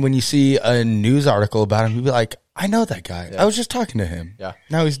 and then when you see a news article about him, you'll be like, "I know that guy. I was just talking to him. Yeah.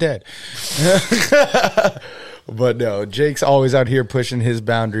 Now he's dead." But no, Jake's always out here pushing his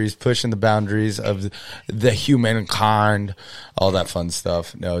boundaries, pushing the boundaries of the humankind, all that fun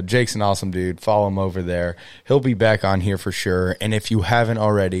stuff. No, Jake's an awesome dude. Follow him over there. He'll be back on here for sure. And if you haven't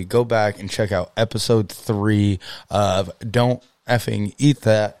already, go back and check out episode 3 of Don't Effing Eat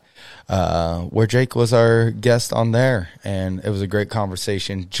That, where Jake was our guest on there. And it was a great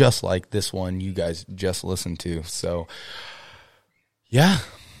conversation, just like this one you guys just listened to. So, yeah.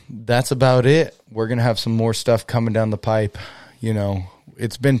 That's about it. We're going to have some more stuff coming down the pipe. You know,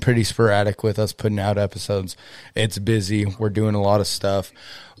 it's been pretty sporadic with us putting out episodes. It's busy. We're doing a lot of stuff.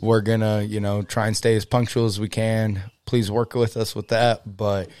 We're going to, try and stay as punctual as we can. Please work with us with that.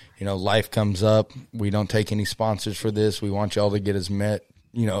 But, life comes up. We don't take any sponsors for this. We want y'all to get as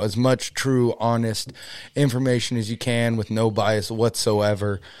much true, honest information as you can with no bias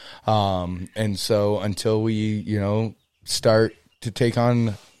whatsoever. And so until we, start to take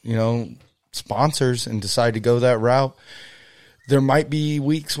on sponsors and decide to go that route, there might be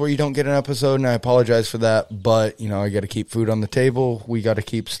weeks where you don't get an episode, and I apologize for that, but, I got to keep food on the table. We got to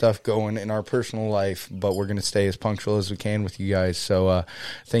keep stuff going in our personal life, but we're going to stay as punctual as we can with you guys. So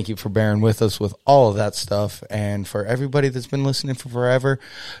thank you for bearing with us with all of that stuff. And for everybody that's been listening for forever,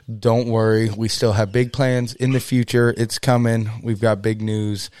 don't worry. We still have big plans in the future. It's coming. We've got big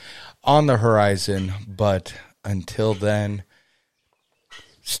news on the horizon, but until then,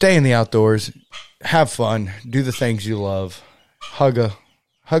 stay in the outdoors, have fun, do the things you love, hug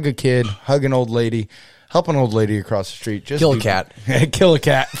a kid, hug an old lady, help an old lady across the street. Just kill a cat. Kill a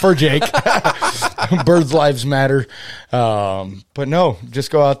cat for Jake. Birds' lives matter. But no, just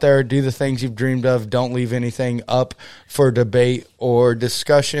go out there, do the things you've dreamed of. Don't leave anything up for debate or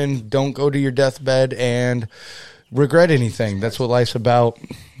discussion. Don't go to your deathbed and regret anything. That's what life's about.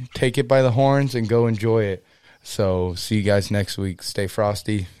 Take it by the horns and go enjoy it. So, see you guys next week. Stay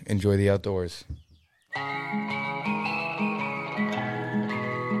frosty. Enjoy the outdoors.